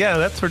and there. Yeah,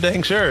 that's for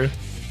dang sure.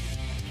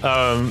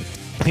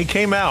 He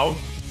came out.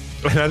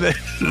 And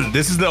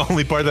this is the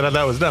only part that I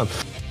thought was dumb.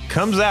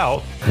 Comes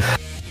out,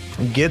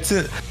 gets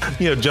it,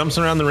 jumps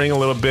around the ring a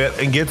little bit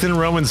and gets in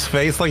Roman's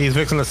face like he's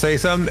fixing to say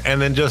something,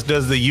 and then just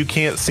does the "you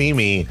can't see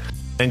me"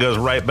 and goes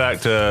right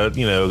back to,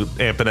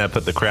 amping up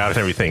at the crowd and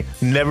everything.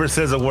 Never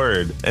says a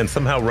word. And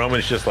somehow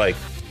Roman's just like,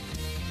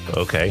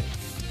 okay.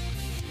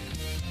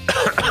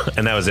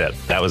 And that was it.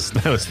 That was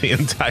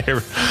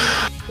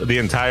the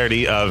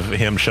entirety of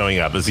him showing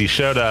up. As he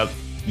showed up,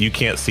 "You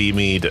can't see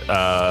me,"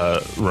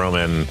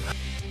 Roman,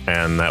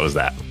 and that was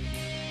that.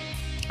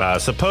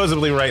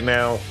 Supposedly right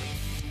now,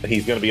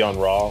 he's going to be on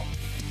Raw.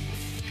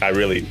 I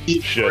really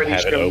should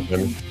have it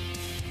open.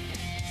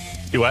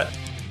 You what?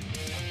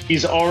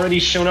 He's already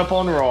shown up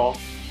on Raw.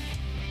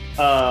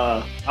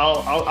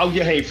 I'll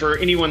get, hey, for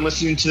anyone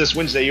listening to this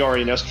Wednesday, you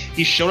already knows.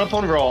 He's shown up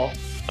on Raw.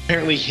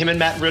 Apparently him and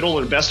Matt Riddle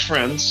are best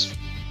friends.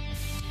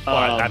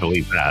 I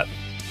believe that.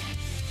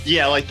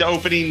 Yeah, like the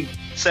opening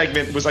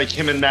segment was like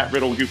him and Matt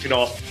Riddle goofing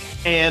off.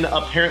 And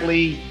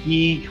apparently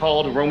he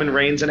called Roman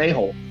Reigns an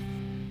a-hole.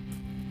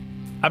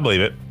 I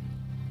believe it.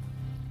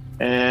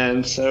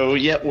 And so,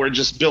 yeah, we're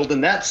just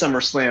building that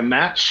SummerSlam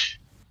match.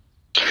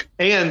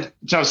 And,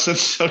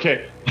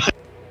 okay,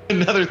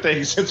 another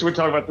thing, since we're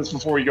talking about this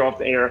before we go off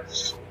the air.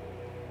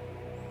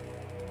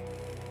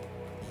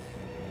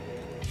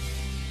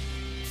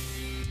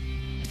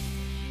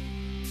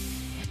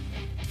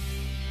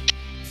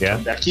 Yeah.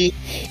 Becky,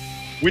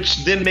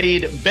 which then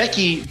made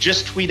Becky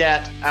just tweet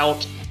out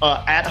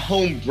at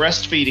home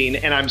breastfeeding,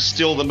 and I'm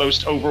still the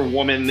most over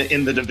woman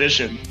in the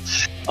division.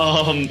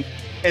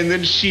 And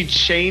then she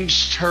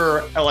changed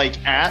her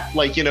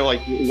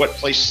what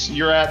place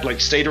you're at,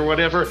 like state or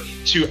whatever,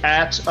 to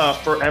at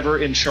forever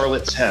in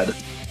Charlotte's head.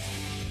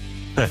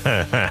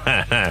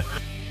 I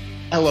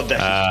love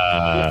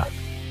Becky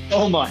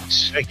so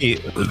much.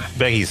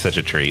 Becky's such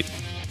a treat.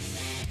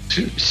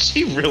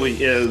 She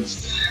really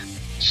is.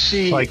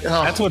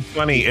 That's what's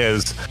funny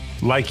is,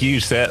 like you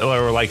said,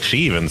 or like she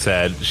even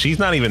said, she's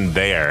not even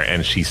there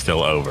and she's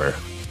still over.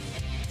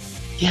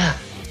 Yeah.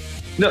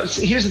 No,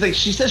 here's the thing.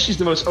 She says she's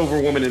the most over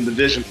woman in the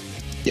division.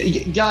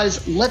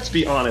 Guys, let's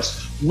be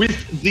honest.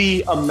 with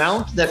the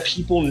amount that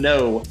people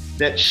know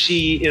that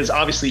she is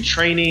obviously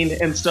training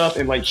and stuff,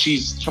 and like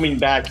she's coming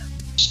back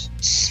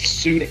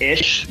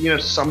soon-ish,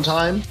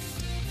 sometime.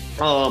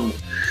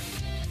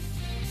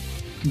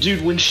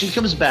 Dude, when she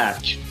comes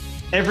back,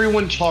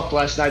 everyone talked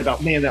last night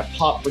about, man, that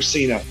pop for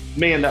Cena,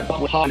 man, that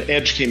pop and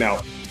Edge came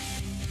out.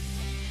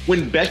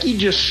 When Becky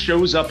just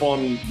shows up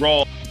on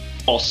Raw,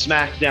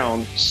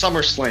 SmackDown,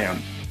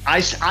 SummerSlam,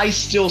 I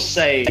still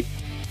say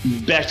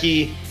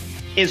Becky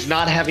is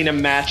not having a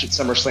match at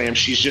SummerSlam.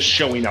 She's just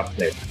showing up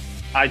there.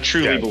 I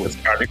truly believe.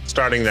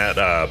 Starting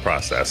that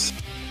process.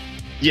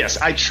 Yes,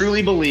 I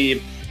truly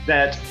believe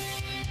that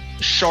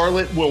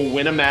Charlotte will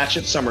win a match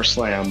at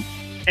SummerSlam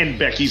and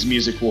Becky's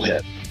music will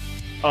hit.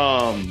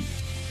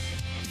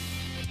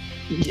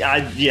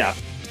 Yeah.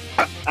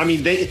 I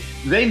mean,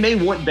 they may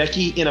want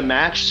Becky in a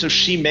match, so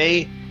she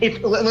may.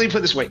 Let me put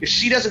it this way: if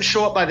she doesn't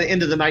show up by the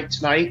end of the night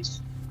tonight,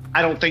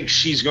 I don't think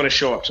she's going to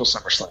show up till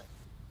SummerSlam.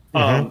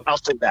 I'll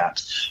say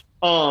that.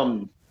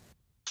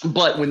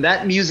 But when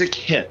that music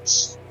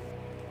hits,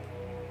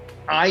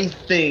 I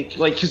think,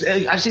 like, because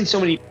I've seen so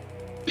many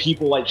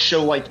people like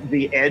show like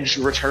the Edge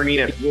returning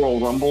at Royal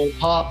Rumble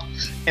pop,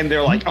 and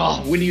they're like,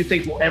 "Oh, when do you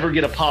think we'll ever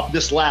get a pop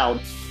this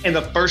loud?" And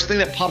the first thing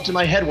that popped in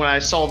my head when I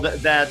saw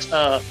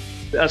that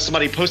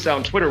somebody posted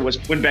on Twitter was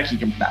when Becky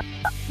comes back.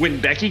 When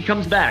Becky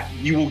comes back,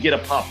 you will get a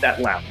pop that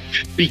loud,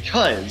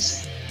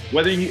 because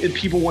whether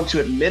people want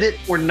to admit it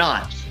or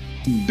not,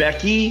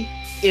 Becky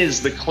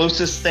is the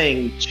closest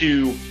thing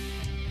to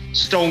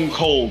Stone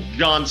Cold,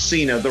 John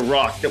Cena, The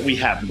Rock that we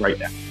have right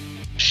now.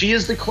 She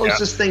is the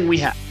closest thing we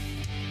have,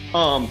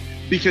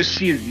 because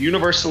she is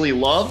universally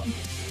loved.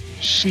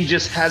 She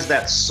just has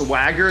that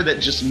swagger that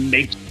just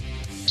makes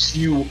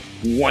you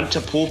want to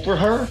pull for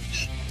her,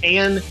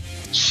 and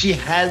she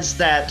has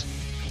that.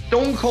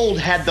 Stone Cold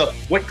had the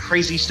what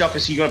crazy stuff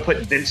is he going to put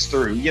Vince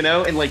through,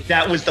 and like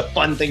that was the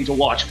fun thing to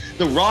watch.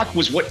 The Rock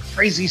was what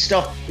crazy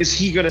stuff is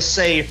he going to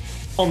say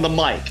on the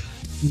mic.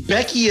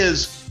 Becky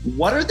is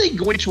what are they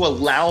going to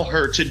allow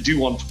her to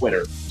do on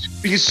Twitter,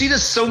 because she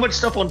does so much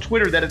stuff on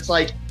Twitter that it's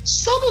like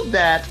some of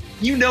that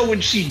when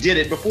she did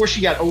it before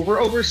she got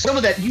over some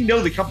of that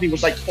the company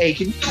was like, hey,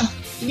 can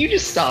you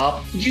just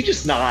stop? Could you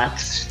just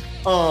not?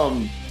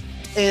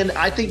 And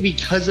I think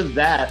because of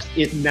that,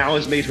 it now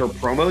has made her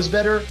promos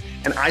better.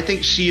 And I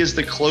think she is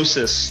the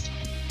closest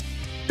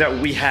that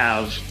we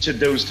have to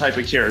those type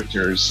of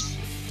characters.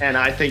 And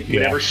I think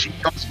whenever she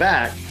comes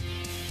back,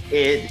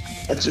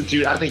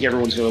 dude, I think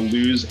everyone's going to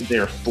lose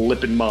their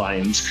flipping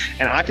minds.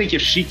 And I think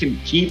if she can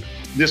keep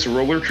this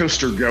roller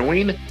coaster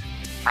going,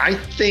 I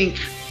think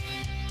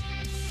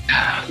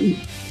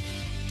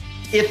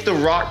if The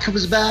Rock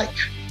comes back,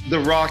 The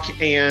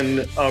Rock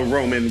and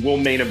Roman will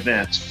main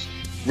event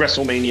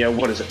WrestleMania,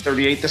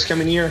 38 this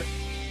coming year?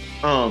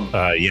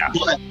 Yeah.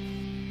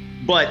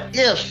 But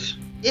if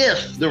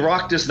The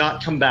Rock does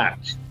not come back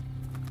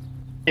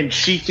and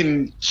she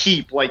can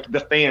keep like the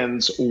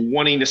fans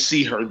wanting to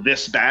see her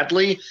this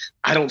badly,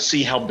 I don't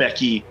see how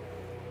Becky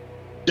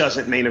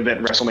doesn't main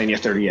event WrestleMania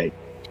 38.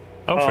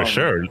 Oh, for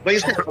sure. But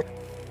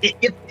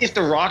if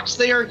The Rock's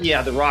there,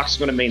 yeah, The Rock's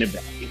going to main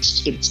event. It's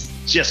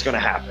just going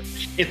to happen.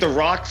 If The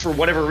Rock, for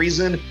whatever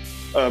reason,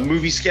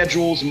 movie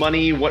schedules,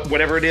 money,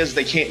 whatever it is,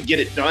 they can't get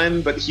it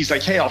done, but he's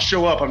like, hey, I'll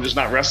show up, I'm just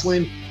not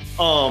wrestling.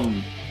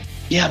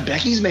 Yeah,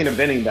 Becky's main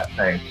eventing that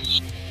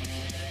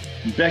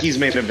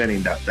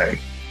thing.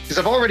 Because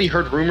I've already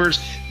heard rumors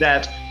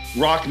that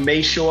Rock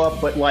may show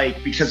up, but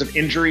like because of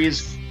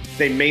injuries,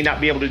 they may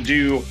not be able to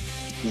do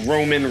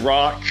Roman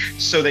Rock,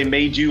 so they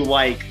may do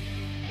like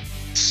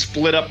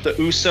split up the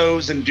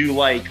Usos and do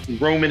like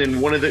Roman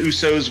and one of the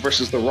Usos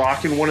versus The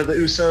Rock and one of the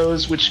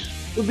Usos, which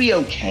would be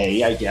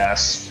okay, I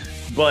guess.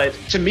 But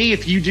to me,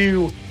 if you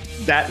do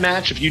that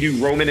match, if you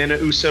do Roman and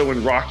an Uso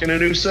and Rock and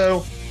an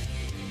Uso,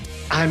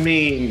 I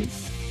mean,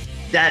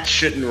 that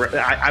shouldn't.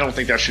 I don't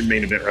think that should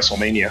main event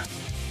WrestleMania.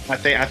 I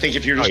think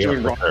if you're just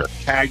doing Rock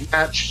tag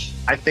match,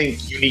 I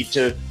think you need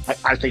to.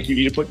 I think you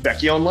need to put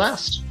Becky on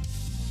last.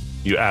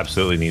 You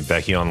absolutely need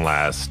Becky on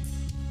last,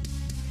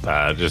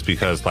 just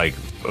because like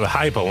the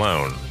hype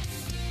alone.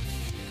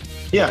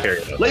 Yeah,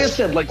 like I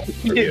said, like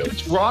if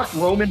it's Rock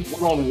Roman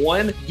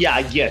 1-on-1, yeah,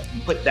 I get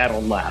put that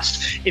on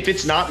last. If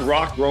it's not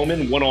Rock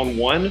Roman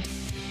 1-on-1,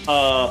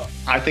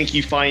 I think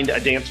you find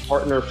a dance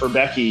partner for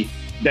Becky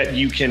that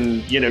you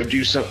can,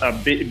 do a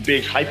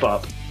big hype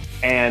up,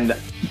 and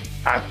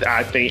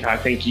I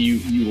think you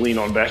lean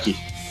on Becky.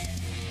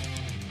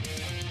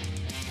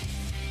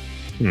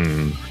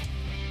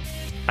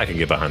 I can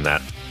get behind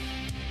that.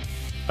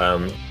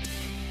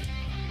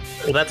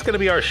 Well, that's going to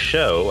be our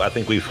show. I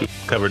think we've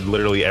covered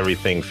literally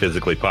everything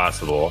physically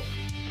possible.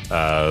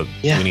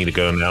 We need to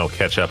go now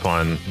catch up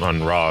on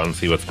Raw and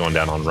see what's going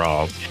down on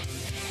Raw.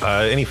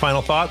 Any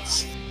final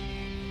thoughts?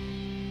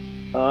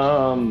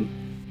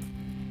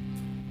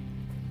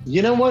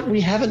 You know what?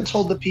 We haven't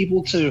told the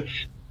people to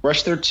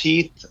brush their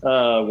teeth,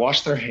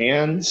 wash their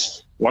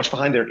hands, wash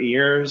behind their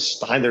ears,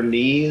 behind their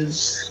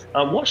knees,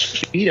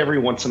 wash your feet every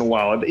once in a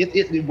while.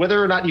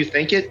 Whether or not you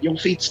think it, your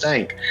feet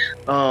stink.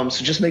 So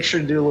just make sure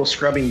to do a little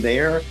scrubbing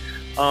there.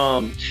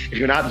 If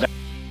you're not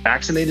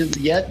vaccinated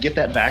yet, get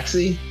that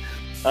vaccine.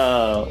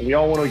 We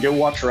all want to go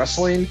watch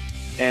wrestling,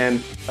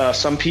 and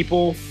some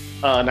people,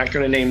 not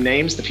going to name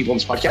names, the people on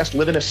this podcast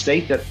live in a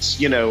state that's,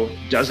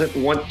 doesn't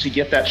want to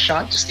get that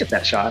shot. Just get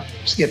that shot.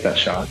 Just get that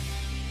shot.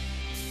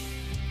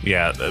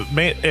 Yeah.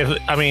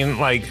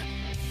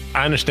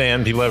 I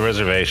understand people have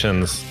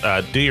reservations.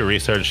 Do your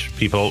research,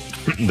 people.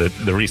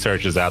 The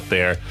research is out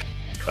there.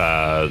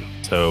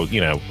 So,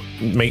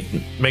 make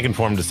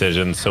informed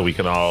decisions so we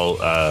can all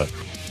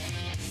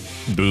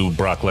boo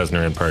Brock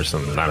Lesnar in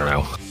person. I don't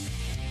know.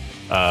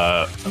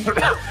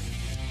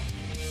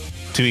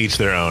 To each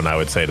their own, I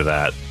would say to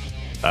that.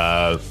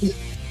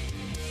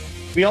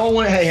 We all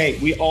want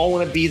we all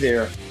want to be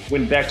there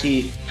when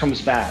Becky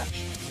comes back.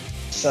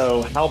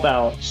 So how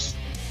about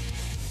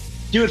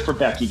do it for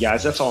Becky,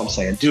 guys? That's all I'm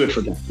saying. Do it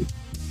for Becky.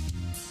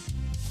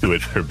 Do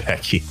it for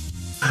Becky.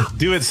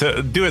 Do it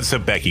so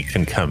Becky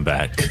can come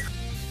back.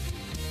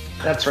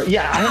 That's right.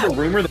 Yeah, I have a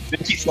rumor that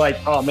Vince's like,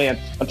 oh man,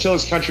 until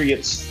his country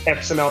gets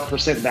X amount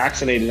 %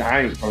 vaccinated,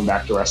 I ain't coming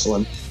back to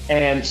wrestling.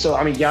 And so,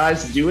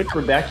 guys, do it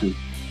for Becky.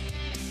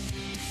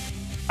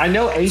 I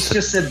know Ace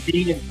just said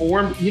being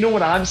informed. You know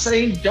what I'm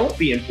saying? Don't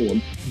be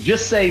informed.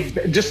 Just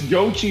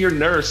go to your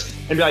nurse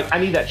and be like, I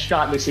need that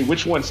shot. And they say,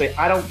 which one? Say,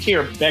 I don't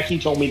care. Becky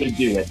told me to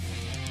do it.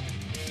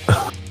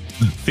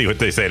 See what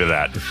they say to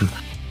that.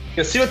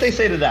 Yeah, see what they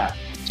say to that.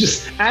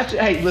 Just after,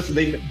 hey, listen,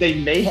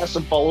 they may have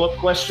some follow-up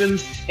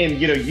questions,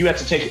 and you have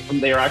to take it from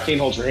there. I can't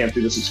hold your hand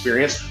through this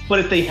experience. But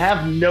if they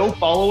have no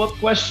follow-up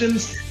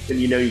questions, then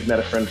you've met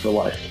a friend for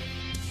life.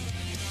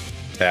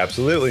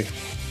 Absolutely.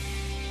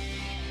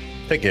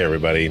 Take care,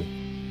 everybody.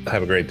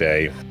 Have a great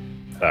day.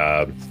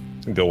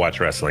 Go watch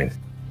wrestling.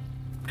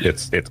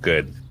 It's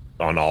good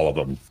on all of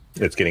them.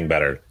 It's getting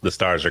better. The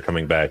stars are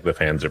coming back. The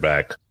fans are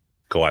back.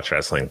 Go watch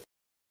wrestling.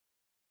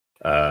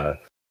 In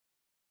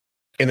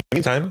the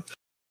meantime,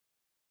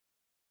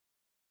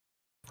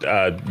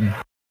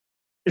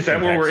 is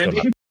that where we're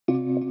ending?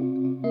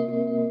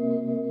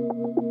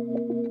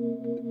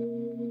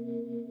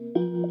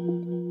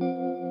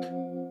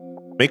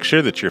 Make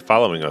sure that you're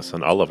following us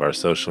on all of our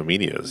social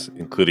medias,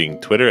 including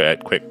Twitter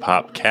at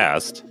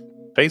QuickPopCast,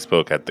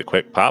 Facebook at the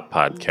Quick Pop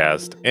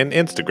Podcast, and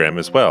Instagram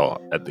as well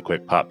at the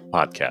Quick Pop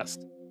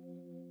Podcast.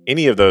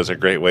 Any of those are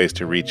great ways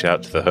to reach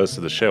out to the host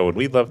of the show, and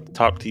we'd love to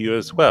talk to you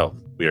as well.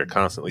 We are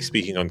constantly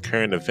speaking on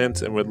current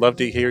events and would love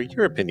to hear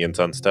your opinions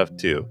on stuff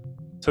too.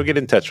 So get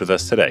in touch with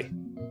us today.